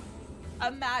Genshin.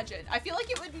 Imagine. I feel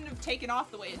like it wouldn't have taken off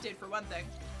the way it did, for one thing.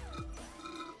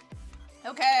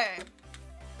 Okay.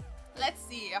 Let's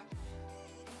see.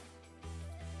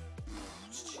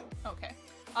 Okay.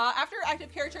 After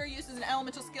active character uses an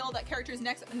elemental skill, that character's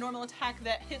next normal attack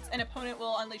that hits an opponent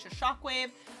will unleash a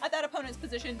shockwave at that opponent's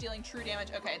position, dealing true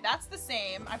damage. Okay, that's the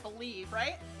same, I believe,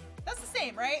 right? That's the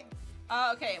same, right?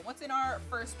 Okay, what's in our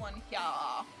first one here?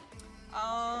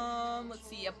 Let's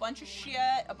see, a bunch of shit,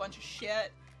 and a bunch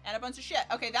of shit.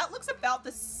 Okay, that looks about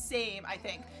the same, I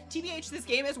think. TBH, this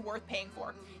game is worth paying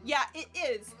for. Yeah, it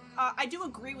is. I do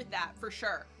agree with that, for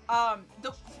sure.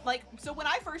 So when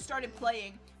I first started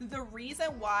playing, the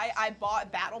reason why I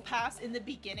bought Battle Pass in the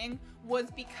beginning was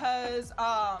because,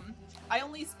 I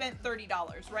only spent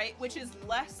 $30, right? Which is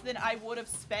less than I would have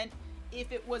spent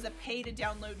if it was a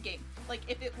pay-to-download game. Like,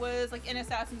 if it was, like, an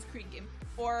Assassin's Creed game,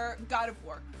 or God of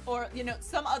War, or, you know,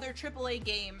 some other AAA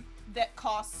game that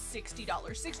costs $60.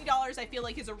 $60 I feel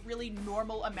like is a really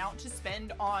normal amount to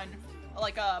spend on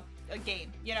like a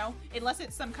game, you know? Unless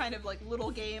it's some kind of like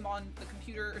little game on the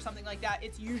computer or something like that,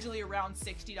 it's usually around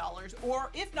 $60,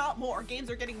 or if not more. Games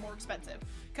are getting more expensive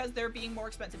because they're being more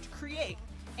expensive to create.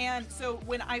 And so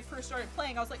when I first started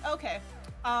playing, I was like, okay,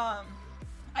 I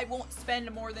won't spend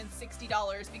more than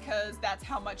 $60 because that's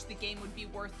how much the game would be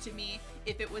worth to me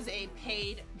if it was a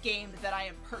paid game that I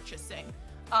am purchasing.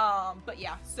 But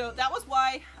yeah, so that was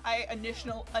why I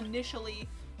initially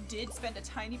did spend a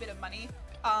tiny bit of money.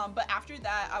 But after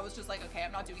that, I was just like, okay,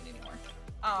 I'm not doing it anymore.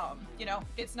 You know,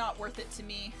 it's not worth it to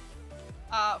me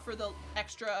for the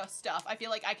extra stuff. I feel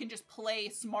like I can just play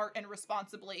smart and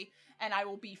responsibly and I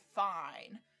will be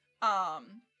fine.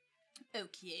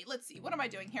 Okay, let's see. What am I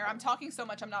doing here? I'm talking so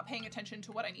much, I'm not paying attention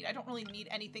to what I need. I don't really need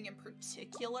anything in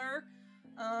particular.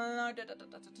 What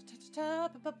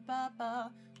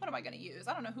am I gonna use?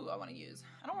 I don't know who I want to use.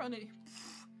 I don't really...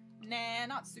 Nah,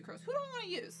 not Sucrose. Who do I want to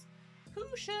use? Who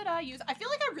should I use? I feel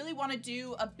like I really want to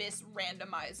do Abyss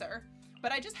Randomizer,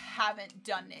 but I just haven't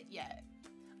done it yet.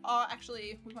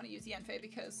 Actually, we want to use Yanfei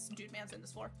because Dude Man's in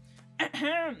this floor.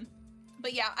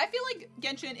 But yeah, I feel like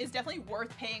Genshin is definitely worth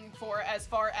paying for as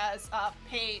far as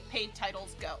paid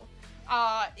titles go.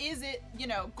 Is it, you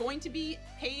know, going to be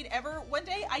paid ever one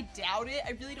day? I doubt it.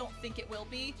 I really don't think it will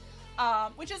be,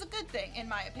 which is a good thing in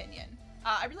my opinion.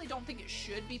 I really don't think it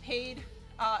should be paid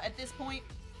at this point,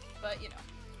 but you know,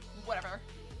 whatever.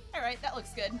 All right, that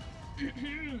looks good.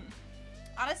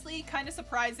 Honestly, kind of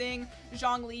surprising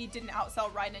Zhongli didn't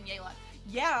outsell Raiden and Yelan.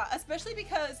 Yeah, especially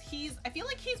because I feel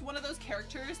like he's one of those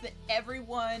characters that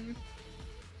everyone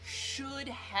should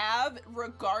have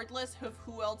regardless of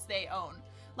who else they own.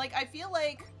 Like, I feel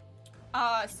like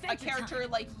a character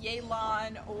like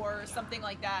Yelan or something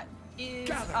like that is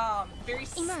very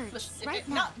specific, right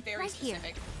not now, very right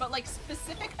specific, here. but like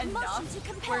specific enough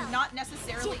where not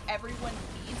necessarily everyone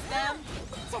needs them.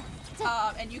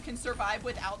 And you can survive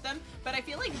without them, but I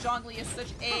feel like Zhongli is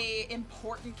such a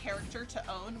important character to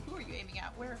own. Who are you aiming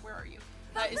at? Where are you?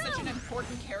 Is such an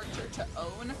important character to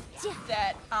own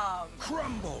that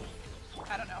crumble.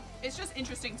 I don't know. It's just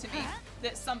interesting to me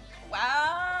that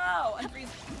wow,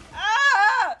 unfreeze.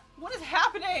 Ah! What is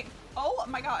happening? Oh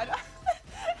my god.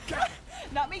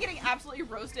 Not me getting absolutely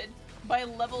roasted by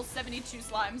level 72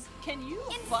 slimes. Can you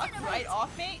fuck right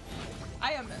off, mate?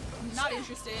 I am not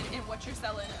interested in what you're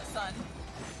selling, son.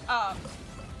 I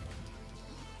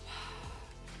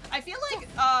feel like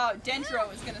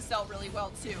Dendro is gonna sell really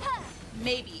well too.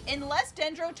 Maybe. Unless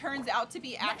Dendro turns out to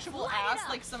be actual ass,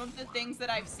 like some of the things that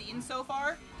I've seen so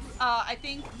far. I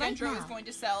think Dendro is going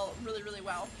to sell really, really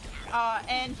well.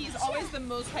 And he's always the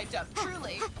most hyped up.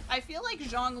 Truly. I feel like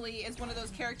Zhongli is one of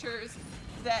those characters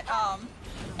that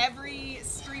every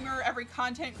streamer, every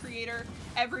content creator,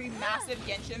 every massive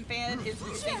Genshin fan is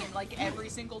using in like every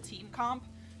single team comp.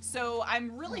 So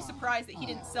I'm really surprised that he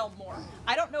didn't sell more.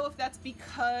 I don't know if that's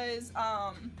because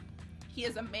he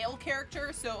is a male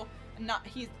character, so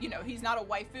he's not a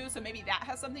waifu, so maybe that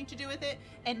has something to do with it,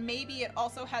 and maybe it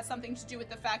also has something to do with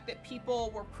the fact that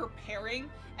people were preparing,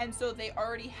 and so they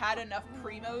already had enough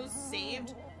primos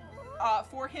saved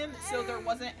for him, so there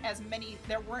weren't as many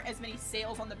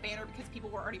sales on the banner because people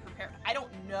were already prepared. I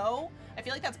don't know. I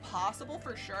feel like that's possible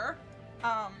for sure.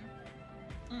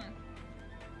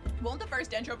 Won't the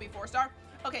first Dendro be 4-star?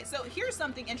 Okay, so here's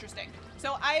something interesting.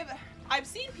 So I've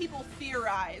seen people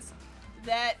theorize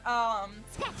that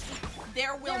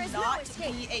there will not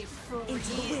be a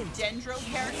free Dendro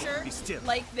character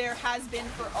like there has been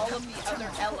for all of the other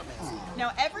elements.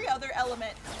 Now, every other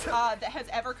element that has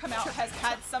ever come out has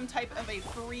had some type of a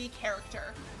free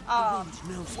character,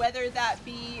 whether that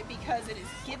be because it is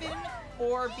given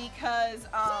or because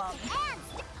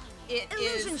it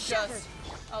is just...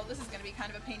 Oh, this is going to be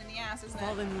kind of a pain in the ass, isn't it?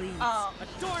 Fallen leaves.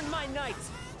 Adorn my night.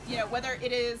 You know, whether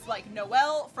it is like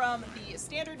Noelle from the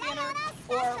standard banner,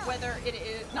 or whether it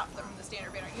is not from the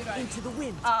standard banner, you know, Into the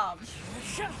wind.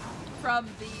 from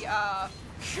the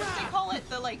what do they call it?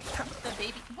 The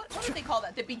baby. What do they call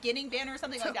that? The beginning banner or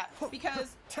something like that.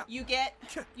 Because you get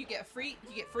free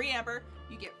Amber.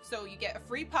 You get a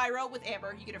free Pyro with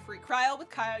Amber. You get a free Cryo with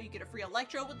Kyle. You get a free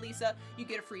Electro with Lisa. You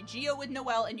get a free Geo with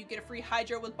Noelle, and you get a free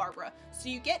Hydra with Barbara. So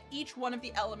you get each one of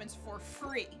the elements for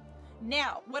free.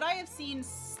 Now, what I have seen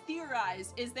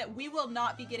theorized is that we will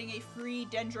not be getting a free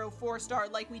Dendro 4-star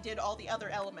like we did all the other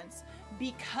elements,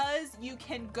 because you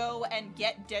can go and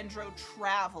get Dendro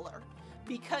Traveler.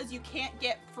 Because you can't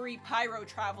get free Pyro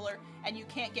Traveler and you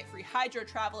can't get free Hydro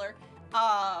Traveler,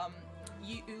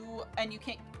 you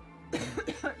can't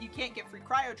you can't get free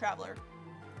Cryo Traveler,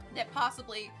 that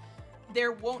possibly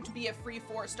there won't be a free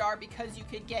 4-star because you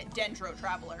could get Dendro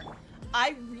Traveler.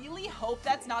 I really hope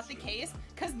that's not the case,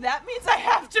 because that means I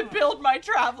have to build my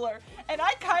Traveler, and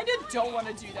I kind of don't want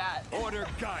to do that. Order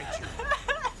guide you.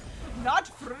 Not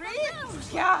free?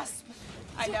 Gasp.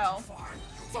 I know.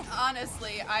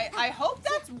 Honestly, I hope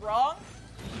that's wrong,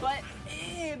 but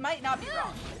it might not be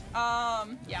wrong.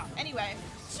 Yeah, anyway.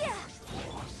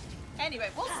 Anyway,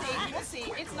 we'll see. We'll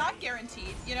see. It's not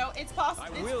guaranteed. You know, it's possible.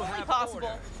 It's fully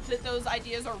possible that those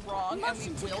ideas are wrong, and we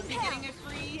will be getting a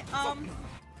free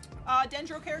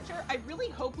Dendro character. I really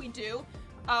hope we do.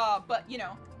 But you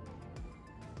know,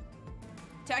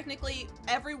 technically,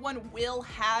 everyone will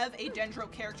have a Dendro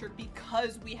character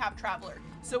because we have Traveler.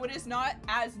 So it is not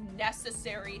as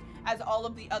necessary as all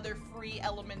of the other free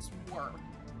elements were.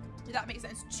 Did that make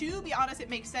sense? To be honest, it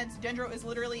makes sense. Dendro is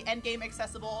literally endgame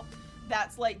accessible.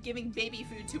 That's like giving baby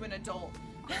food to an adult.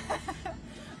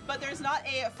 But there's not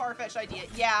a far-fetched idea.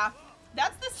 Yeah,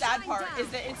 that's the sad part, is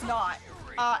that it's not.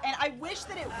 And I wish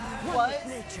that it was.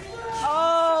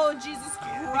 Oh, Jesus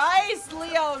Christ,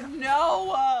 Leo,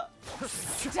 no.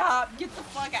 Stop, get the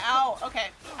fuck out. Okay,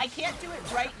 I can't do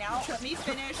it right now. Let me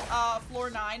finish floor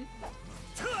 9.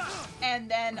 And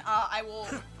then I will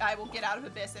get out of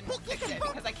Abyss and fix it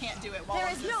because I can't do it while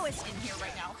I'm just in here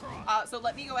right now. So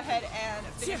let me go ahead and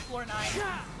finish floor 9,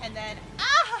 and then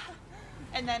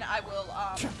I will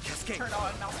turn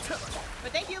on mouse and keyboard.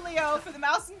 But thank you, Leo, for the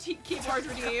mouse and keyboard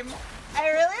redeem. I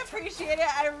really appreciate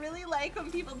it. I really like when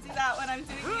people do that when I'm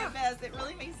doing the Abyss. It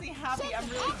really makes me happy. I'm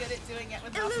really good at doing it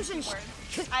with mouse and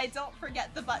keyboard. I don't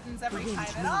forget the buttons every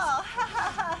time at all.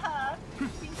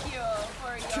 Thank you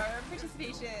for your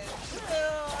participation.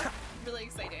 Really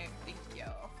exciting. Thank you.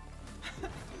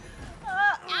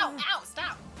 Ow, ow,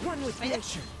 stop. One with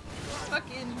nature.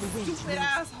 Fucking stupid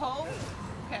asshole.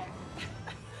 Okay.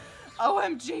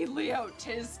 OMG, Leo,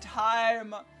 'tis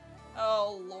time.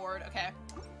 Oh, Lord. Okay.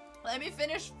 Let me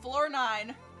finish floor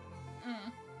 9.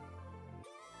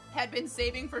 Had been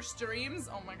saving for streams.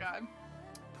 Oh my god.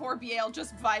 Poor Biel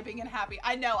just vibing and happy.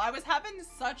 I know, I was having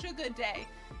such a good day.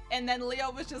 And then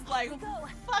Leo was just like,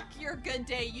 fuck your good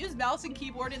day. Use mouse and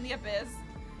keyboard in the Abyss.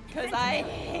 Because I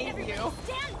hate you.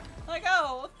 Like,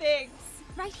 oh, thanks.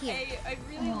 Right here. I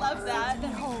really love that.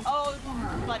 Oh,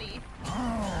 buddy.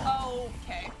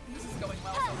 Okay. This is going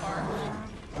well so far.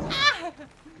 Ah!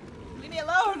 Leave me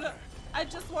alone. I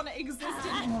just want to exist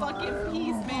in fucking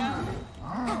peace, man.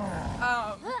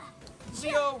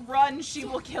 Leo, run. She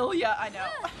will kill ya. I know.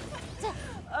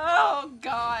 Oh,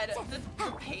 God.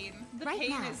 The pain. The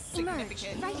pain is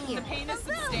significant. The pain is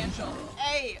substantial.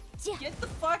 Hey, get the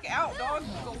fuck out, dog.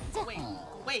 Go.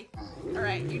 Wait. All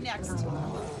right, you next.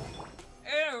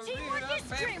 Teamwork is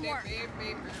dreamwork.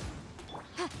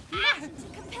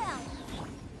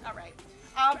 All right.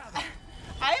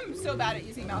 I am so bad at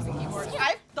using mouse and keyboard.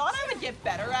 I thought I would get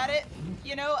better at it,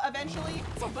 you know, eventually,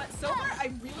 but so far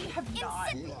I really have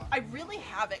not. I really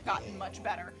haven't gotten much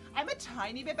better. I'm a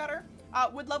tiny bit better.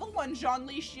 Would level 1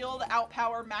 Zhongli shield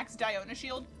outpower max Diona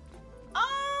shield?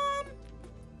 I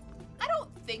don't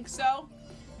think so.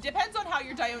 Depends on how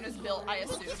your Diona's built, I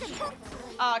assume.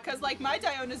 Cause like my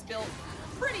Diona's built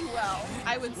pretty well,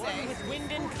 I would say.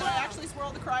 Did I actually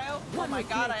swirl the cryo? Oh my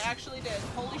god, I actually did.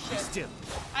 Holy shit.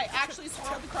 I actually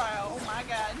swirled the cryo. Oh my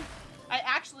god. I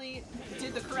actually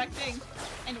did the correct thing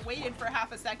and waited for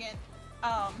half a second.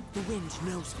 The wind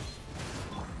knows me.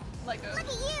 Like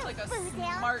a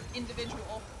smart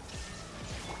individual.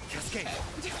 Cascade.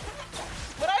 Okay.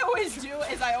 What I always do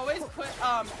is I always put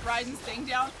Raiden's thing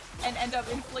down and end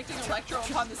up inflicting Electro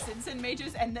upon the Sinsen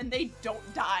mages, and then they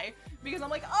don't die. Because I'm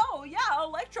like, oh yeah,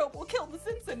 Electro will kill the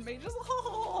Sinsen mages.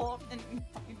 And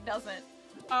it doesn't.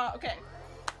 Okay.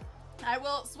 I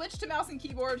will switch to mouse and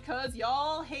keyboard because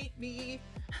y'all hate me.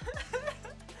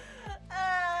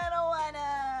 I don't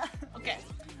wanna. Okay.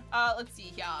 Let's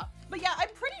see here. But yeah, I'm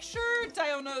pretty sure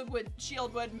Diona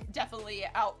shield would definitely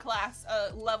outclass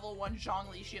a level 1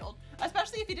 Zhongli shield.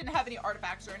 Especially if he didn't have any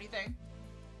artifacts or anything.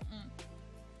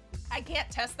 I can't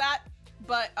test that,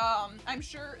 but I'm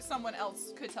sure someone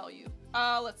else could tell you.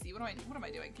 Let's see, what am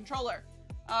I doing? Controller.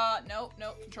 No,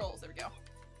 controls, there we go.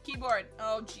 Keyboard.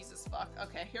 Oh, Jesus fuck.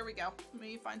 Okay, here we go. Let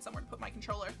me find somewhere to put my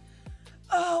controller.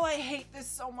 Oh, I hate this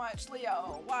so much,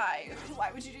 Leo. Why?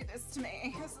 Why would you do this to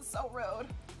me? This is so rude.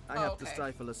 I have to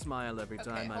stifle a smile every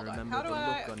time I remember the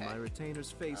look on my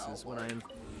retainers' faces when I am...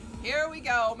 Here we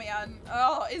go, man.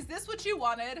 Oh, is this what you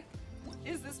wanted?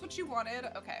 Is this what you wanted?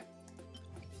 Okay.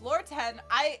 Floor 10.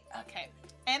 Okay.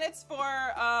 And it's for,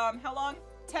 how long?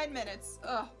 10 minutes.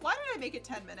 Ugh, why did I make it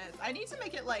 10 minutes? I need to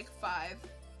make it like 5.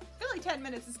 I feel like 10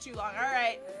 minutes is too long. All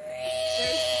right.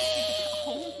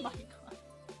 Oh my god.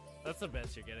 That's the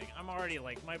best you're getting. I'm already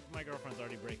like, my girlfriend's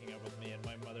already breaking up with me, and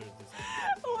my mother's just.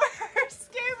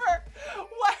 Worst gamer!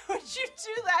 Why would you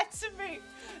do that to me?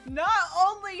 Not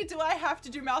only do I have to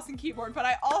do mouse and keyboard, but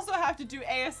I also have to do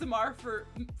ASMR for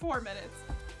 4 minutes.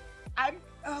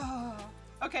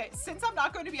 Okay, since I'm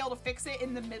not going to be able to fix it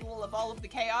in the middle of all of the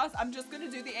chaos, I'm just going to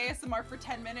do the ASMR for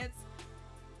 10 minutes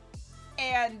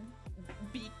and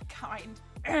be kind.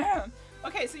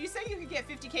 Okay, so you say you could get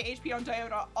 50k HP on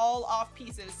Diona all off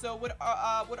pieces. So would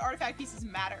artifact pieces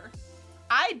matter?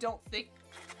 I don't think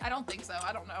so.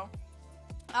 I don't know.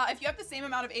 If you have the same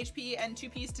amount of HP and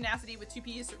 2-piece tenacity with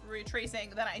 2-piece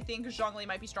retracing, then I think Zhongli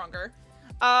might be stronger.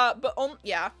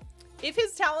 Yeah. If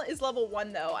his talent is level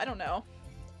 1 though, I don't know.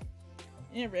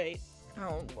 Yeah, right.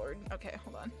 Oh lord. Okay,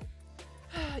 hold on.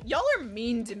 Y'all are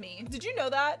mean to me. Did you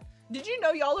know that? Did you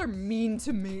know y'all are mean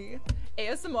to me?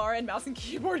 ASMR and mouse and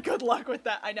keyboard, good luck with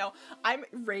that. I know. I'm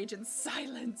rage in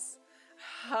silence.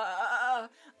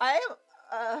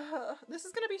 This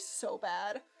is gonna be so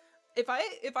bad. If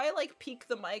I like peek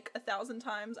the mic 1,000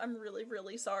 times, I'm really,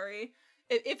 really sorry.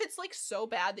 If it's like so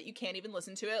bad that you can't even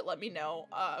listen to it, let me know.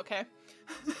 Okay.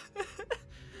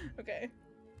 Okay.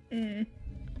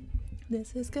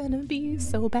 This is gonna be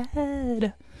so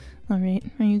bad. All right,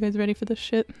 are you guys ready for this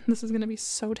shit? This is gonna be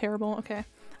so terrible. Okay.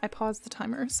 I paused the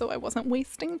timer so I wasn't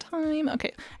wasting time.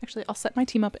 Okay, actually I'll set my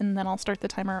team up and then I'll start the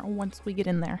timer once we get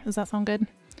in there. Does that sound good?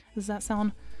 Does that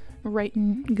sound right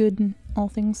and good and all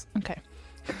things? Okay.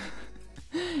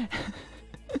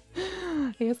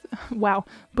 Yes. Wow,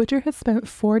 Butcher has spent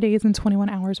 4 days and 21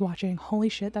 hours watching. Holy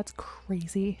shit, that's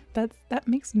crazy. That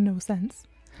makes no sense.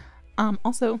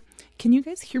 Also, can you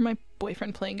guys hear my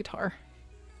boyfriend playing guitar?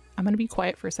 I'm gonna be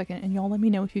quiet for a second and y'all let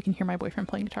me know if you can hear my boyfriend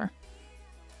playing guitar.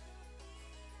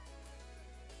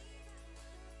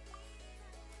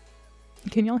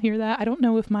 Can y'all hear that? I don't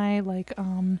know if my, like,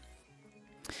 oh,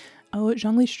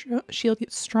 Zhongli's shield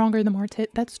gets stronger the more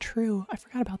that's true. I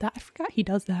forgot about that. I forgot he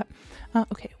does that.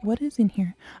 Okay, what is in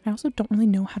here? I also don't really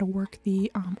know how to work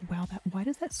the, wow, why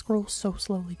does that scroll so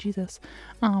slowly? Jesus.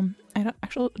 I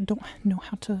don't know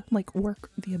how to, like, work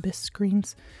the Abyss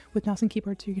screens with mouse and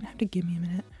keyboard, so you're gonna have to give me a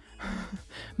minute.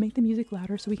 Make the music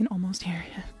louder so we can almost hear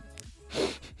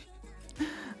it.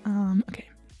 Okay.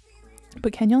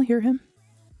 But can y'all hear him?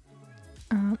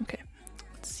 Okay,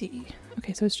 let's see.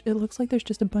 Okay, so it looks like there's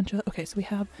just a bunch of, okay, so we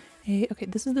have a, okay,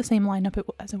 this is the same lineup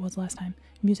as it was last time.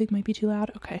 Music might be too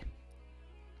loud. Okay.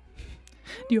 Do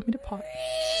you want me to pause?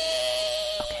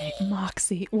 Okay,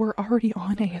 Moxie, we're already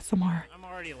on ASMR. I'm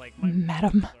already like,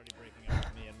 Madam. Already breaking up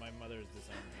with me and my mother's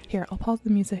disowned me. Here, I'll pause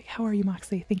the music. How are you,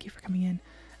 Moxie? Thank you for coming in.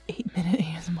 8-minute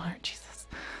ASMR, Jesus.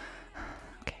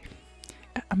 Okay,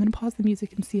 I'm gonna pause the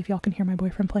music and see if y'all can hear my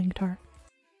boyfriend playing guitar.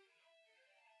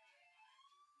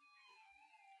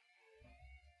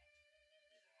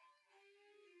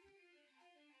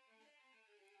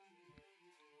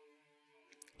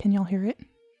 Can y'all hear it?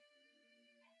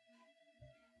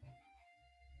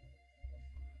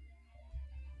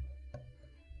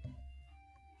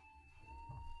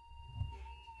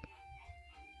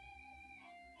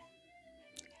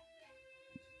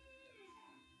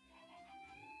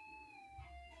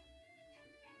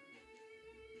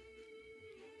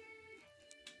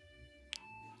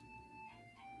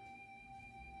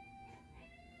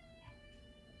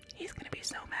 He's gonna be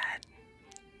so mad.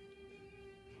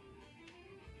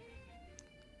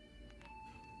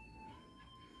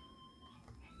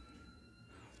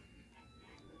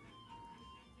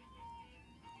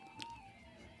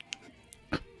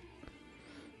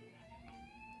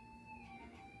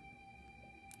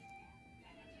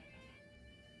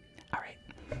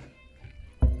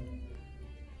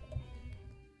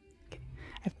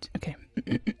 Okay.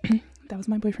 That was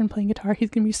my boyfriend playing guitar. He's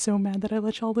gonna be so mad that I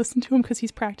let y'all listen to him because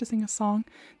he's practicing a song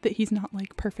that he's not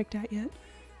like perfect at yet.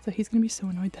 So he's gonna be so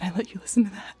annoyed that I let you listen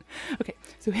to that. Okay,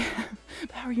 so we have,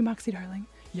 how are you, Moxie darling?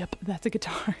 Yep, that's a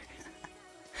guitar.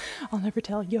 I'll never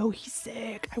tell. Yo, he's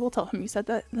sick. I will tell him you said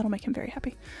that. That'll make him very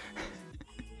happy.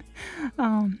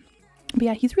 But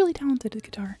yeah, he's really talented at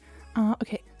guitar.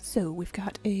 Okay, so we've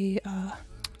got a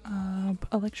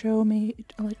electro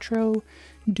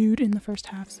dude in the first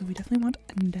half, so we definitely want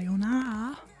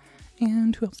Diona.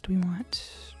 And who else do we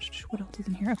want? What else is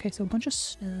in here? Okay, so a bunch of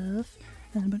stuff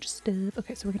and a bunch of stuff.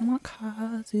 Okay, so we're gonna want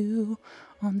Kazu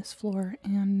on this floor,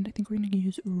 and I think we're gonna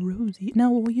use Rosie.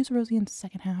 No, we'll use Rosie in the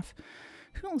second half.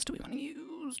 Who else do we want to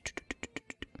use?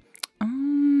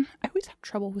 I always have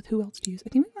trouble with who else to use. I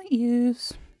think we might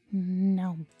use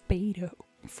Beto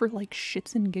for like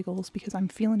shits and giggles because I'm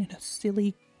feeling in a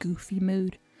silly, goofy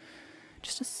mood.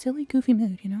 Just a silly, goofy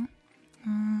mood, you know?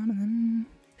 And then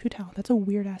Hu Tao. That's a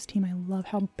weird ass team. I love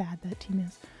how bad that team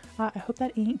is. I hope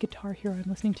that ain't Guitar Hero I'm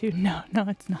listening to. No,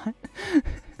 it's not.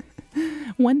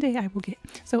 One day I will get.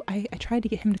 So I tried to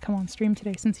get him to come on stream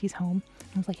today since he's home.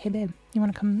 I was like, hey babe, you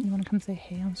wanna come say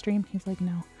hey on stream? He's like,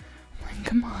 no. I'm like,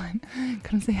 come on,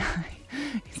 come say hi.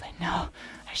 He's like, no,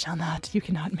 I shall not. You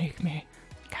cannot make me.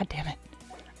 God damn it.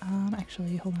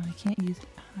 Actually, hold on. I can't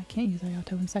use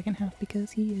Ayato in second half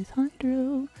because he is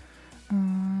Hydro.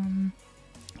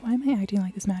 Why am I acting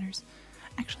like this matters?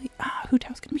 Actually, Hu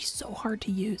Tao's gonna be so hard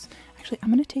to use. Actually, I'm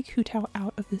gonna take Hu Tao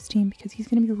out of this team because she's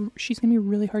gonna be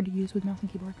really hard to use with mouse and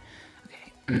keyboard.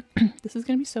 Okay, this is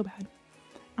gonna be so bad.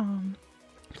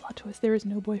 Plot twist: there is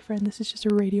no boyfriend. This is just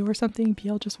a radio or something.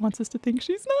 BL just wants us to think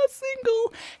she's not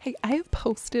single. Hey, I have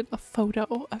posted a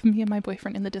photo of me and my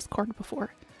boyfriend in the Discord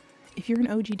before. If you're an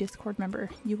OG Discord member,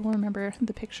 you will remember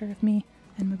the picture of me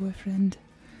and my boyfriend.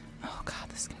 Oh god,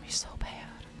 this is gonna be so bad.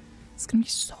 It's gonna be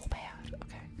so bad.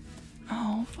 Okay.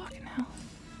 Oh fucking hell.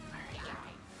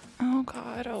 Oh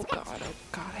god, oh god, oh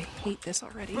god, I hate this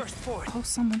already. Oh,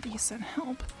 someone please send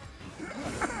help.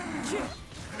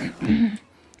 I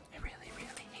really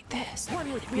hate this. I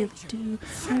really do.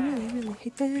 I really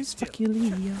hate this. Fuck you,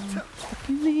 Leo. Fuck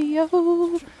you,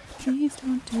 Leo. Please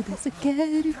don't do this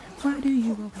again. Why do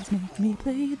you always make me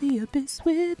play the Abyss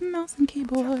with mouse and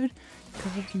keyboard?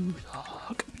 Because you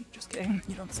suck. Just kidding.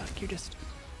 You don't suck. You're just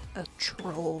a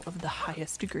troll of the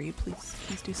highest degree. Please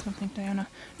do something, Diana.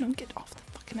 No, get off the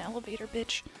fucking elevator,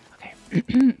 bitch. Okay.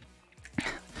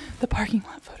 The parking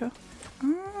lot photo.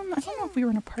 I don't know if we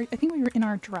were in a park. I think we were in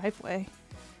our driveway.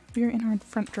 We were in our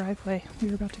front driveway. We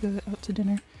were about to go out to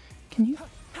dinner. Can you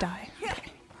die?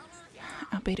 Okay.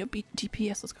 Albedo beat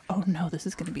DPS. Let's go. Oh no, this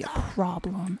is gonna be a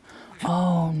problem.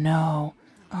 Oh no.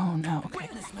 Oh no. Okay.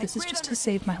 This is just to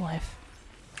save my life.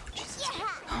 Oh Jesus.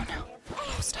 Oh no.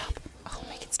 Oh stop. Oh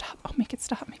make it stop. Oh make it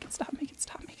stop. Make it stop. Make it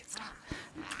stop. Make it stop.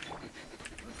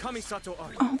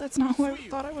 Oh, that's not who I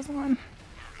thought I was on.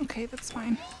 Okay, that's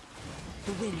fine.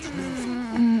 The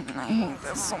wind I hate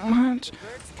this so much.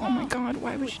 Oh my god,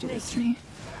 why would you do this to me?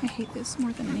 I hate this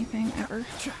more than anything ever.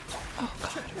 Oh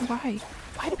god, why?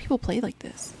 Why do people play like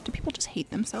this? Do people just hate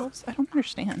themselves? I don't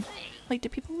understand. Like, do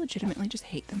people legitimately just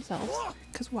hate themselves?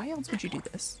 Because why else would you do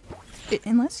this?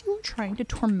 Unless you were trying to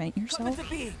torment yourself,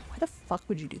 why the fuck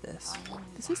would you do this?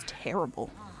 This is terrible.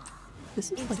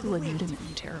 This is like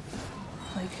legitimately terrible.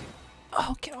 Like,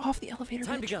 oh, get off the elevator,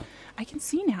 bitch. I can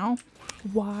see now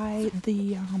why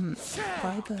the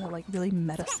like really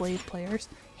meta slave players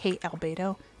hate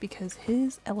Albedo, because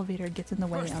his elevator gets in the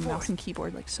way on mouse and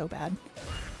keyboard like so bad.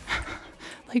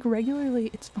 Like regularly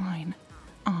it's fine,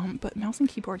 but mouse and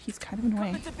keyboard he's kind of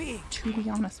annoying, to be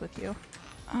honest with you.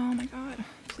 Oh my god,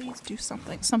 please do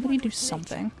something. Somebody do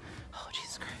something. Oh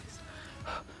Jesus Christ.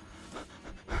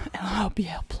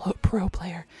 LMLBL pro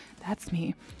player. That's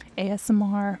me.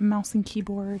 ASMR, mouse and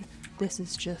keyboard. This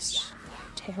is just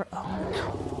terrible. Oh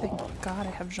no. Thank God I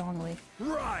have Zhongli.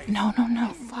 No, no, no.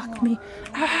 Fuck me.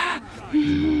 Ah!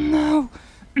 No.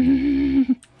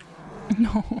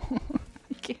 No.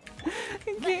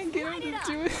 I can't get him to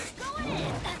do it.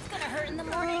 That's gonna hurt in the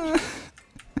morning.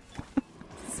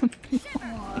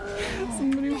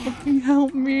 Somebody fucking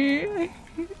help me. I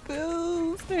hate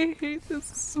this. I hate this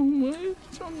so much.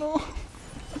 Oh no.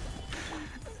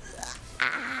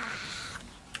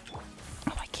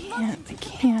 Oh, I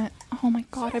can't. Oh my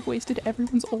god, I've wasted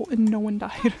everyone's ult and no one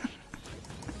died.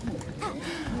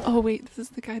 Oh wait, this is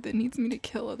the guy that needs me to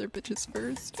kill other bitches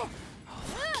first. Oh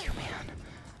fuck you, man.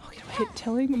 Okay, wait,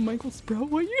 telling Michael Sprout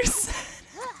what you said.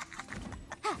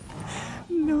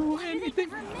 No,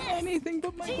 anything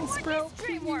but Michael Sprout,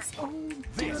 please. Oh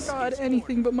dear god,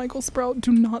 anything but Michael Sprout.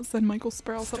 Do not send Michael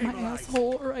Sprout up my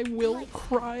asshole or I will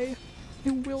cry. I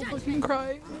will fucking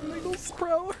cry. Michael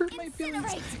Sprout hurt my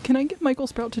feelings. Can I get Michael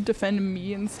Sprout to defend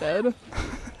me instead?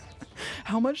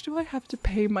 How much do I have to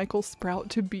pay Michael Sprout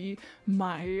to be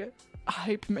my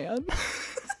hype man?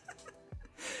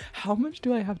 How much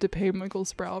do I have to pay Michael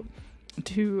Sprout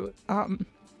to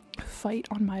fight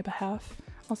on my behalf?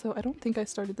 Also, I don't think I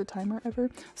started the timer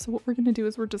ever, so what we're gonna do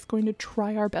is we're just going to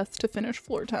try our best to finish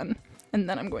floor 10, and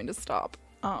then I'm going to stop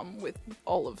with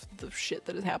all of the shit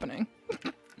that is happening.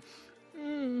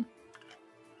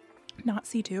 Not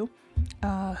C2.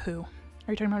 Who?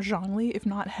 Are you talking about Zhongli? If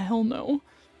not, hell no.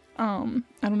 I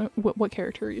don't know what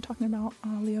character are you talking about,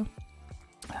 Leo?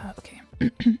 Okay.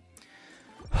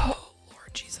 Oh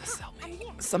Lord Jesus, help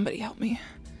me! Somebody help me!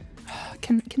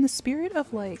 Can the spirit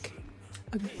of like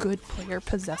a good player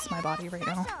possess my body right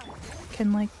now?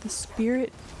 Can like the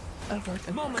spirit of like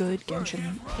a good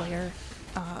Genshin player?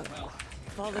 Oh,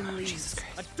 Jesus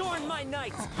Christ. Adorn my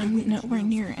night. Oh, I'm nowhere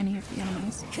near any of the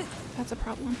enemies. That's a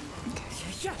problem.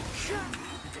 Okay.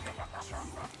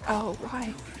 Oh,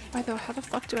 why? Why though? How the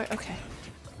fuck do I? Okay.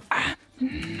 Ah,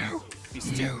 no.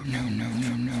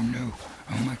 No.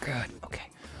 Oh my god. Okay.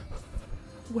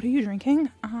 What are you drinking?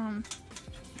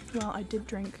 Well, I did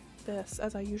drink this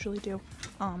as I usually do.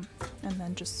 And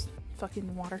then just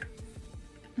fucking water.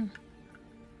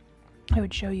 I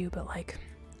would show you, but like,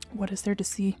 what is there to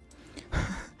see?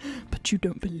 But you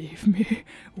don't believe me.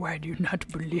 Why do you not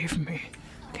believe me?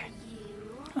 Okay.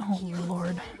 Oh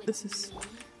lord, this is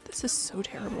so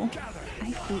terrible. I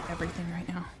hate everything right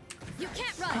now. You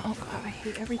can't run. Oh god, I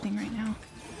hate everything right now.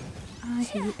 I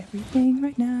hate everything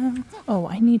right now. Oh,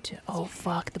 I need to. Oh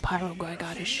fuck, the pyro guy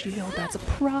got his shield. That's a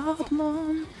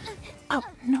problem. Oh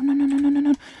no.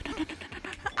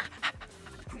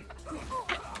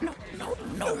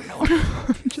 No.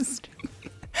 Just.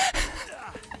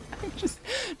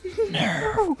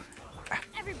 No.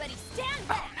 Everybody stand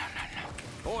back.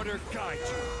 No. Order guide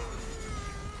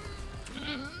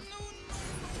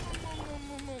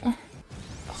Oh,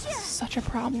 this is such a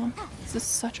problem. This is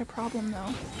such a problem,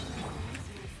 though.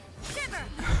 Shiver.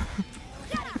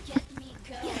 Gotta get me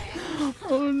going.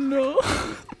 Oh no.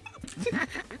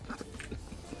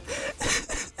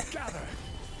 Gather.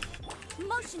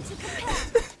 Motion to compel.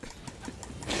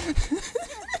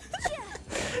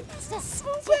 This is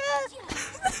so bad.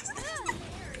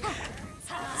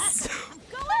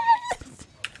 Go ahead.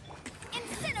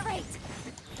 Incinerate.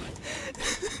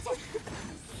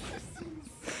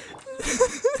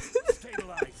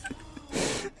 Stabilize.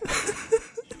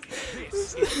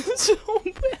 This is so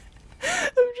bad.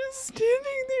 I'm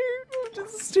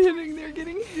just standing there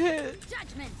getting hit.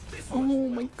 Judgment. Oh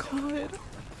my god.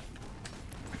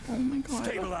 Oh my god.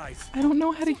 Stabilize. I don't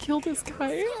know how to kill this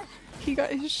guy. He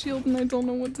got his shield and I don't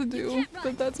know what to do.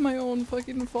 But that's my own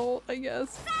fucking fault, I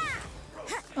guess.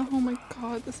 Oh my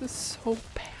god, this is so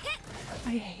bad.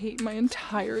 I hate my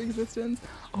entire existence.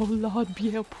 Oh Lord,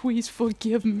 Pierre, please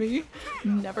forgive me.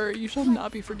 Never. You shall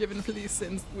not be forgiven for these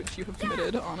sins which you have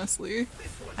committed, honestly.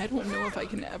 I don't know if I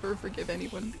can ever forgive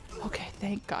anyone. Okay,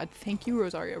 thank God. Thank you,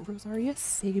 Rosaria. Rosaria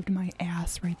saved my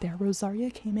ass right there. Rosaria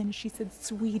came in and she said,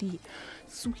 sweetie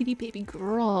baby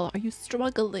girl, are you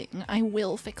struggling? I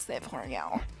will fix it for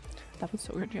you. That was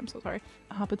so cringy, I'm so sorry.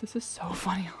 But this is so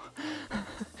funny.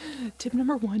 Tip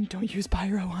number 1, don't use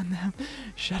pyro on them.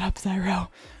 Shut up, Zyro.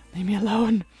 Leave me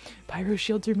alone. Pyro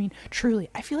shields are mean. Truly,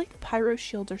 I feel like the pyro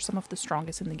shields are some of the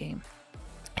strongest in the game.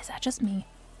 Is that just me?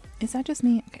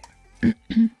 Okay.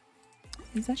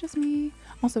 Is that just me?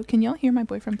 Also, can y'all hear my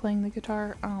boyfriend playing the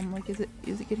guitar? Like, is it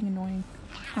getting annoying?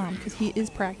 Because he is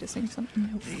practicing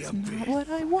something. No, it's not what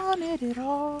I wanted at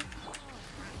all.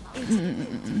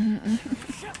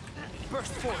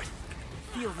 Burst forth.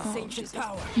 Feel the ancient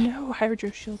power. No,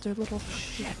 hydro shields are little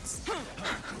shits.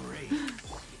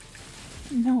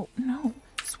 No.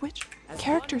 Switch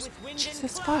characters.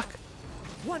 Jesus fuck.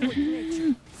 One with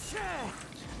nature.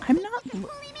 I'm not.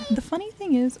 The funny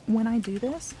thing is, when I do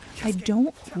this, I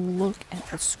don't look at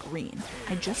the screen.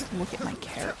 I just look at my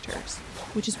characters,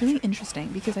 which is really interesting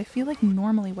because I feel like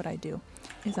normally what I do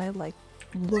is I like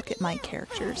look at my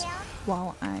characters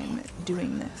while I'm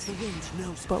doing this.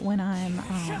 But when I'm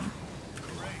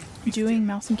doing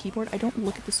mouse and keyboard, I don't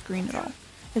look at the screen at all.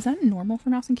 Is that normal for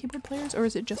mouse and keyboard players, or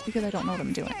is it just because I don't know what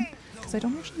I'm doing? Because I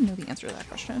don't actually know the answer to that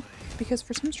question. Because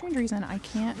for some strange reason, I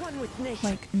can't,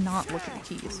 like, not look at the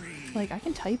keys. Like, I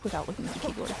can type without looking at the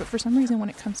keyboard, but for some reason when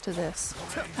it comes to this,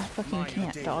 I fucking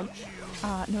can't, dog.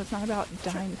 No, it's not about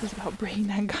dying, it's about breaking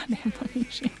that goddamn fucking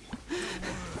shield.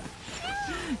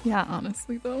 Yeah,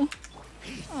 honestly, though.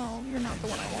 Oh, you're not the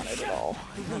one I wanted at all.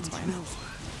 That's fine.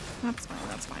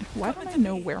 That's fine. Why don't I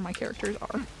know where my characters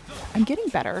are? I'm getting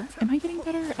better. Am I getting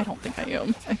better? I don't think I am.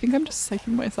 I think I'm just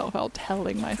psyching myself out,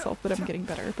 telling myself that I'm getting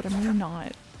better, but I'm really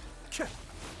not.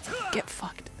 Get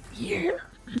fucked. Yeah.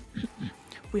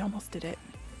 We almost did it.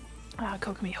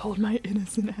 Kokomi, hold my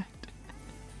innocent act.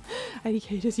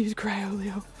 IDK, just use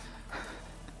Cryoleo.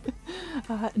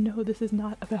 No, this is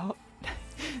not about...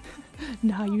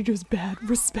 Nah, you just bad,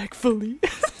 respectfully.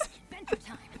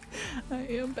 I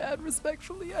am bad,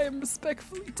 respectfully. I am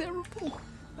respectfully terrible.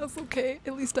 That's okay.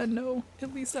 At least I know.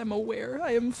 At least I'm aware.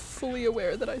 I am fully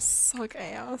aware that I suck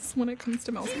ass when it comes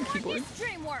to mouse and keyboard.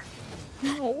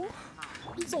 No.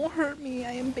 Don't hurt me.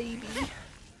 I am baby.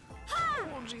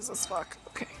 Oh, Jesus fuck.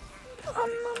 Okay.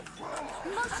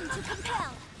 Motion to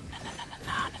compel.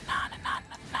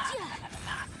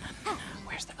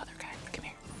 Where's the other guy? Come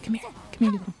here. Come here. Come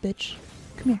here, you little bitch.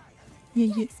 Come here.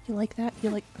 You like that? You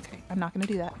like... Okay, I'm not gonna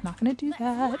do that. Not gonna do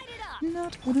that.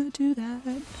 Not gonna do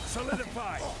that.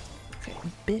 Solidify. Okay,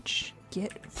 bitch,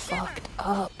 get fucked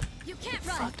up. You can't Get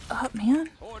run. fucked up, man.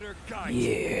 Order guide.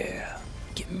 Yeah.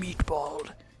 Get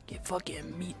meatballed. Get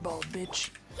fucking meatball, bitch.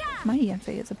 My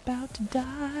Yanfei is about to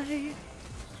die.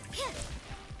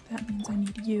 That means I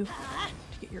need you to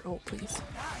get your ult, please.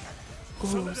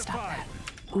 Ooh, stop that.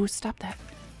 Ooh, stop that.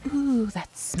 Ooh,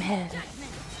 that smell.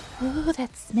 Ooh,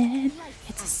 that smell.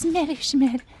 It's a smelly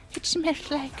smell. It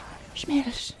smells like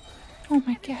smells. Oh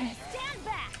my god.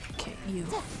 Okay, you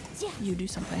do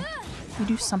something. You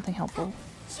do something helpful.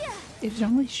 If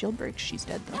Zhongli's shield breaks, she's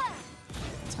dead though.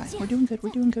 It's fine. We're doing good.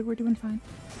 We're doing good. We're doing fine.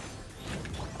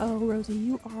 Oh, Rosie,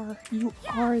 you are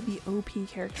the OP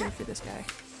character for this guy.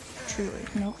 Truly.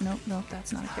 Nope, nope, nope.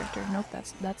 That's not a character. Nope,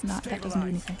 that's not. That doesn't do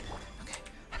anything.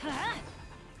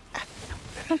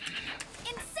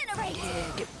 Incinerate!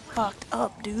 Yeah, get fucked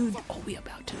up, dude. Oh, we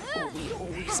about to. Oh,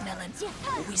 we smelling.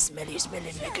 Oh, we smelling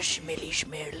like a smelly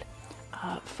smell.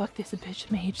 Fuck this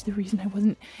bitch mage. The reason I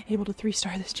wasn't able to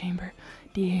 3-star this chamber.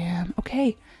 Damn.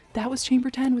 Okay, that was chamber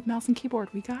 10 with mouse and keyboard.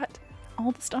 We got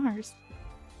all the stars.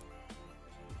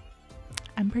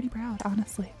 I'm pretty proud,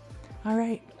 honestly. All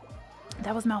right,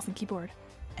 that was mouse and keyboard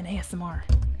and ASMR.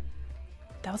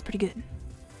 That was pretty good.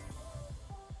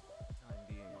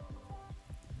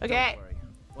 Okay.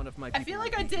 One of my I feel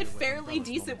like I did fairly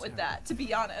decent with that, to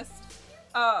be honest.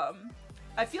 I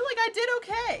feel like I did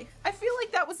okay. I feel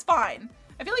like that was fine.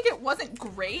 I feel like it wasn't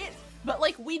great, but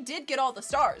like we did get all the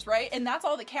stars, right? And that's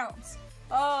all that counts.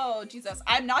 Oh, Jesus.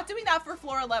 I'm not doing that for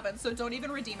floor 11, so don't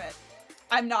even redeem it.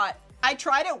 I'm not. I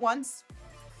tried it once.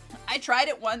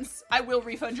 I will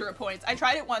refund your points. I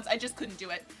tried it once. I just couldn't do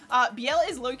it. Biel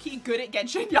is low-key good at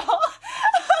Genshin, y'all.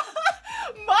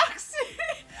 Moxie!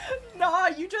 Nah,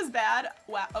 you just bad.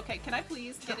 Wow. Okay, can I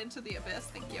please get into the abyss?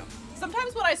 Thank you.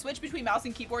 Sometimes when I switch between mouse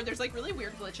and keyboard, there's like really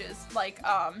weird glitches. Like,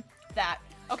 that.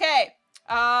 Okay.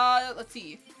 Let's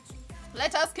see.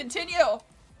 Let us continue.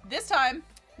 This time,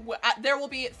 there will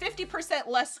be 50%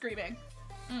 less screaming.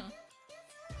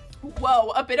 Whoa,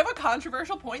 a bit of a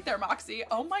controversial point there, Moxie.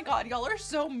 Oh my god, y'all are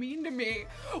so mean to me.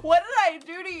 What did I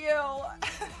do to you?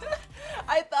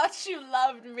 I thought you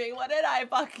loved me. What did I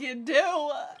fucking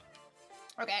do?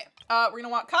 Okay, we're gonna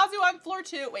want Kazu on floor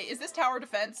 2. Wait, is this tower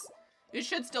defense? It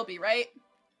should still be, right?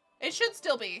 It should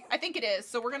still be. I think it is.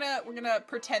 So we're gonna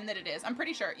pretend that it is. I'm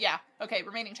pretty sure. Yeah. Okay,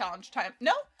 remaining challenge time.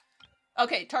 No?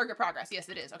 Okay, target progress. Yes,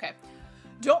 it is. Okay.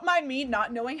 Don't mind me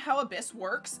not knowing how Abyss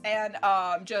works and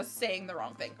just saying the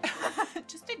wrong thing.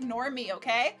 Just ignore me,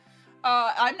 okay?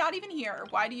 I'm not even here.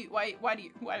 Why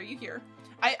are you here?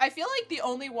 I feel like the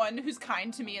only one who's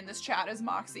kind to me in this chat is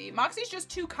Moxie. Moxie's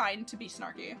just too kind to be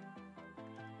snarky.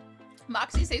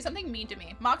 Moxie, say something mean to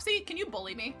me. Moxie, can you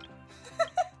bully me?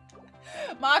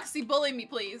 Moxie, bully me,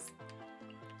 please.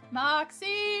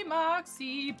 Moxie,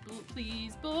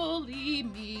 please bully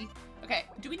me. Okay,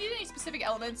 do we need any specific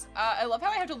elements? I love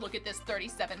how I have to look at this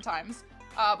 37 times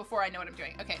before I know what I'm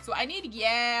doing. Okay, so I need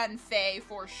Yanfei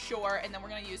for sure, and then we're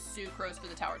gonna use Sucrose for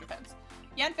the tower defense.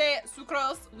 Yanfei,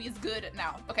 Sucrose, we is good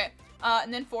now. Okay,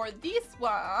 and then for this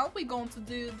one, we're going to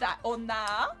do that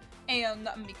Ona, and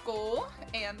Miko,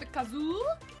 and Kazu,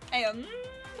 and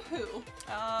who?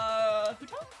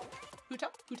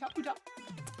 Udetao.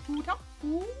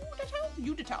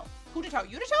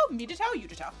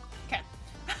 Okay.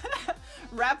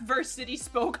 Rapversity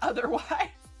spoke otherwise.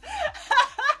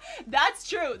 That's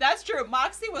true. That's true.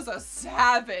 Moxie was a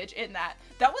savage in that.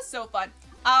 That was so fun.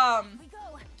 I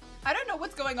don't know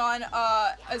what's going on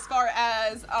as far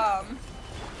as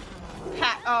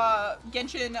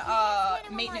Genshin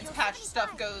maintenance patch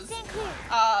stuff goes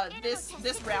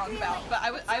this roundabout, but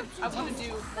I want to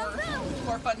do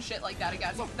more fun shit like that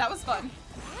again. That was fun.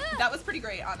 That was pretty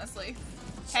great, honestly.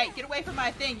 Hey, get away from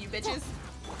my thing, you bitches.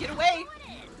 Get away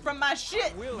from my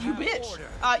shit, you bitch.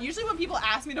 Usually when people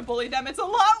ask me to bully them, it's a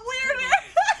lot weirder.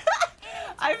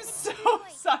 I'm so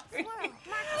sorry. I'm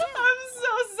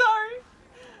so sorry.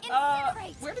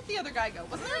 Where did the other guy go?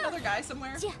 Wasn't there another guy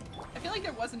somewhere? I feel like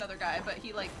there was another guy, but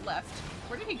he like left.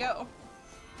 Where did he go?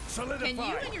 Can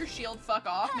you and your shield fuck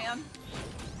off, man?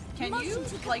 Can you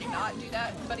like not do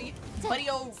that, buddy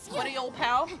old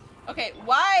pal? Okay,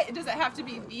 why does it have to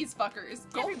be these fuckers?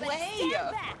 Go away!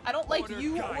 I don't like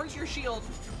you or your shield.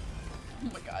 Oh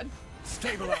my god.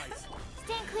 Stabilize.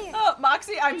 Stand clear. Oh,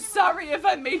 Moxie, I'm sorry if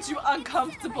I made you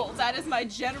uncomfortable. That is my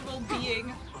general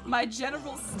being. My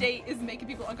general state is making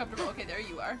people uncomfortable. Okay, there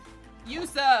you are.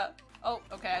 Yusa! Oh,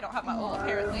 okay, I don't have my ult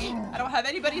apparently. I don't have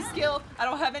anybody's skill. I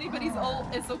don't have anybody's ult.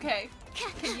 It's okay.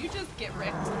 Can you just get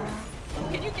wrecked?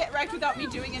 Can you get wrecked without me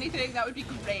doing anything? That would be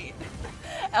great.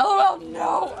 LOL,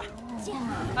 no!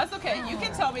 That's okay. You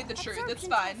can tell me the truth. It's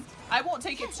fine. I won't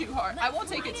take it too hard. I won't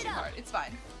take it too hard. It's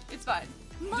fine. It's fine.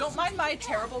 Don't mind my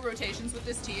terrible rotations with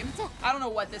this team. I don't know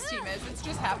what this team is. It's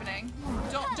just happening.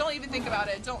 Don't even think about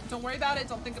it. Don't worry about it.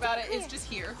 Don't think about it. It's just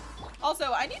here.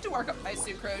 Also, I need to work up my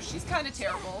Sucrose. She's kind of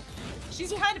terrible.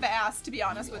 She's kind of ass, to be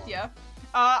honest with you.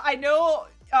 I know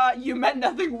you meant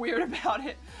nothing weird about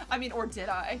it. I mean, or did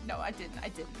I? No, I didn't. I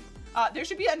didn't. There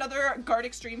should be another guard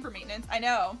extreme for maintenance. I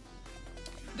know.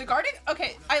 The guarding,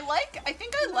 okay, I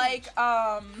think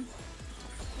I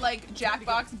like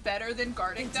Jackbox better than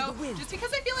guarding though, just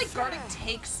because I feel like guarding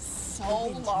takes so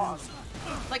long.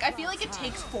 Like, I feel like it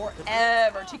takes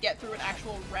forever to get through an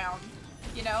actual round,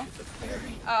 you know?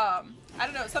 I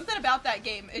don't know, something about that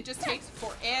game, it just takes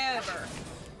forever.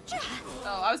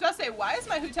 Oh, I was about to say, why is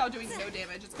my Hu Tao doing no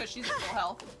damage? It's because she's at full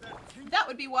health. That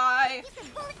would be why.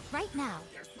 Right now.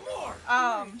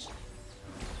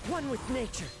 One with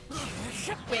nature.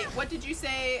 Wait, what did you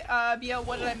say, Bia?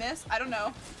 What did I miss? I don't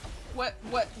know.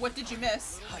 What did you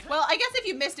miss? Well, I guess if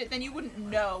you missed it, then you wouldn't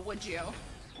know, would you?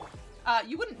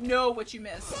 You wouldn't know what you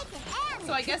missed.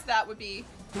 So I guess that would be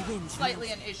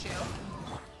slightly an issue.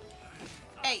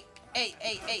 Hey,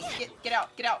 get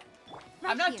out.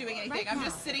 I'm not doing anything. I'm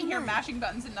just sitting here mashing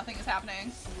buttons and nothing is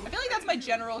happening. I feel like that's my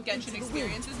general Genshin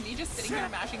experience, is me just sitting here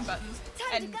mashing buttons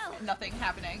and nothing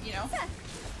happening, you know?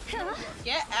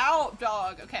 Get out,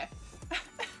 dog. Okay.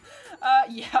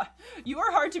 Yeah. You are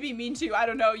hard to be mean to. I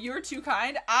don't know. You're too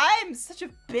kind. I'm such a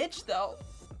bitch, though.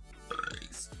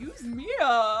 Excuse me.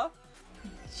 Jeez.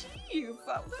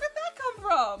 Where did that come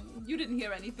from? You didn't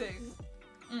hear anything.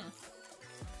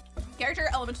 Character,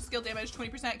 elemental skill damage,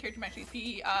 20%. Character max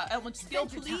HP. Elemental skill,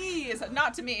 please.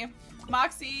 Not to me.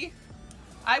 Moxie,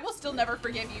 I will still never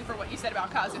forgive you for what you said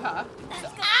about Kazuha. So,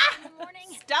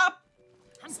 Stop!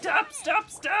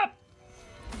 Stop!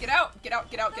 Get out.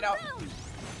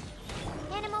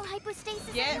 Animal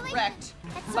hypostasis. Get wrecked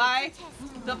by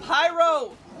the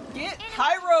pyro. Get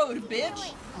pyroed,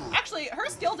 bitch. Actually, her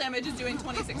skill damage is doing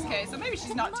 26k, so maybe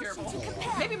she's not terrible.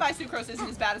 Maybe my Sucrose isn't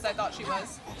as bad as I thought she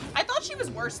was. I thought she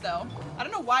was worse, though. I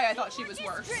don't know why I thought she was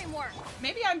worse.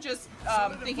 Maybe I'm just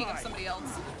thinking of somebody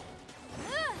else.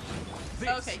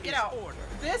 Okay, get out.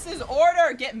 This is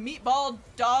order. Get meatball,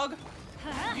 dog.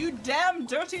 You damn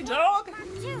dirty dog!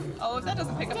 Oh, if that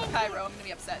doesn't pick up the pyro, I'm gonna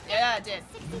be upset. Yeah, it did.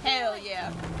 Hell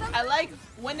yeah. I like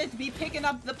when it be picking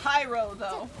up the pyro,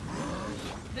 though.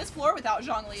 This floor without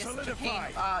Zhongli is such a pain,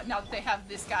 now that they have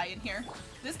this guy in here.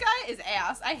 This guy is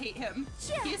ass. I hate him.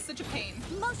 He is such a pain.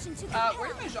 Where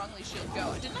did my Zhongli shield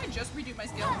go? Didn't I just redo my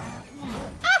skill?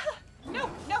 Ah! No.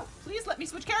 Please let me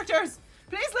switch characters.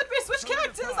 Please let me switch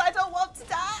characters. I don't want to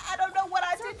die. I don't know what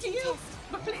I did to you.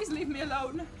 But please leave me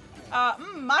alone.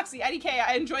 Moxie, IDK,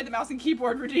 I enjoyed the mouse and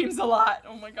keyboard redeems a lot.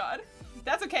 Oh my god.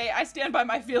 That's okay, I stand by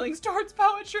my feelings towards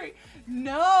poetry.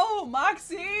 No,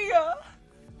 Moxie!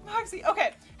 Moxie,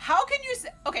 okay, how can you say,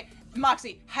 okay,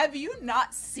 Moxie, have you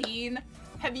not seen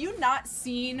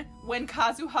when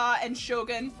Kazuha and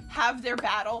Shogun have their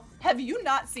battle? Have you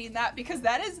not seen that? Because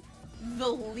that is the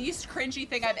least cringy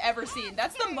thing I've ever seen.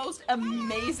 That's the most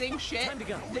amazing shit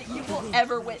that you will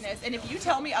ever witness. And if you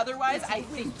tell me otherwise, I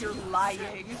think you're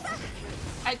lying.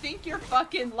 I think you're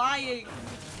fucking lying.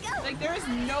 Like, there is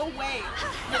no way.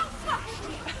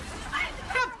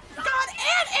 God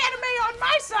and anime on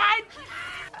my side!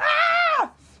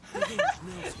 Ah!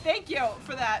 Thank you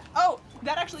for that. Oh,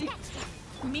 that actually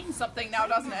means something now,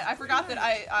 doesn't it? I forgot that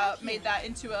I made that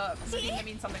into a meme that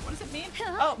means something. What does it mean?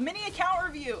 Oh, mini account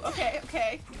review.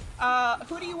 Okay.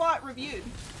 Who do you want reviewed?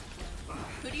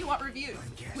 Who do you want reviewed?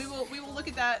 We will look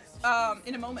at that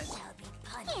in a moment.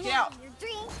 Get out.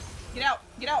 Get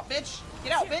out, bitch.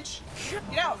 Get out, bitch.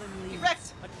 Get out. Get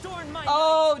wrecked.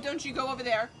 Oh, don't you go over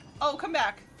there. Oh, come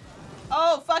back.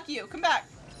 Oh, fuck you. Come back.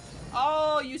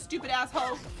 Oh, you stupid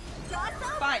asshole.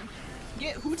 Fine.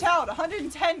 Get Hu Tao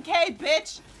 110k,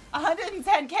 bitch.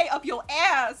 110k up your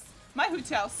ass. My Hu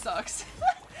Tao sucks.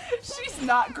 She's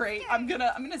not great. I'm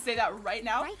gonna say that right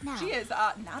now. She is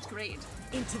not great.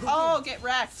 Oh, get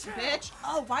wrecked, bitch.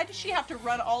 Oh, why does she have to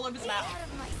run all over the map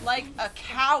like a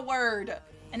coward?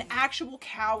 An actual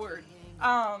coward.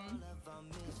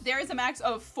 There is a max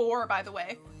of 4, by the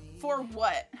way. For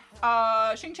what?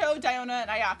 Xingqiu, Diona, and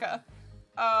Ayaka.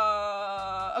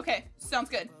 Okay, sounds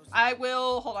good. I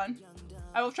will, hold on.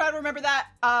 I will try to remember that.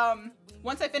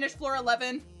 Once I finish floor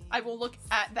 11, I will look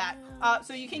at that.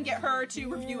 So you can get her to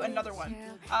review another one.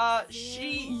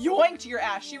 She yoinked your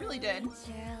ass. She really did.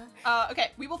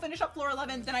 Okay, we will finish up floor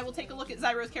 11, then I will take a look at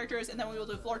Zyro's characters, and then we will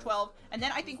do floor 12, and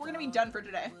then I think we're gonna be done for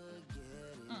today.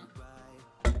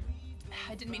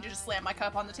 I didn't mean to just slam my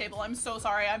cup on the table. I'm so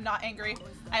sorry. I'm not angry.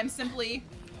 I am simply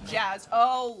jazzed.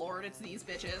 Oh, Lord, it's these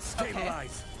bitches. Okay.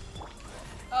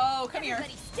 Oh, come here.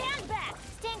 Everybody stand back.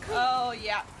 Stand clear. Oh,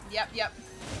 yeah. Yep.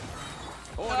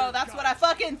 Oh, that's what I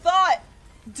fucking thought.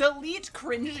 Delete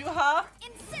Cringe-Uha.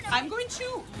 I'm going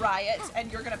to riot,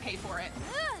 and you're gonna pay for it.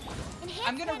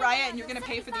 I'm gonna riot, and you're gonna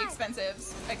pay for the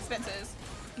expenses.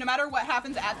 No matter what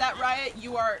happens at that riot,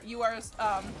 you are the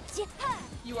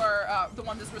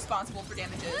one that's responsible for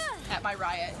damages at my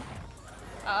riot.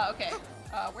 Okay.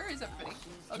 Where is everybody?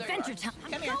 Oh, there you are.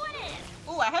 Come here.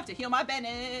 Oh, I have to heal my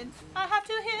Bennett. I have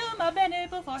to heal my Bennett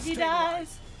before he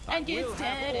dies. And gets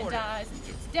dead and dies and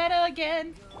gets dead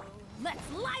again.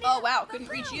 Oh, wow. Couldn't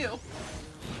reach you.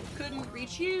 Couldn't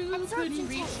reach you.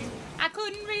 I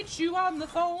couldn't reach you on the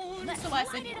phone, so I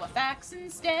sent you a fax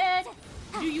instead.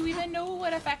 Do you even know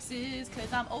what a fax is?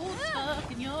 Cause I'm old as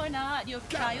fuck and you're not your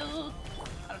child.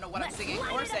 I don't know what I'm singing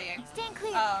or saying.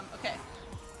 Okay.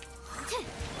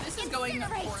 This is going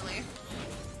poorly.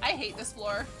 I hate this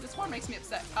floor. This floor makes me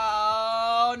upset.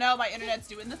 Oh no, my internet's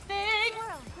doing the thing.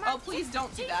 Oh, please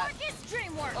don't do that.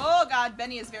 Oh god,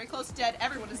 Benny is very close to dead.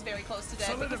 Everyone is very close to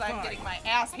dead because I'm getting my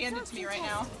ass handed to me right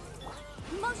now.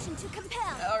 Motion to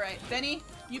compel. Alright, Benny,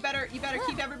 you better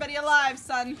keep everybody alive,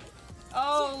 son.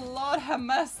 Oh Lord have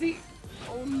mercy.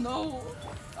 Oh no.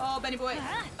 Oh, Benny boy.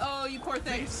 Oh, you poor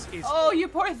thing. Oh, you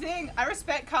poor thing. I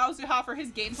respect Kazuha for his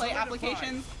gameplay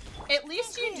applications. At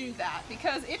least you do that,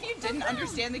 because if you didn't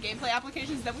understand the gameplay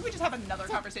applications, then we would just have another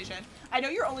conversation. I know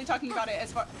you're only talking about it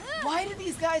as far— Why do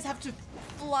these guys have to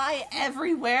fly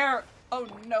everywhere? Oh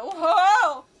no.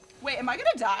 Oh! Wait, am I gonna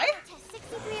die?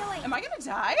 Am I gonna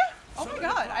die? Oh my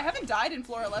god, I haven't died in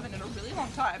floor 11 in a really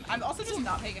long time. I'm also just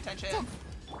not paying attention.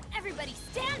 Everybody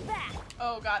stand back.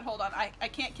 Oh god, hold on. I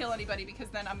can't kill anybody because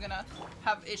then I'm gonna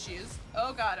have issues.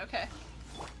 Oh god, okay.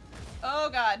 Oh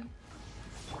god.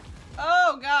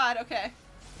 Oh god, okay.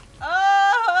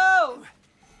 Oh!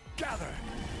 Gather.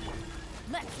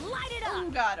 Let's light it up. Oh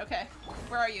god, okay.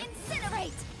 Where are you?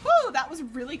 Incinerate. Whew, that was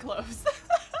really close.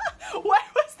 Why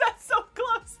was that so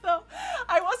close though?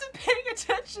 I wasn't paying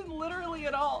attention literally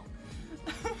at all.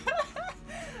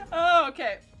 Oh,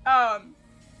 okay.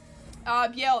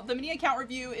 Yeah, the mini account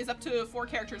review is up to 4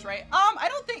 characters, right? I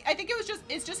think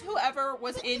it's just whoever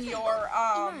was in your,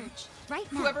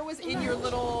 whoever was in your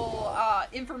little,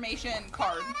 information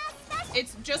card.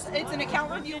 It's an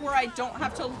account review where I don't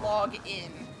have to log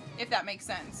in, if that makes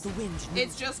sense.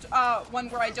 It's just, one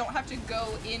where I don't have to go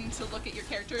in to look at your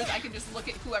characters. I can just look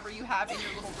at whoever you have in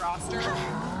your little roster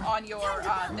on your,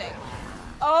 thing.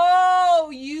 Oh,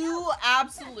 you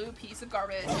absolute piece of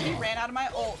garbage. He ran out of my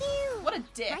ult. What a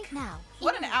dick.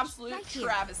 What an absolute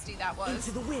travesty that was.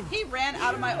 He ran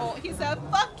out of my ult. He said,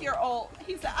 fuck your ult.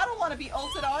 He said, I don't want to be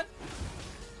ulted on.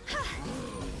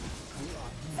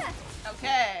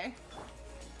 Okay.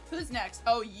 Who's next?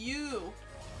 Oh, you.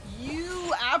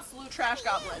 You absolute trash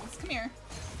goblins. Come here.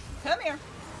 Come here.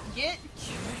 Get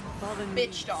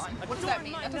bitched on. What does that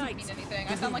mean? That doesn't mean anything.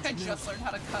 I sound like I just learned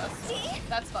how to cuss.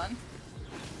 That's fun.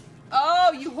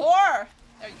 Oh, you whore!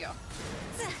 There you go.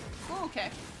 Ooh, okay.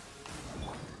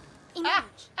 Right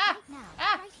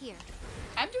here.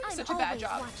 I'm doing such a bad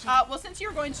job. Well, since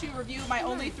you're going to review my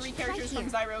only 3 characters from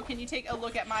Zyro, can you take a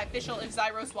look at my official if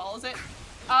Zyro swallows it?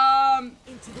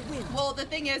 Well, the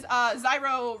thing is,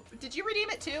 Zyro, did you redeem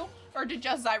it too? Or did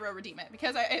just Zyro redeem it?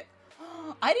 Because I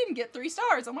didn't get 3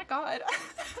 stars. Oh my god.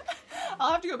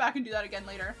 I'll have to go back and do that again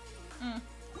later.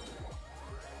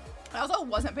 I also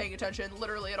wasn't paying attention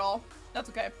literally at all. That's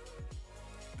okay.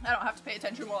 I don't have to pay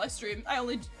attention while I stream. I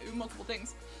only do multiple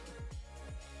things.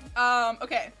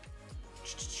 Okay.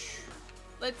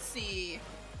 Let's see.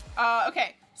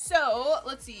 Okay. So,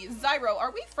 let's see. Zyro,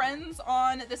 are we friends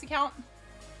on this account?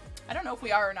 I don't know if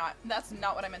we are or not. That's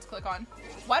not what I meant to click on.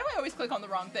 Why do I always click on the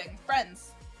wrong thing?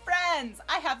 Friends. Friends!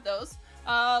 I have those.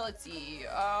 Let's see.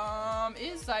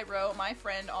 Is Zyro my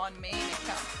friend on main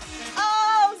account?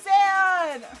 Oh,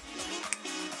 Zan!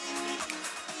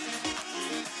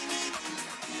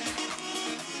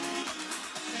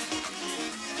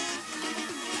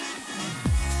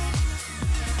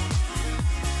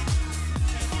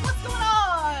 What's going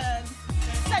on?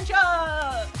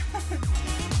 Sencha!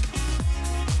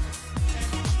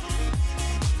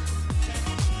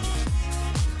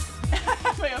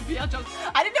 Wait,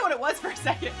 I didn't know what it was for a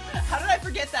second. How did I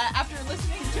forget that after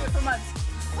listening to it for months?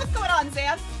 What's going on,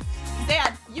 Zan?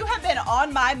 Zan, you have been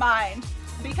on my mind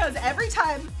because every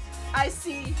time I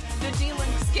see the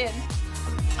D-Link skin,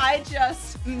 I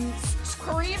just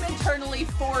scream internally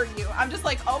for you. I'm just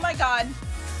like, oh my god,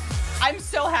 I'm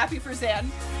so happy for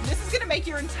Zan. This is gonna make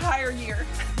your entire year.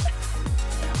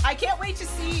 I can't wait to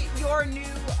see your new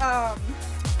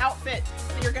outfit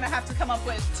that you're gonna have to come up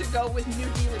with to go with new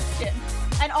Diluc skin.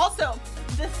 And also,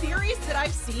 the theories that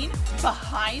I've seen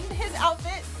behind his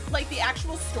outfit, like the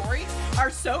actual story, are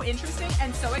so interesting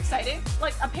and so exciting.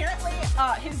 Like, apparently,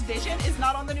 his vision is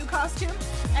not on the new costume,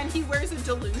 and he wears a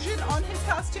delusion on his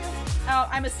costume.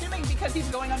 I'm assuming because he's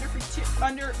going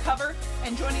undercover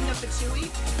and joining the Fatui.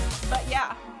 But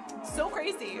yeah, so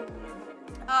crazy.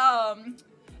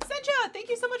 Sencha, thank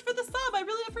you so much for the sub. I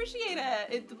really appreciate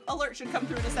it. Alert should come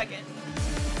through in a second.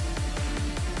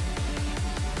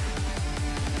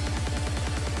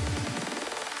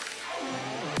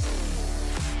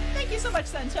 Thank you so much,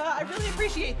 Sencha. I really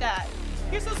appreciate that.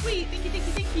 You're so sweet. Thank you, thank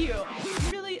you, thank you. You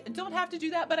really don't have to do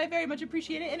that, but I very much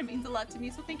appreciate it, and it means a lot to me,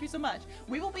 so thank you so much.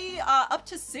 We will be up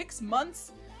to 6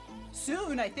 months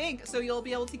soon, I think, so you'll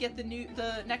be able to get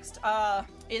the next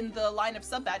in the line of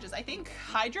sub badges. I think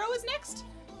Hydro is next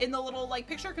in the little like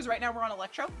picture, because right now we're on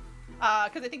Electro.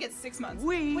 Because I think it's 6 months.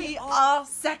 We are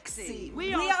sexy.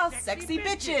 We are sexy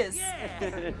bitches.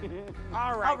 Yeah.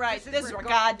 All right, this is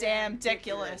goddamn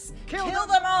ridiculous. Kill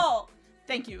them all.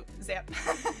 Thank you, Zam.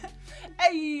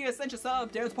 Hey, Sencha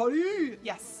sub, dance party.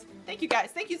 Yes. Thank you guys.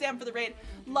 Thank you, Zam, for the raid.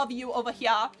 Love you over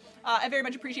here. I very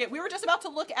much appreciate it. We were just about to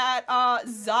look at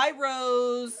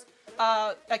Zyro's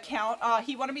account.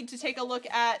 He wanted me to take a look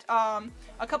at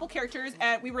a couple characters,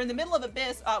 and we were in the middle of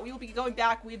Abyss. We will be going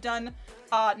back. We've done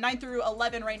 9 through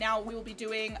 11 right now. We will be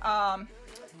doing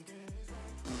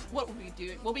what will we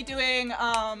do? We'll be doing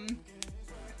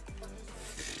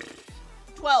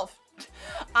 12.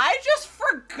 I just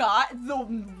forgot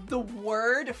the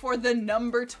word for the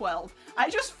number 12. I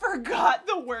just forgot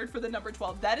the word for the number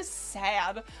 12. That is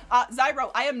sad. Zyro,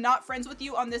 I am not friends with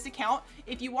you on this account.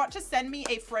 If you want to send me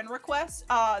a friend request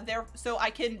there so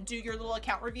I can do your little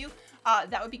account review,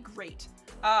 that would be great.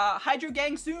 Hydro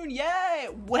gang soon, yay!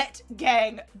 Wet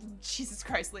gang. Jesus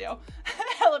Christ, Leo.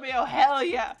 LMAO, hell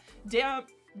yeah.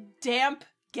 Damp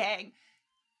gang.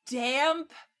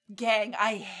 Damp gang.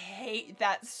 I hate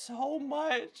that so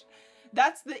much.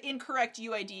 That's the incorrect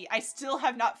UID. I still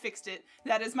have not fixed it.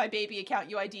 That is my baby account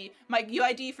UID. My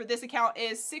UID for this account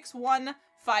is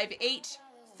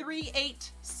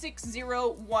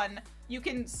 615838601. You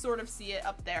can sort of see it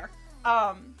up there.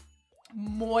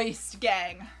 Moist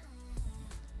gang.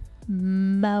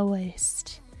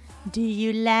 Moist. Do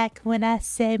you like when I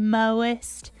say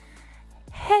moist?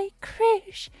 Hey,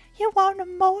 Krish, you want a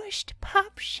moist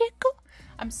popsicle?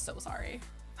 I'm so sorry.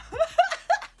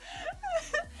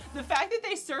 The fact that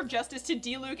they served justice to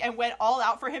Diluc and went all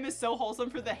out for him is so wholesome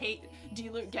for the hate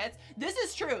Diluc gets. This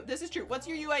is true. This is true. What's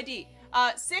your UID?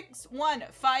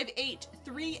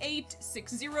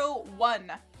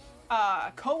 615838601.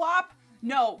 Co-op?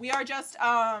 No, we are just,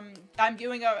 I'm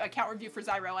doing an account review for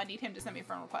Zyro. I need him to send me a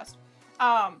friend request.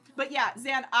 But yeah,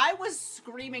 Zan, I was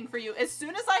screaming for you. As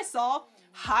soon as I saw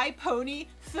High Pony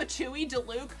Fatui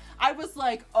Diluc, I was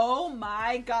like, oh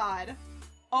my god.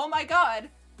 Oh my god.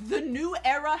 The new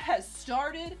era has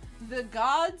started. The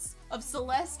gods of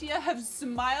Celestia have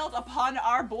smiled upon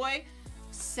our boy,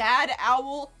 Sad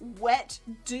Owl Wet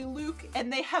Diluc,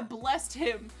 and they have blessed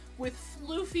him with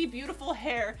floofy, beautiful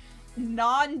hair,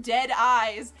 non-dead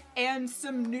eyes, and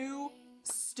some new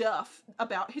stuff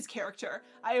about his character.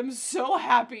 I am so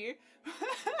happy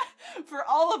for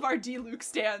all of our Diluc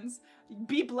stans.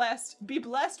 Be blessed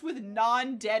with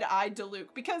non-dead eye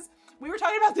Diluc, because we were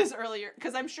talking about this earlier,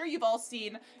 because I'm sure you've all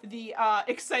seen the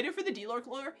excited for the Diluc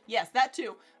lure. Yes, that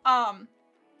too.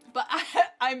 But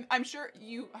I'm sure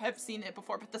you have seen it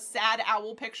before, but the sad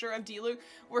owl picture of Diluc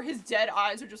where his dead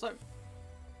eyes are just like,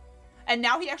 and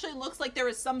now he actually looks like there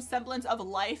is some semblance of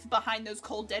life behind those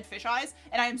cold dead fish eyes,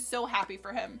 and I am so happy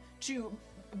for him to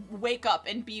wake up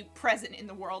and be present in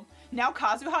the world. Now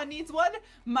Kazuha needs one.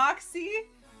 Moxie,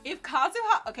 if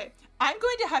Kazuha, okay, I'm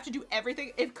going to have to do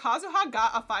everything. If Kazuha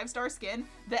got a 5-star skin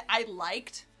that I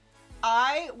liked,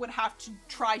 I would have to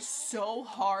try so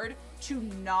hard to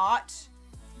not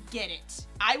get it.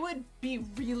 I would be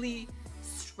really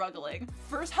struggling.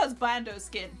 First husbando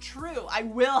skin, true, I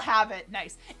will have it.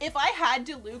 Nice. If I had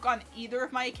Diluc on either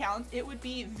of my accounts, it would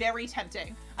be very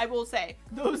tempting. I will say,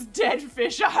 those dead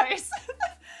fish eyes.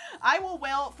 I will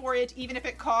wail for it even if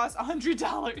it costs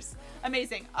 $100.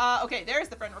 Amazing. Okay, there's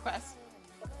the friend request.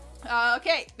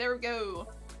 Okay, there we go.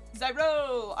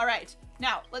 Zyro. All right,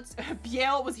 now let's,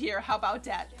 Biel was here. How about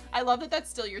that? I love that that's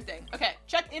still your thing. Okay,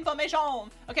 check information.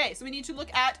 Okay, so we need to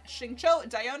look at Xingqiu,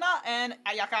 Diona, and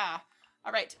Ayaka.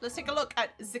 All right, let's take a look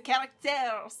at the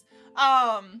characters.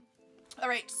 All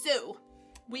right, so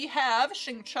we have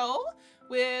Xingqiu,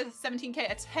 with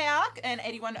 17k attack and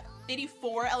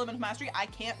 84 elemental mastery. I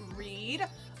can't read.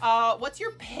 What's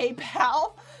your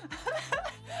PayPal?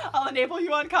 I'll enable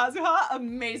you on Kazuha.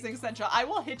 Amazing, Sencha. I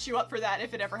will hit you up for that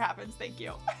if it ever happens. Thank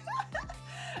you.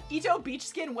 Ito beach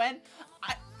skin when?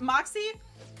 Moxie,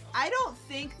 I don't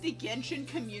think the Genshin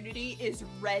community is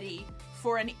ready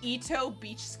for an Ito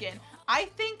beach skin. I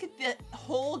think the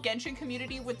whole Genshin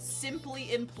community would simply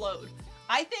implode.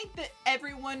 I think that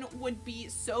everyone would be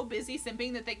so busy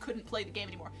simping that they couldn't play the game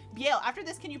anymore. Biel, after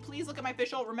this, can you please look at my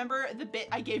official? Remember the bit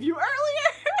I gave you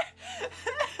earlier?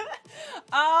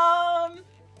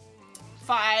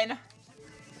 Fine.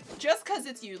 Just because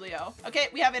it's you, Leo. Okay,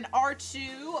 we have an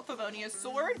R2 Favonius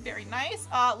sword. Very nice.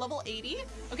 Level 80.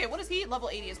 Okay, what is he? Level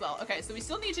 80 as well. Okay, so we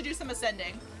still need to do some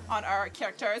ascending on our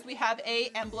characters. We have a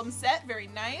emblem set. Very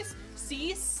nice.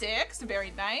 C6.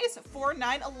 Very nice. 4,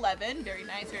 9, 11. Very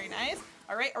nice, very nice.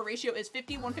 All right, our ratio is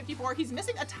 50, 154. He's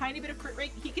missing a tiny bit of crit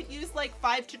rate. He could use like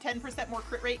 5 to 10% more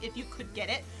crit rate if you could get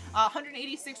it.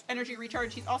 186 energy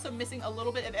recharge. He's also missing a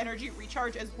little bit of energy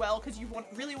recharge as well because you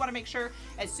really want to make sure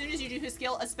as soon as you do his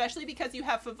skill, especially because you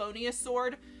have Favonius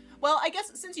sword. Well, I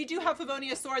guess since you do have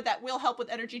Favonius sword, that will help with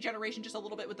energy generation just a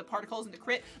little bit with the particles and the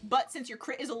crit. But since your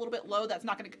crit is a little bit low, that's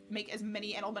not going to make as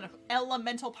many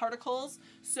elemental particles.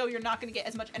 So you're not going to get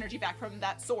as much energy back from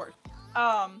that sword.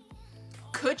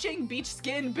 Kuching beach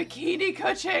skin bikini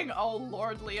Kuching. Oh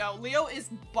Lord, Leo. Leo is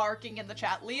barking in the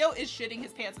chat. Leo is shitting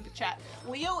his pants in the chat.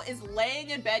 Leo is laying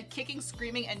in bed, kicking,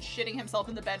 screaming, and shitting himself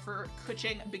in the bed for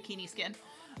Kuching bikini skin.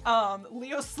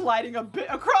 Leo's sliding a bit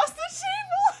across the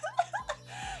table.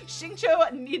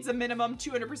 Xingqiu needs a minimum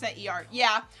 200% ER.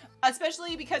 Yeah,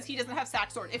 especially because he doesn't have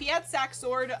Sack Sword. If he had Sack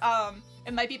Sword,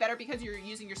 it might be better because you're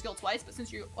using your skill twice, but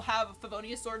since you have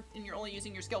Favonius Sword and you're only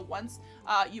using your skill once,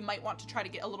 you might want to try to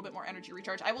get a little bit more energy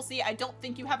recharge. I will see. I don't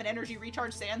think you have an energy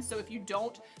recharge Sans, so if you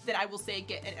don't, then I will say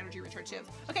get an energy recharge Sans.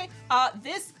 Okay,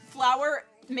 this flower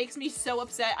makes me so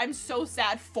upset. I'm so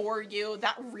sad for you.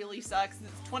 That really sucks.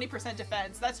 It's 20%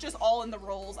 defense. That's just all in the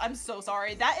rolls. I'm so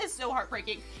sorry. That is so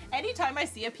heartbreaking. Anytime I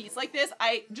see a piece like this,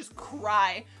 I just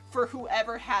cry for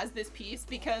whoever has this piece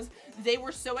because they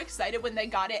were so excited when they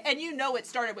got it. And you know it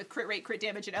started with crit rate, crit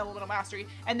damage, and elemental mastery.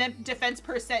 And then defense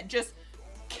percent just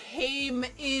came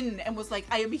in and was like,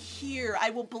 I am here. I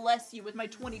will bless you with my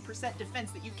 20%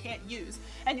 defense that you can't use.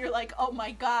 And you're like, oh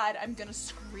my god, I'm gonna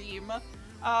scream.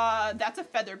 That's a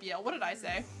feather Biel. What did I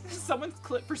say? Someone's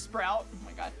clip for Sprout. Oh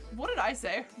my god. What did I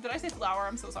say? Did I say flower?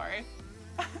 I'm so sorry.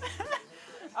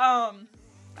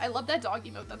 I love that dog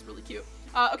emote. That's really cute.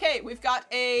 Okay, we've got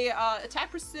a attack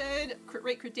percent, crit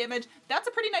rate, crit damage. That's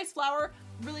a pretty nice flower.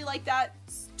 Really like that.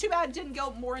 Too bad it didn't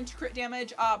go more into crit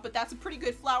damage, but that's a pretty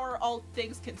good flower, all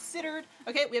things considered.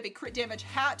 Okay, we have a crit damage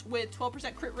hat with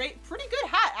 12% crit rate. Pretty good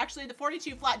hat, actually. The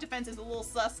 42 flat defense is a little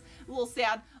sus, a little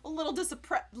sad, a little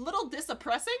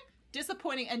disappressing.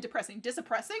 Disappointing and depressing.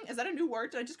 Disappressing? Is that a new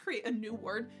word? Did I just create a new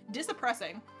word?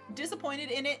 Disappressing.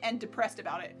 Disappointed in it and depressed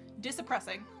about it.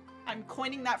 Disappressing. I'm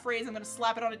coining that phrase. I'm gonna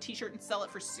slap it on a t-shirt and sell it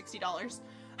for $60.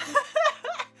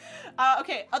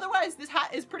 Okay, otherwise this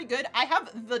hat is pretty good. I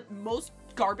have the most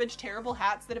garbage, terrible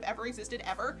hats that have ever existed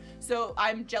ever, so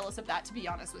I'm jealous of that, to be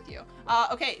honest with you.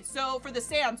 Okay, so for the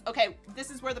Sans, okay,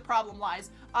 this is where the problem lies.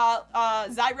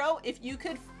 Zyro,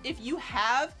 if you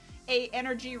have a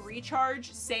energy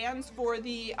recharge Sans for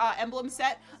the emblem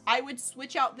set, I would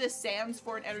switch out this Sans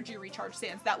for an energy recharge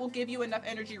Sans. That will give you enough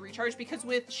energy recharge because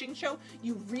with Xingqiu,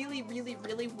 you really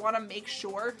want to make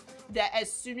sure that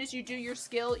as soon as you do your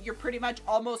skill, you're pretty much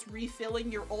almost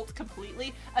refilling your ult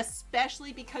completely,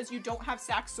 especially because you don't have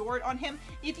Sack Sword on him.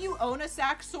 If you own a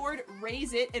Sack Sword,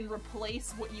 raise it and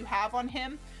replace what you have on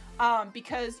him.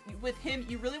 Because with him,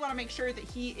 you really want to make sure that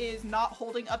he is not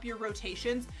holding up your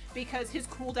rotations because his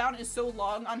cooldown is so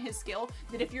long on his skill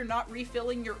that if you're not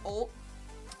refilling your ult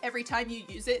every time you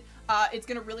use it, it's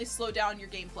going to really slow down your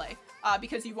gameplay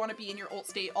because you want to be in your ult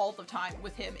state all the time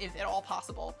with him if at all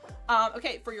possible.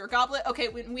 Okay, for your goblet, okay,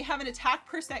 when we have an attack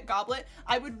percent goblet,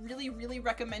 I would really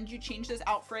recommend you change this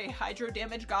out for a hydro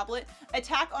damage goblet.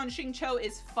 Attack on Xingqiu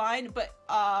is fine, but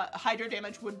hydro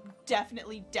damage would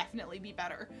definitely be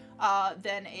better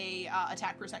than a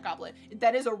attack percent goblet.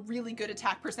 That is a really good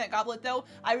attack percent goblet though.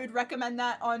 I would recommend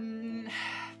that on...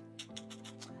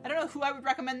 I don't know who I would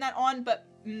recommend that on, but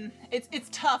it's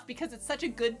tough because it's such a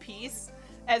good piece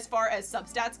as far as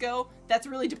substats go. That's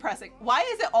really depressing. Why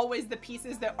is it always the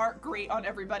pieces that aren't great on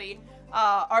everybody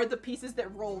are the pieces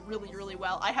that roll really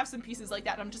well? I have some pieces like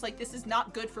that and I'm just like, this is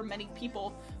not good for many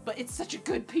people, but it's such a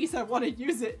good piece. I want to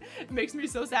use it. It makes me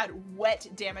so sad. Wet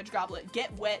damage goblet.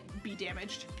 Get wet, be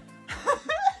damaged.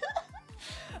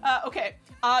 Okay,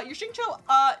 your Xingqiu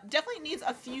definitely needs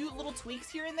a few little tweaks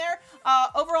here and there.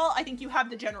 Overall, I think you have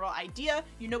the general idea.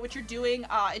 You know what you're doing.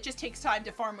 It just takes time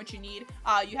to farm what you need.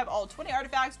 You have all 20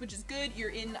 artifacts, which is good. You're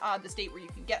in the state where you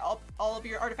can get all of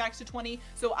your artifacts to 20,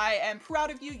 so I am proud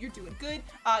of you. You're doing good.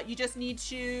 You just need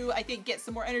to, I think, get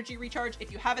some more energy recharge.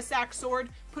 If you have a sack sword,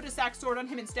 put a sack sword on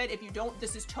him instead. If you don't,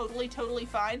 this is totally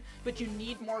fine, but you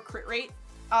need more crit rate.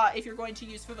 If you're going to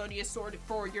use Favonia's sword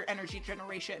for your energy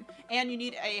generation. And you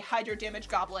need a Hydro damage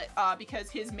goblet because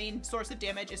his main source of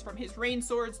damage is from his rain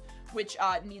swords, which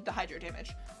need the Hydro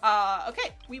damage.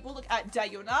 Okay, we will look at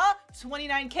Diona,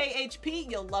 29k HP.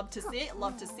 You'll love to see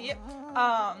it,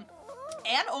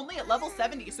 and only at level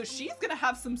 70, so she's gonna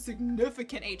have some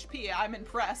significant HP. I'm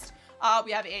impressed.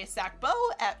 We have a sack bow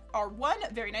at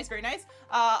R1, very nice, very nice.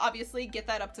 Obviously get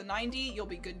that up to 90, you'll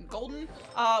be good and golden.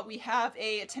 We have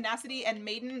a tenacity and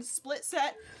maiden split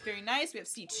set, very nice. We have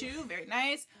C2, very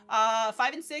nice.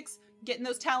 5 and 6, getting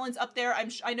those talons up there.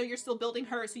 I know you're still building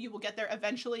her, so you will get there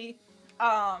eventually.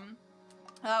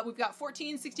 We've got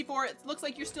 14, 64. It looks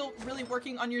like you're still really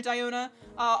working on your Diona.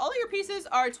 All of your pieces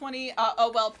are 20.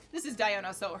 Oh, well, this is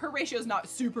Diona, so her ratio is not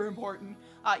super important.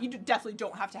 You definitely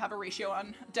don't have to have a ratio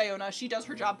on Diona. She does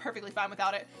her job perfectly fine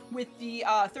without it. With the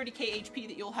 30k HP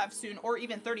that you'll have soon, or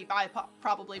even 35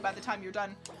 probably by the time you're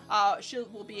done, she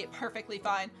will be perfectly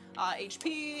fine.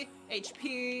 HP.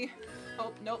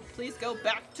 Oh, nope, please go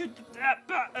back to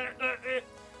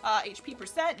HP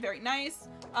percent, very nice.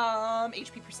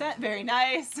 HP percent, very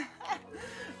nice.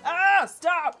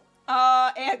 Stop!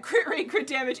 And crit rate, crit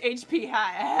damage, HP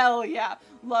high. Hell yeah.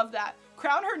 Love that.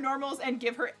 Crown her normals and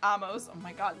give her ammos. Oh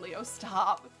my god, Leo,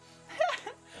 stop.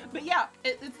 But yeah,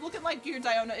 it's looking like your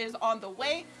Diona is on the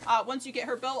way. Once you get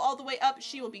her bow all the way up,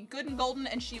 she will be good and golden,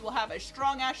 and she will have a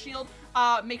strong ass shield.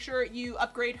 Make sure you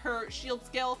upgrade her shield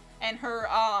skill and her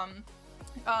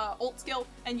ult skill,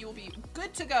 and you will be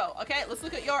good to go. Okay, let's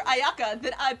look at your Ayaka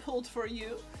that I pulled for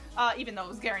you. Even though it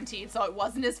was guaranteed, so it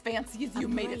wasn't as fancy as you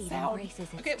made it sound.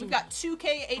 Okay, we've got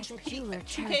 2k HP,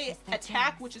 2k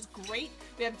attack, which is great.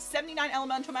 We have 79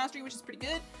 elemental mastery, which is pretty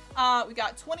good. We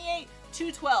got 28,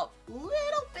 212. Little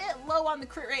bit low on the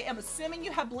crit rate. I'm assuming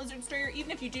you have Blizzard Strayer.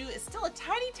 Even if you do, it's still a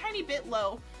tiny bit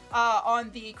low on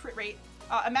the crit rate.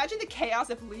 Imagine the chaos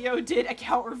if Leo did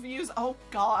account reviews. Oh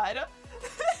god.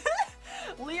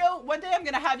 Leo, one day I'm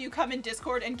gonna have you come in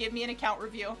Discord and give me an account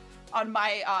review on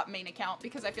my main account,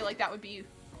 because I feel like that would be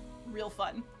real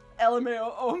fun.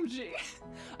 LMAO OMG.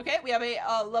 Okay, we have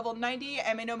a level 90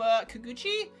 Aminoma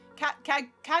Kaguchi.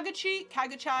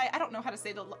 Kagachai. I don't know how to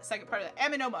say the second part of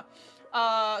that. Aminoma.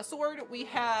 Sword, we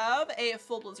have a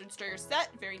full Blizzard Strayer set.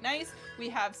 Very nice. We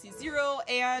have C0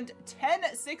 and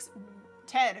 10, 6,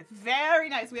 10. Very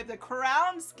nice. We have the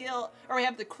crown skill, or we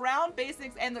have the crown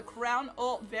basics and the crown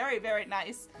ult. Very, very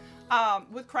nice.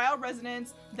 With cryo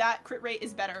resonance, that crit rate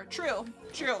is better. True.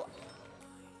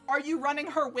 Are you running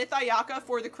her with Ayaka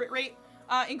for the crit rate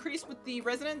increase with the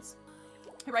resonance?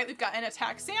 All right, we've got an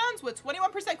attack sans with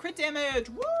 21% crit damage.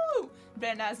 Woo!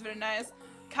 Very nice, very nice.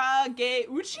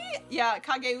 Kageuchi? Yeah,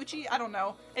 Kageuchi. I don't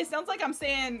know. It sounds like I'm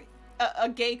saying a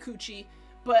gay coochie,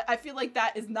 but I feel like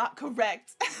that is not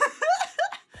correct.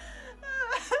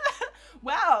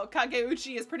 Wow,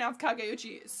 Kageuchi is pronounced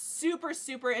Kageuchi. Super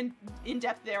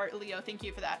in-depth there, Leo. Thank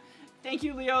you for that. Thank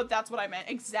you, Leo. That's what I meant.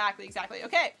 Exactly.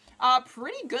 Okay,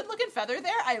 pretty good looking feather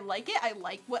there. I like it. I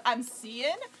like what I'm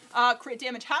seeing. Crit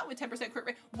damage hat with 10% crit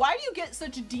rate. Why do you get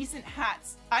such decent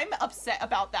hats? I'm upset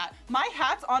about that. My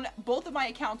hats on both of my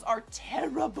accounts are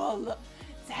terrible.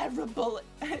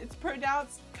 It's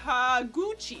pronounced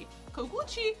Kaguchi.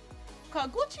 Kaguchi.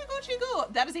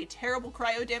 That is a terrible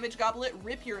cryo damage goblet.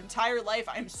 Rip your entire life.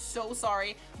 I'm so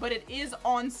sorry, but it is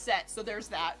on set, so there's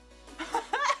that.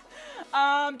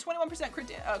 21% crit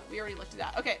damage. Oh, we already looked at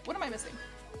that. Okay, what am I missing?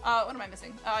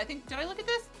 I think, did I look at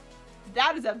this?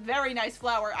 That is a very nice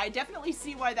flower. I definitely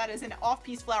see why that is an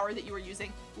off-piece flower that you were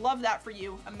using. Love that for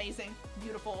you. Amazing.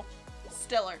 Beautiful.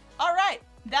 Stellar. All right.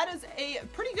 That is a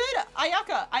pretty good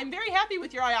Ayaka. I'm very happy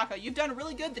with your Ayaka. You've done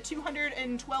really good. The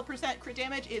 212% crit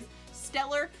damage is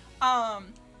stellar.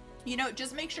 You know,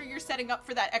 just make sure you're setting up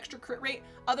for that extra crit rate.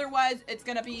 Otherwise, it's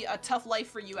going to be a tough life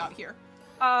for you out here.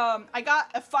 I got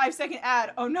a 5-second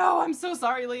ad. Oh no, I'm so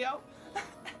sorry, Leo.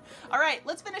 All right,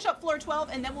 let's finish up floor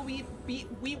 12, and then we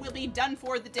will be done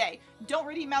for the day. Don't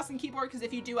redeem mouse and keyboard, because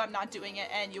if you do, I'm not doing it,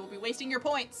 and you will be wasting your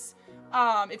points.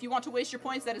 If you want to waste your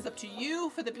points, that is up to you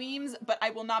for the beams, but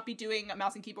I will not be doing a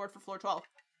mouse and keyboard for floor 12.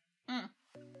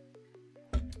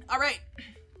 All right,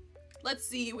 let's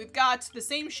see. We've got the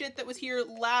same shit that was here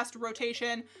last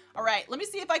rotation. All right, let me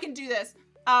see if I can do this.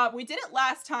 We did it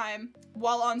last time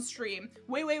while on stream.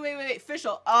 Wait,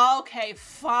 official. Okay,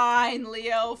 fine,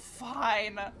 Leo,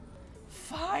 fine.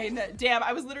 Fine. Damn,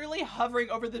 I was literally hovering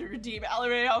over the redeem.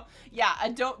 Alvarado. Yeah,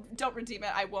 don't redeem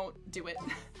it. I won't do it.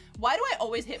 Why do I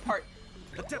always hit part?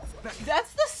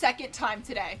 That's the second time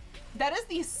today. That is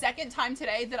the second time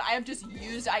today that I have just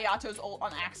used Ayato's ult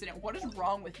on accident. What is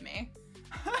wrong with me?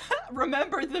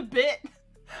 Remember the bit.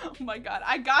 Oh my god.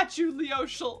 I got you, Leo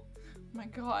Schul. Oh my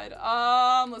god.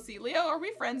 Let's see. Leo, are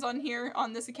we friends on here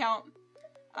on this account?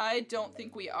 I don't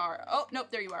think we are. Oh, nope,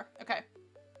 there you are. Okay.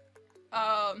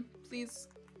 Please,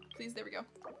 there we go.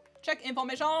 Check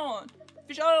information.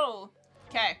 Official.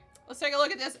 Okay, let's take a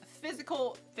look at this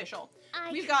physical official.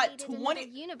 We've got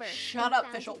 20. Shut up,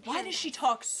 official. Why does she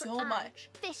talk so much?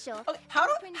 Official.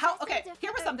 Okay, okay,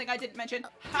 here was something I didn't mention.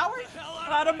 Howard,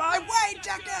 out of my way,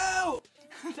 Deku!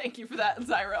 Thank you for that,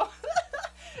 Zyro.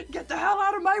 Get the hell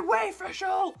out of my way,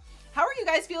 official! How are you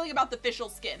guys feeling about the official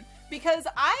skin? Because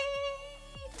I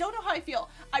don't know how I feel.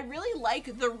 I really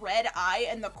like the red eye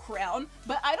and the crown,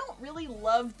 but I don't really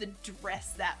love the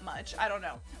dress that much. I don't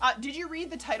know. Did you read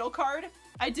the title card?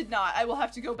 I did not. I will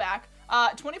have to go back.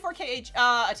 24k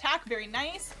attack, very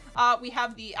nice. We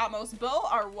have the Atmos bow,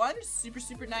 R1,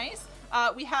 super nice.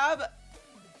 We only have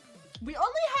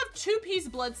 2-piece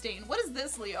bloodstain. What is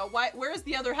this, Leo? Where is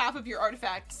the other half of your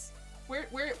artifacts?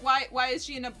 Why is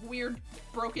she in a weird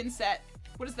broken set?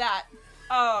 What is that?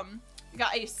 We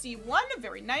got a C1,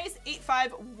 very nice.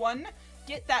 851.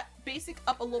 Get that basic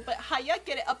up a little bit higher.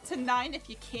 Get it up to 9 if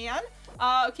you can.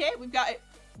 Okay, we've got it.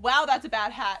 Wow, that's a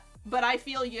bad hat. But I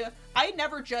feel you. I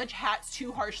never judge hats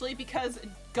too harshly because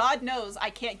God knows I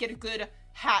can't get a good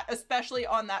hat, especially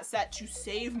on that set, to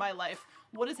save my life.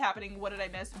 What is happening? What did I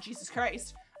miss? Jesus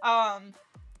Christ.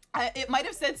 It might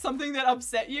have said something that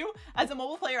upset you. As a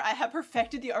mobile player, I have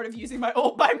perfected the art of using my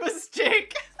ult by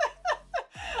mistake.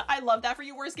 I love that for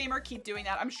you, Worst Gamer. Keep doing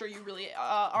that. I'm sure you really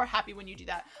are happy when you do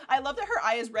that. I love that her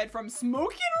eye is red from smoking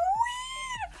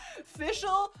weed.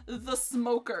 Fischl the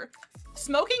smoker.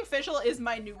 Smoking Fischl is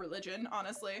my new religion,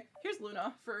 honestly. Here's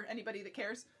Luna for anybody that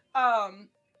cares. I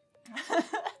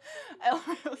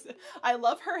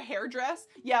love her hairdress.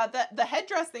 Yeah, the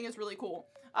headdress thing is really cool.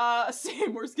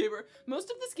 Same, Worst Gamer.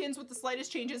 Most of the skins with the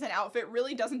slightest changes in outfit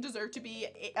really doesn't deserve to be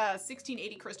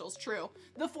 1680 crystals. True.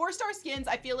 The 4-star skins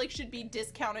I feel like should be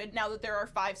discounted now that there are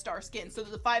 5-star skins. So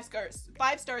the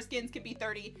 5-star skins could be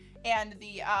 30 and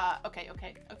the okay,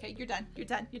 you're done.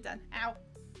 Ow.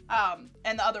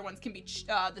 And the other ones can be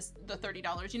the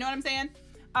 $30. You know what I'm saying?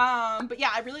 But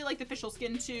yeah, I really like the official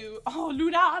skin too. Oh,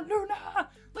 Luna!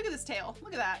 Look at this tail.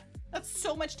 Look at that. That's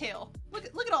so much tail.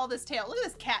 Look at all this tail. Look at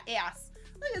this cat ass.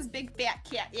 Look at this big fat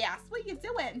cat ass. What are you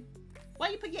doing? Why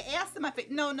you put your ass in my face?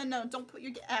 No. Don't put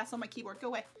your ass on my keyboard. Go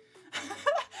away.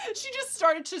 She just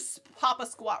started to pop a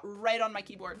squat right on my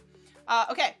keyboard.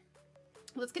 Okay.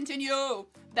 Let's continue.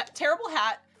 That terrible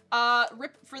hat.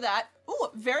 Rip for that. Ooh,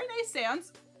 very nice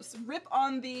Sans. Rip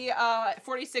on the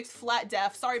 46 flat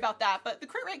def. Sorry about that, but the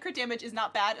crit rate, crit damage is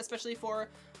not bad, especially for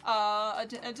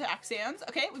attack Sans.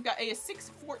 Okay, we've got a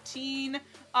 614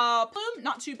 plume,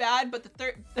 not too bad, but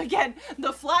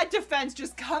the flat defense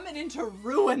just coming in to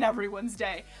ruin everyone's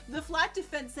day. The flat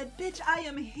defense said, bitch, I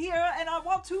am here and I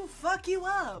want to fuck you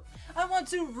up. I want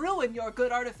to ruin your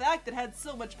good artifact that had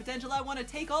so much potential. I want to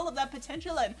take all of that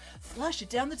potential and flush it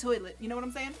down the toilet. You know what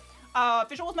I'm saying?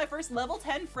 Fischl was my first level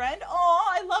 10 friend. Oh,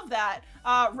 I love that.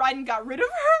 Raiden got rid of her.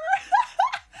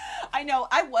 I know,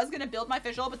 I was gonna build my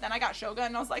Fischl, but then I got Shogun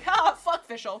and I was like, ha, fuck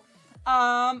Fischl.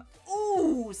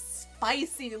 Ooh,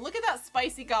 spicy. Look at that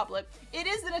spicy goblet. It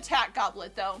is an attack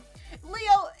goblet though.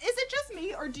 Leo, is it just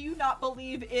me or do you not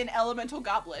believe in elemental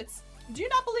goblets? Do you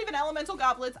not believe in elemental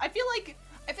goblets?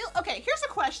 Okay, here's a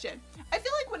question. I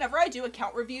feel like whenever I do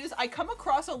account reviews, I come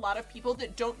across a lot of people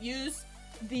that don't use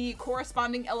the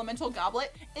corresponding elemental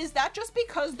goblet. Is that just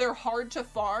because they're hard to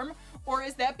farm? Or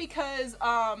is that because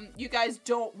you guys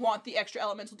don't want the extra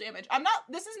elemental damage?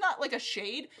 This is not like a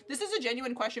shade. This is a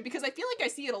genuine question because I feel like I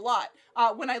see it a lot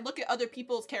when I look at other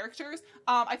people's characters.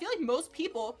 I feel like most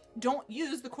people don't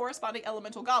use the corresponding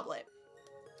elemental goblet.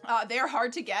 They're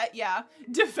hard to get, yeah.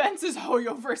 Defense is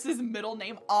Hoyo versus middle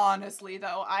name, honestly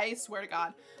though, I swear to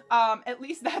God. At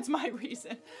least that's my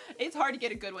reason. It's hard to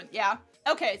get a good one, yeah.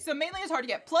 Okay, so mainly it's hard to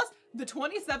get. Plus, the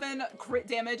 27 crit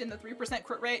damage and the 3%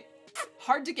 crit rate,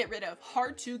 hard to get rid of.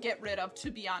 Hard to get rid of,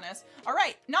 to be honest. All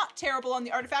right, not terrible on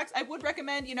the artifacts. I would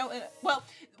recommend, you know,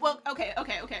 okay.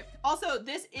 Also,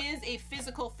 this is a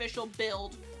physical Fischl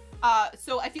build.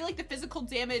 So I feel like the physical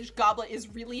damage goblet is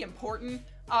really important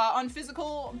on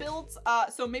physical builds.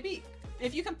 So maybe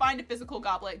if you can find a physical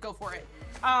goblet, go for it.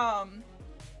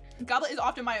 Goblet is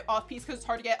often my off piece because it's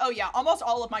hard to get. Oh yeah, almost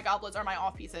all of my goblets are my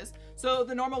off pieces. So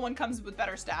the normal one comes with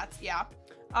better stats. Yeah.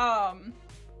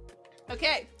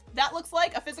 Okay. That looks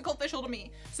like a physical official to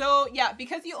me. So yeah,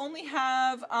 because you only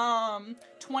have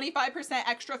 25%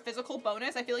 extra physical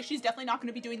bonus, I feel like she's definitely not going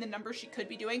to be doing the numbers she could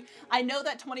be doing. I know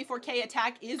that 24k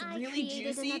attack is really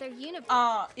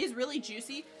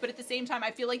juicy. But at the same time,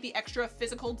 I feel like the extra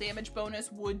physical damage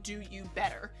bonus would do you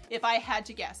better if I had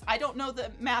to guess. I don't know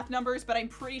the math numbers, but I'm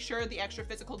pretty sure the extra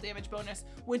physical damage bonus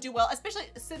would do well, especially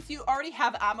since you already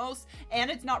have Amos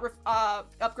and it's not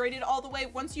upgraded all the way.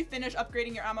 Once you finish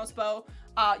upgrading your Amos bow,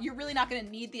 you're really not going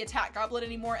to need the attack goblet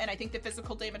anymore, and I think the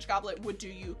physical damage goblet would do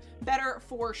you better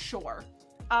for sure.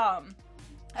 I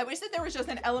wish that there was just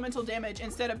an elemental damage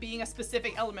instead of being a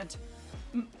specific element.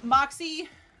 Moxie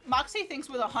thinks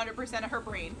with 100% of her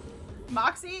brain.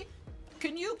 Moxie,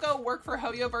 can you go work for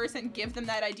Hoyoverse and give them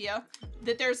that idea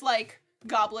that there's like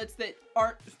goblets that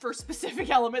aren't for specific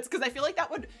elements? Because I feel like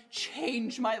that would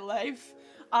change my life,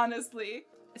 honestly.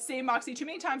 Same Moxie, too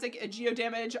many times I get a geo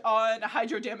damage on a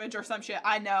hydro damage or some shit.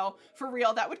 I know, for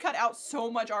real, that would cut out so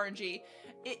much RNG.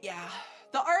 Yeah,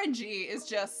 the RNG is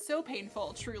just so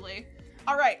painful, truly.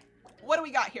 All right, what do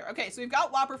we got here? Okay, so we've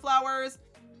got Whopper Flowers,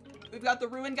 we've got the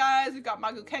Ruin guys, we've got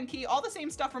Magu Kenki, all the same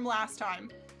stuff from last time.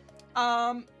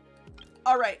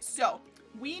 All right, so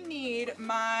we need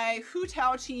my Hu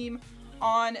Tao team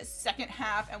on second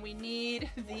half, and we need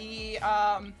the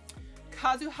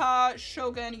Kazuha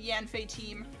Shogun Yanfei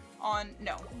team on,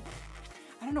 no.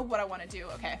 I don't know what I want to do.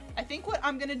 Okay. I think what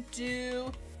I'm going to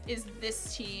do is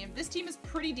this team. This team is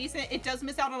pretty decent. It does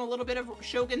miss out on a little bit of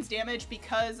Shogun's damage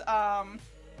because of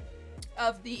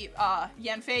the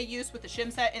Yanfei use with the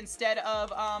Shim set instead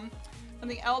of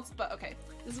something else. But okay,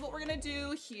 this is what we're going to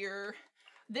do here.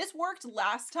 This worked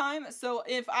last time, so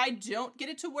if I don't get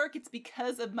it to work, it's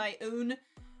because of my own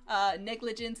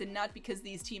negligence and not because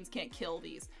these teams can't kill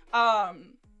these. I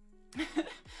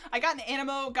got an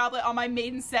Animo Goblet on my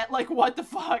maiden set, like what the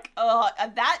fuck?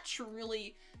 That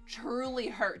truly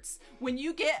hurts. When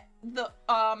you get the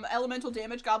elemental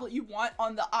damage goblet you want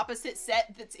on the opposite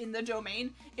set that's in the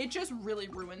domain, it just really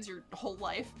ruins your whole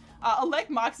life.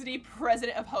 Elect Moxity,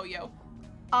 president of Hoyo.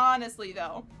 Honestly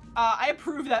though, I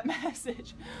approve that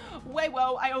message. Way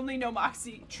whoa, I only know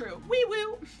Moxie. True. Wee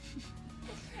woo.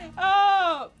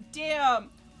 Oh, damn.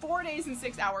 4 days and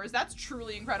 6 hours. That's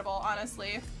truly incredible,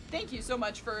 honestly. Thank you so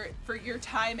much for your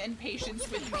time and patience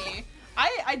with me.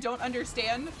 I don't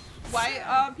understand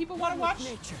why people want to watch,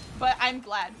 but I'm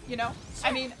glad, you know?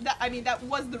 I mean that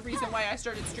was the reason why I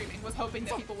started streaming, was hoping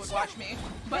that people would watch me.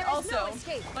 But also,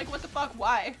 like, what the fuck,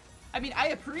 why? I mean, I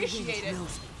appreciate it,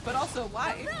 but also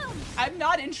why? I'm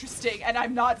not interesting and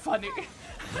I'm not funny.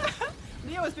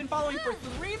 Leo has been following for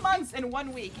 3 months and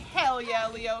 1 week. Hell yeah,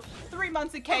 Leo. 3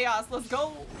 months of chaos. Let's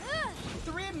go.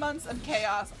 3 months of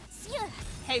chaos.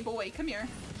 Hey boy, come here.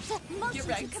 Get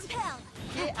wrecked.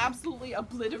 Get absolutely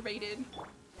obliterated.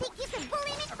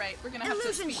 Alright, we're gonna have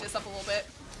to speed this up a little bit.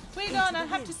 We're gonna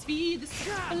have to speed this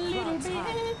up a little bit.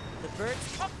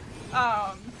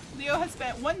 Leo has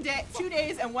spent 2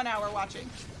 days and 1 hour watching.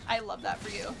 I love that for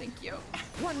you. Thank you.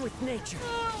 One with nature.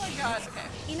 Oh my god. Okay.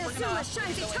 We're gonna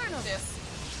shines go eternal. with this.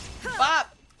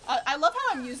 Bop. I love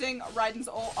how I'm using Raiden's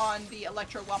ult on the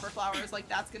Electro Whopper Flowers. Like,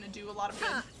 that's gonna do a lot of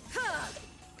good.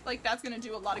 Like, that's gonna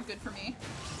do a lot of good for me.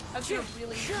 That's gonna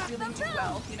really do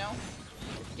well, you know?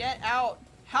 Get out.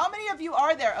 How many of you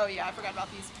are there? Oh yeah, I forgot about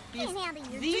these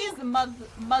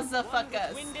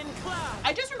motherfuckers.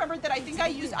 I just remembered that I think I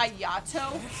used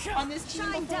Ayato on this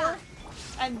team before,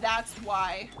 and that's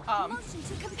why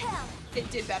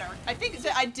it did better. I think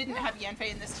that I didn't have Yanfei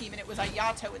in this team and it was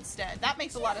Ayato instead. That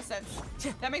makes a lot of sense.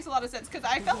 That makes a lot of sense because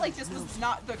I felt like this was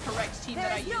not the correct team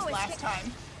that I used last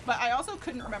time, but I also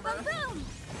couldn't remember.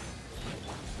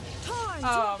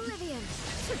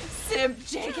 Simp,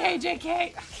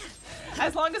 JK.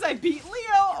 As long as I beat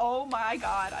Leo, oh my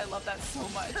god, I love that so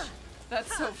much.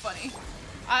 That's so funny.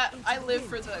 I live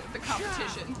for the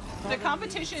competition. The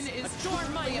competition is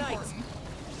truly important.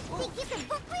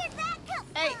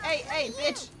 Hey,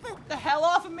 bitch! The hell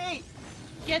off of me!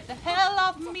 Get the hell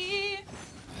off of me!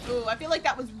 Ooh, I feel like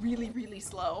that was really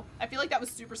slow. I feel like that was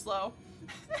super slow.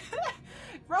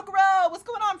 Rokuro, what's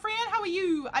going on, Fran? How are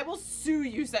you? I will sue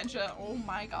you, Sencha. Oh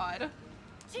my god.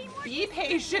 Be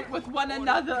patient with one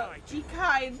another. Be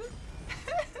kind.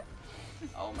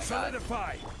 Oh my god.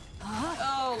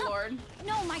 Oh lord.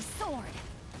 No, my sword.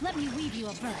 Let me weave you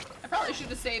a bird. I probably should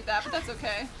have saved that, but that's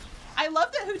okay. I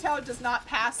love that Hu Tao does not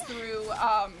pass through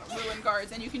ruin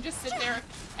guards, and you can just sit there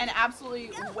and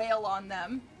absolutely wail on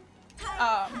them.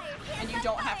 and you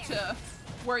don't have to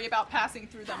worry about passing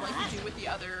through them like you do with the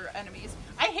other enemies.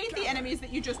 I hate the enemies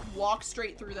that you just walk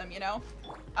straight through them, you know?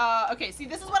 Okay, see,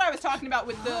 this is what I was talking about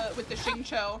with the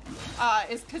Xingqiu,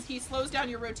 is because he slows down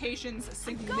your rotations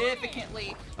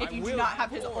significantly if you do not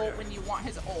have his ult when you want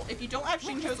his ult. If you don't have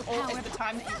Xingqiu's ult at the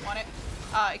time that you want it,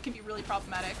 it can be really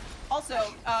problematic. Also,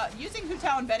 using Hu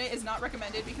Tao and Bennett is not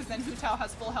recommended because then Hu Tao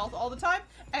has full health all the time,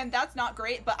 and that's not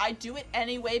great, but I do it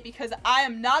anyway because I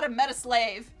am not a meta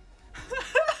slave.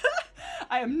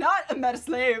 I am not a meta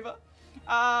slave.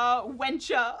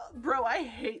 Wencha. Bro, I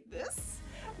hate this.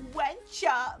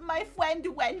 Wencha. My friend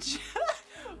Wencha.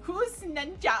 Who's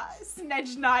Snenja?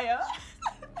 Snejnaya.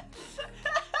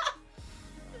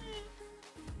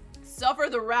 Suffer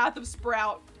the wrath of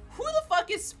Sprout. Who the fuck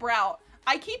is Sprout?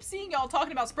 I keep seeing y'all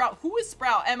talking about Sprout. Who is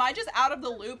Sprout? Am I just out of the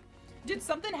loop? Did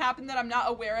something happen that I'm not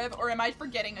aware of, or am I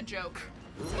forgetting a joke?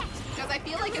 Because I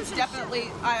feel like it's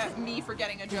definitely me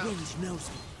forgetting a joke.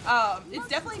 It's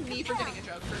definitely me forgetting a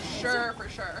joke, for sure, for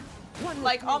sure.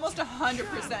 Like, almost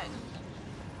 100%.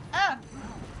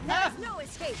 No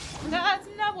escape. That's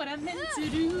not what I meant to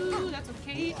do. That's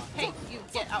okay. Hey, you,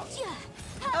 get out.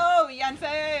 Oh,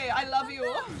 Yanfei, I love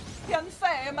you.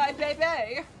 Yanfei, my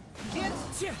baby. Get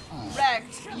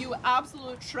wrecked, you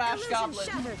absolute trash goblin.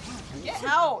 Get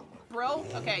out, bro.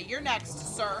 Okay, you're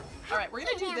next, sir. Alright, we're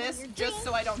gonna do this just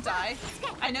so I don't die.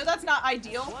 I know that's not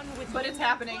ideal, but it's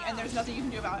happening and there's nothing you can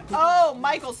do about it. Oh,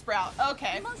 Michael Sprout.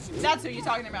 Okay, that's who you're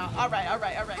talking about. Alright,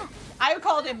 alright, alright. I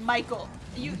called him Michael.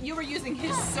 You were using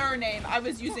his surname. I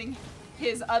was using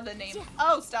his other name.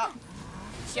 Oh, stop.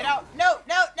 Get out. No,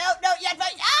 no, no, no,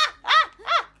 Yanfei. Ah, ah,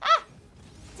 ah, ah.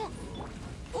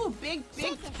 Ooh, big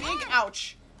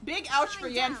ouch. Big ouch for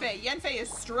Yanfei. Yanfei is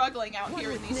struggling out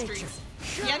here in these streets.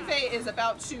 Yanfei is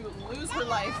about to lose her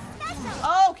life.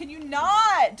 Oh, can you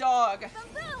not, dog?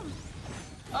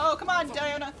 Oh, come on,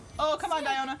 Diona. Oh, come on,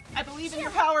 Diona. I believe in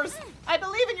your powers. I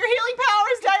believe in your healing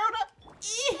powers, Diona.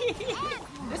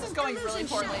 This is going really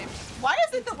poorly. Why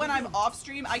is it that when I'm off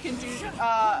stream, I can do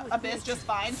Abyss just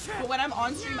fine, but when I'm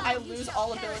on stream, I lose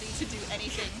all ability to do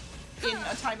anything in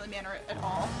a timely manner at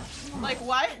all? Like,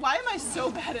 why am I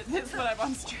so bad at this when I'm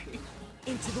on stream?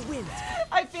 Into the wind.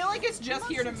 I feel like it's just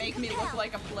here to make me look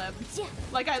like a pleb.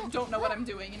 Like I don't know what I'm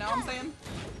doing, you know what I'm saying?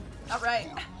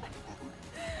 Alright.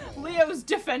 Leo's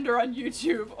Defender on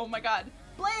YouTube. Oh my god.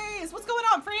 Blaze, what's going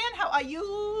on, friend? How are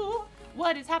you?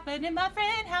 What is happening, my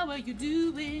friend? How are you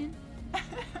doing?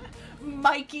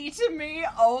 Mikey to me.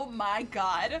 Oh my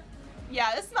god.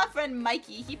 Yeah, this is my friend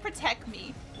Mikey. He protect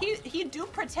me. He do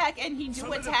protect and he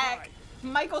do attack.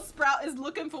 Michael Sprout is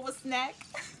looking for a snack.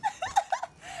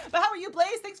 But how are you,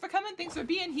 Blaze? Thanks for coming. Thanks for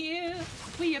being here.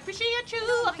 We appreciate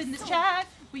you up in the chat.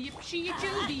 We appreciate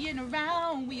you being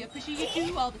around. We appreciate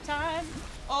you all the time.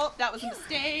 Oh, that was a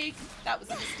mistake. That was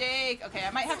a mistake. Okay,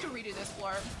 I might have to redo this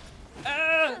floor.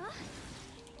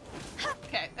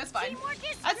 Okay, that's fine.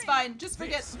 That's fine. Just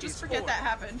forget that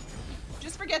happened.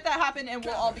 Just forget that happened and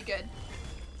we'll all be good.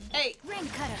 Hey.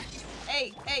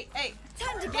 Hey, hey, hey.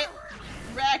 Time to get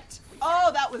wrecked.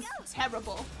 Oh, that was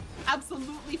terrible.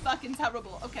 Absolutely fucking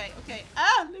terrible. Okay, okay.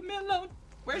 Ah, leave me alone.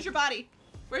 Where's your body?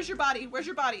 Where's your body? Where's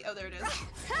your body? Oh, there it is.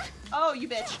 Oh, you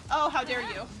bitch. Oh, how dare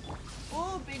you.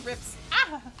 Oh, big rips.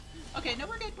 Ah. Okay, no,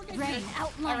 we're good. We're good.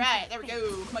 All right, there we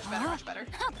go. Much better, much better.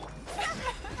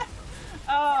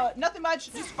 Nothing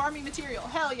much. Just farming material.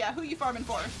 Hell yeah. Who you farming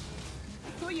for?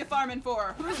 Who are you farming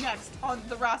for? Who's next on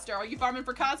the roster? Are you farming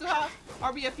for Kazuha?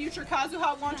 Are we a future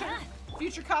Kazuha launcher?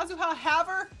 Future Kazuha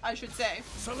haver, I should say.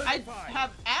 I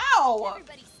have. Ow!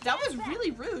 That was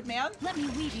really rude, man. Let me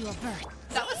weave you a bird.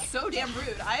 That was so damn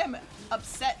rude. I am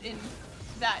upset in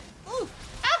that. Ooh!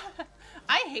 Ah!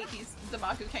 I hate the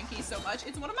Maku Kenki so much.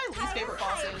 It's one of my least favorite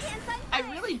bosses. I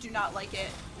really do not like it.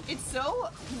 It's so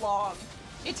long.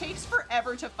 It takes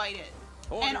forever to fight it.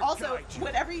 And also,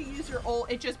 whenever you use your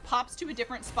ult, it just pops to a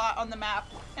different spot on the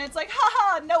map. And it's like,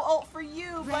 haha, no ult for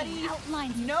you, buddy.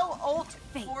 No ult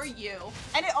for you.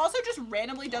 And it also just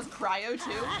randomly does cryo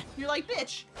too. You're like,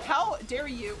 bitch, how dare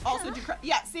you also do cryo?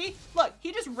 Yeah, see? Look,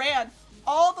 he just ran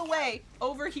all the way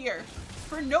over here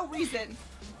for no reason.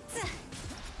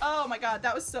 Oh my god,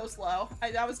 that was so slow.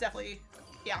 That was definitely,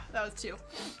 yeah, that was 2.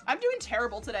 I'm doing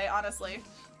terrible today, honestly.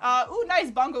 Ooh, nice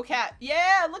bongo cat.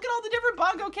 Yeah, look at all the different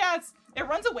bongo cats. It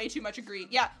runs away too much, agreed.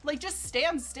 Yeah, like just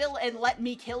stand still and let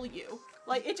me kill you.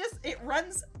 Like it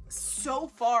runs so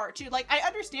far too. Like I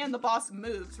understand the boss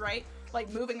moves, right? Like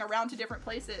moving around to different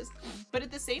places. But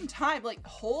at the same time, like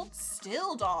hold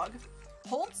still, dog.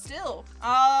 Hold still.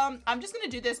 I'm just gonna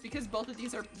do this because both of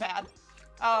these are bad.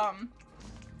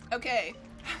 Okay.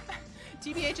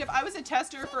 TBH, if I was a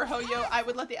tester for Hoyo, I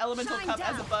would let the elemental come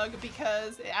as a bug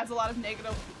because it adds a lot of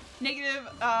negative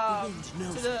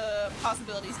to the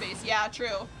possibility space. Yeah,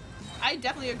 true. I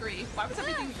definitely agree. Why was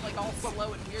everything like all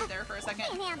slow and weird there for a second?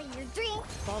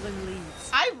 Fallen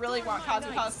leaves. I really want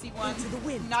Kazuha's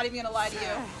C1. Not even gonna lie to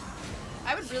you.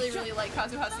 I would really, really like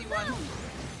Kazuha's C1.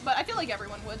 But I feel like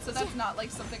everyone would, so that's not like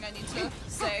something I need to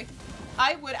say.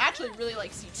 I would actually really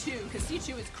like C2, because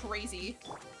C2 is crazy.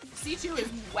 C2 is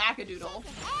wackadoodle.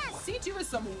 C2 is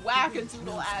some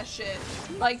wackadoodle ass shit.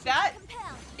 Like, that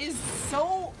is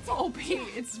so OP.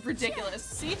 It's ridiculous.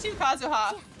 C2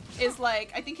 Kazuha is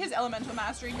like, I think his elemental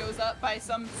mastery goes up by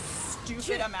some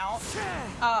stupid amount.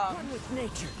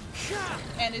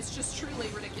 And it's just truly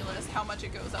ridiculous how much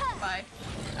it goes up by.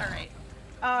 Alright.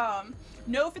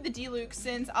 No for the D-Luke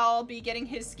since I'll be getting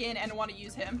his skin and want to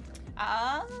use him.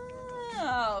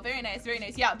 Oh, very nice, very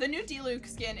nice. Yeah, the new D-Luke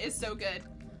skin is so good.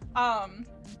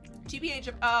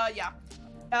 TBH, yeah.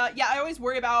 Yeah, I always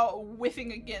worry about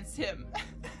whiffing against him.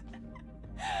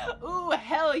 Ooh,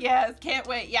 hell yes, can't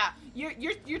wait. Yeah,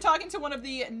 you're talking to one of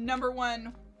the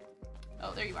 #1.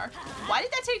 Oh, there you are. Why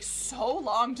did that take so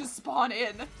long to spawn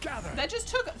in? That just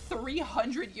took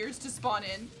 300 years to spawn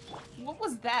in. What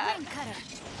was that?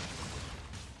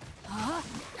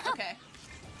 Okay.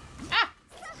 Ah!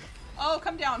 Oh,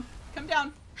 come down. Come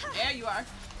down. There you are.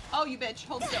 Oh, you bitch.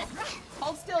 Hold still.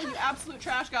 Hold still, you absolute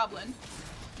trash goblin.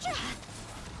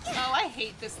 Oh, I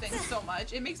hate this thing so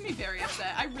much. It makes me very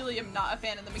upset. I really am not a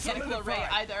fan of the mechanical array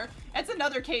either. It's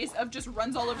another case of just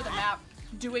runs all over the map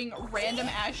doing random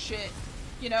ass shit.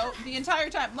 You know, the entire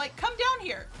time. Like, come down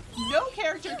here. No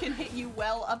character can hit you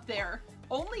well up there.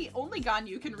 Only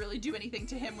Ganyu can really do anything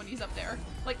to him when he's up there.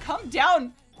 Like, come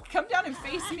down. Come down and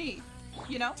face me.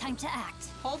 You know? Time to act.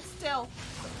 Hold still.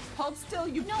 Hold still,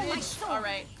 you bitch.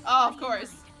 Alright. Oh, of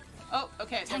course. Oh,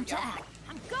 okay, there we go.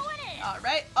 I'm going in.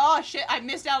 Alright. Oh, shit, I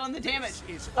missed out on the damage.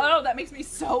 Oh, that makes me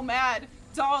so mad.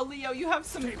 Doll Leo, you have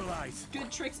some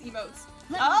good tricks emotes.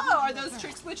 Oh, are those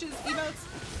tricks witches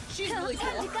emotes? She's really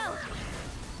cool.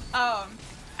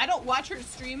 I don't watch her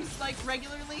streams, like,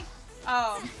 regularly.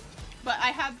 But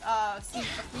I have seen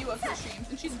a few of her streams,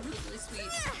 and she's really, really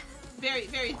sweet. Very,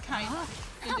 very kind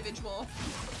individual.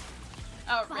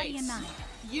 Alright.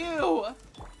 You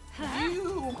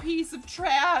piece of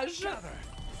trash!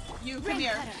 You, come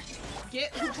here.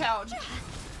 Get hooped out.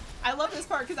 I love this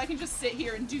part because I can just sit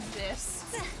here and do this.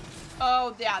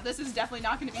 Oh, yeah, this is definitely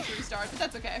not going to be 3 stars, but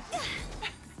that's okay.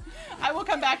 I will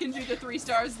come back and do the 3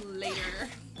 stars later.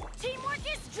 Teamwork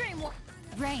is dreamwork.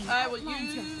 Rain. I will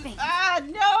use. Ah,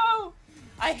 no!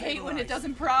 I hate when it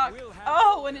doesn't proc.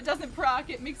 Oh, when it doesn't proc,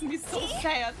 it makes me so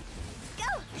sad.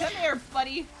 Come here,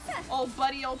 buddy. Old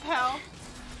buddy, old pal.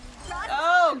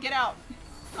 Oh, get out.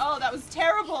 Oh, that was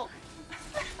terrible.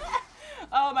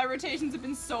 Oh, my rotations have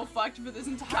been so fucked for this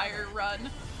entire run.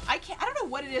 I don't know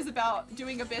what it is about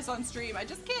doing Abyss on stream. I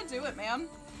just can't do it, man.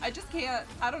 I just can't.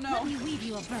 I don't know. Let me weave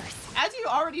you a burst. As you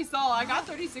already saw, I got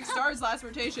 36 stars last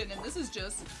rotation, and this is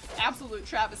just absolute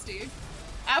travesty.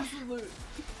 Absolute.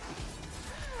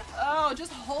 Oh,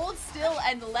 just hold still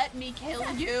and let me kill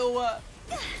you.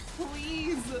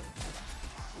 Please.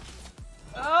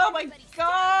 Oh my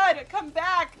god! Come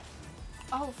back!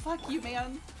 Oh, fuck you,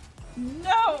 man.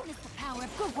 No!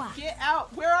 Get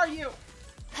out! Where are you?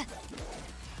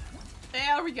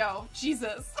 There we go.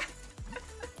 Jesus.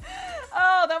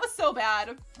 Oh, that was so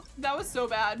bad. That was so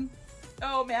bad.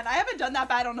 Oh man, I haven't done that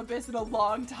bad on Abyss in a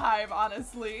long time,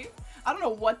 honestly. I don't know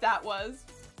what that was.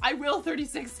 I will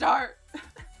 36 star.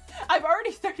 I've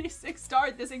already 36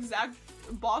 starred this exact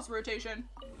boss rotation.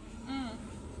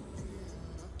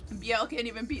 Biel can't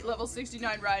even beat level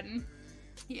 69 Raiden.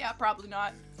 Yeah, probably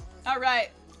not.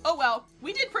 Alright. Oh well,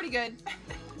 we did pretty good.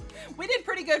 We did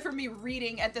pretty good for me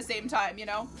reading at the same time, you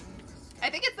know? I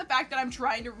think it's the fact that I'm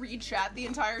trying to read chat the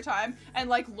entire time and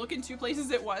like look in 2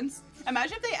 places at once.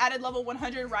 Imagine if they added level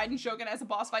 100 Raiden Shogun as a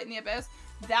boss fight in the Abyss.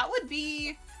 That would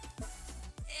be...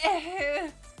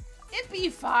 It'd be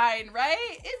fine,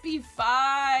 right? It'd be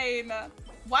fine.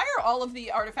 Why are all of the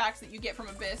artifacts that you get from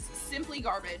Abyss simply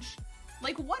garbage?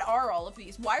 Like, what are all of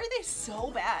these? Why are they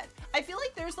so bad? I feel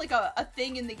like there's like a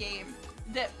thing in the game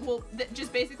that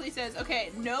just basically says,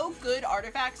 okay, no good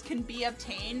artifacts can be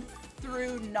obtained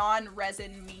through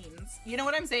non-resin means. You know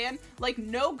what I'm saying? Like,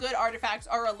 no good artifacts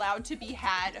are allowed to be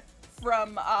had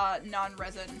from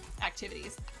non-resin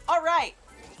activities. All right.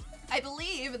 I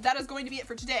believe that is going to be it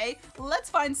for today. Let's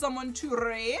find someone to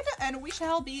raid and we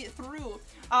shall be through.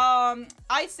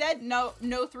 I said no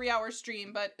 3-hour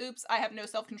stream, but oops, I have no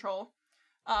self-control.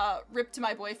 Rip to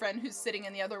my boyfriend who's sitting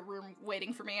in the other room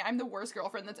waiting for me. I'm the worst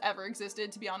girlfriend that's ever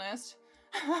existed, to be honest.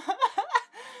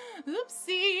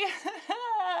 Oopsie.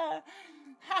 Ha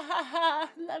ha ha.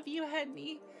 Love you,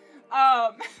 honey.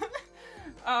 I'll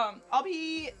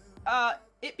be,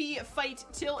 it be fight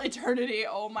till eternity.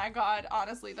 Oh my god,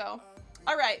 honestly though.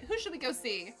 Alright, who should we go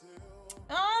see?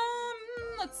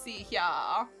 Let's see here.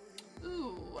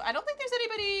 Ooh, I don't think there's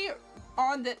anybody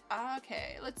on that.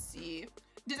 Okay, let's see.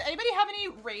 Does anybody have any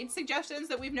raid suggestions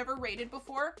that we've never raided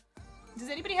before? Does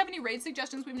anybody have any raid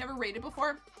suggestions we've never raided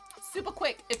before? Super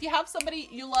quick, if you have somebody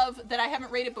you love that I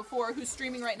haven't raided before who's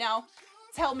streaming right now,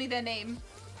 tell me their name.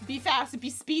 Be fast, be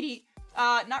speedy.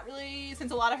 Not really,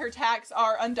 since a lot of her attacks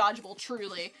are undodgeable,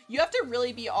 truly. You have to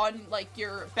really be on, like,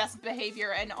 your best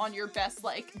behavior and on your best,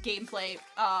 like, gameplay,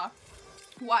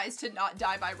 wise to not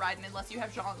die by Raiden unless you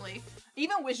have Zhongli.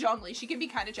 Even with Zhongli, she can be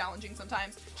kind of challenging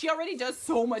sometimes. She already does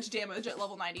so much damage at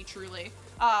level 90, truly.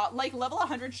 Like, level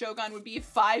 100 Shogun would be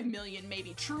 5 million,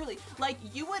 maybe, truly. Like,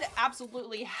 you would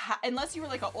absolutely unless you were,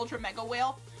 like, an Ultra Mega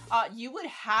Whale, you would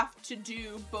have to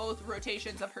do both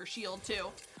rotations of her shield,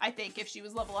 too. I think, if she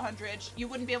was level 100. You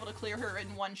wouldn't be able to clear her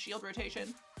in one shield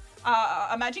rotation.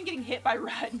 Imagine getting hit by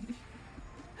Raiden.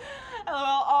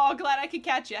 LOL, oh, glad I could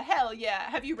catch you. Hell yeah.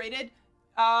 Have you rated?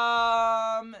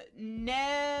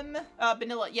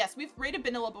 Vanilla. Yes, we've rated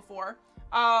Vanilla before.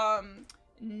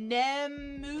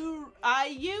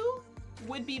 Nemurayu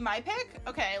would be my pick.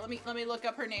 Okay, let me look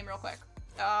up her name real quick.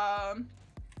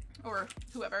 Or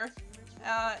whoever.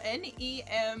 Nemuriyu.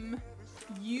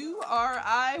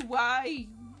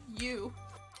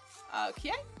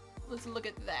 Okay, let's look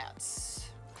at that.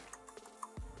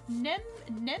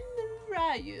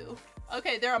 Nemurayu.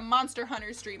 Okay, they're a Monster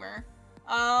Hunter streamer.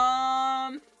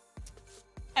 I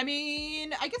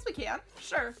mean, I guess we can.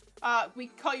 Sure. We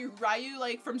call you Ryu,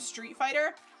 like, from Street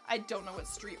Fighter. I don't know what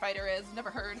Street Fighter is.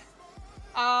 Never heard.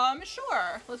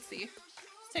 Sure. Let's see.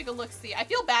 Let's take a look-see. I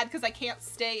feel bad because I can't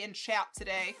stay in chat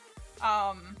today.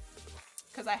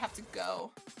 Because I have to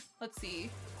go. Let's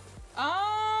see.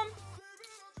 I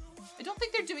don't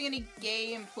think they're doing any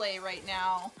gameplay right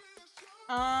now.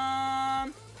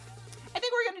 I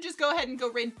think we're gonna just go ahead and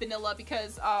go raid Vanilla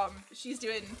because, she's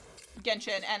doing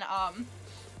Genshin and,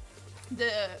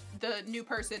 the new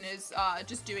person is,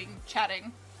 just doing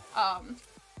chatting.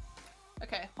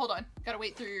 Okay, hold on. Gotta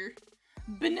wait through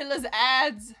Vanilla's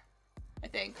ads, I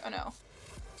think. Oh, no.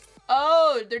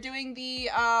 Oh, they're doing the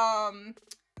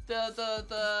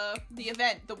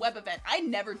event, the web event. I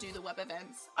never do the web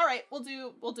events. All right, we'll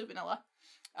do Vanilla,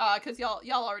 cause y'all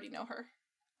already know her.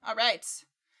 All right.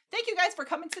 Thank you guys for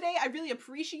coming today. I really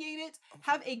appreciate it.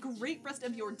 Have a great rest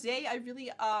of your day. I really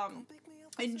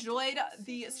enjoyed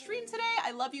the stream today.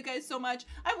 I love you guys so much.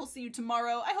 I will see you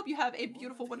tomorrow. I hope you have a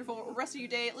beautiful, wonderful rest of your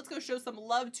day. Let's go show some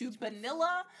love to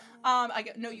Vanilla. I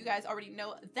know you guys already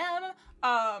know them.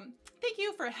 Thank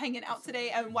you for hanging out today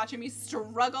and watching me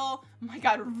struggle. Oh my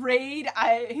god, raid.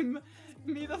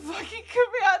 Me the fucking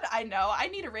command. I know. I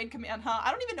need a raid command, huh?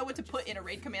 I don't even know what to put in a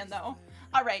raid command, though.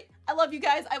 All right. I love you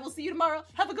guys. I will see you tomorrow.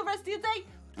 Have a good rest of your day.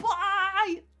 Bye.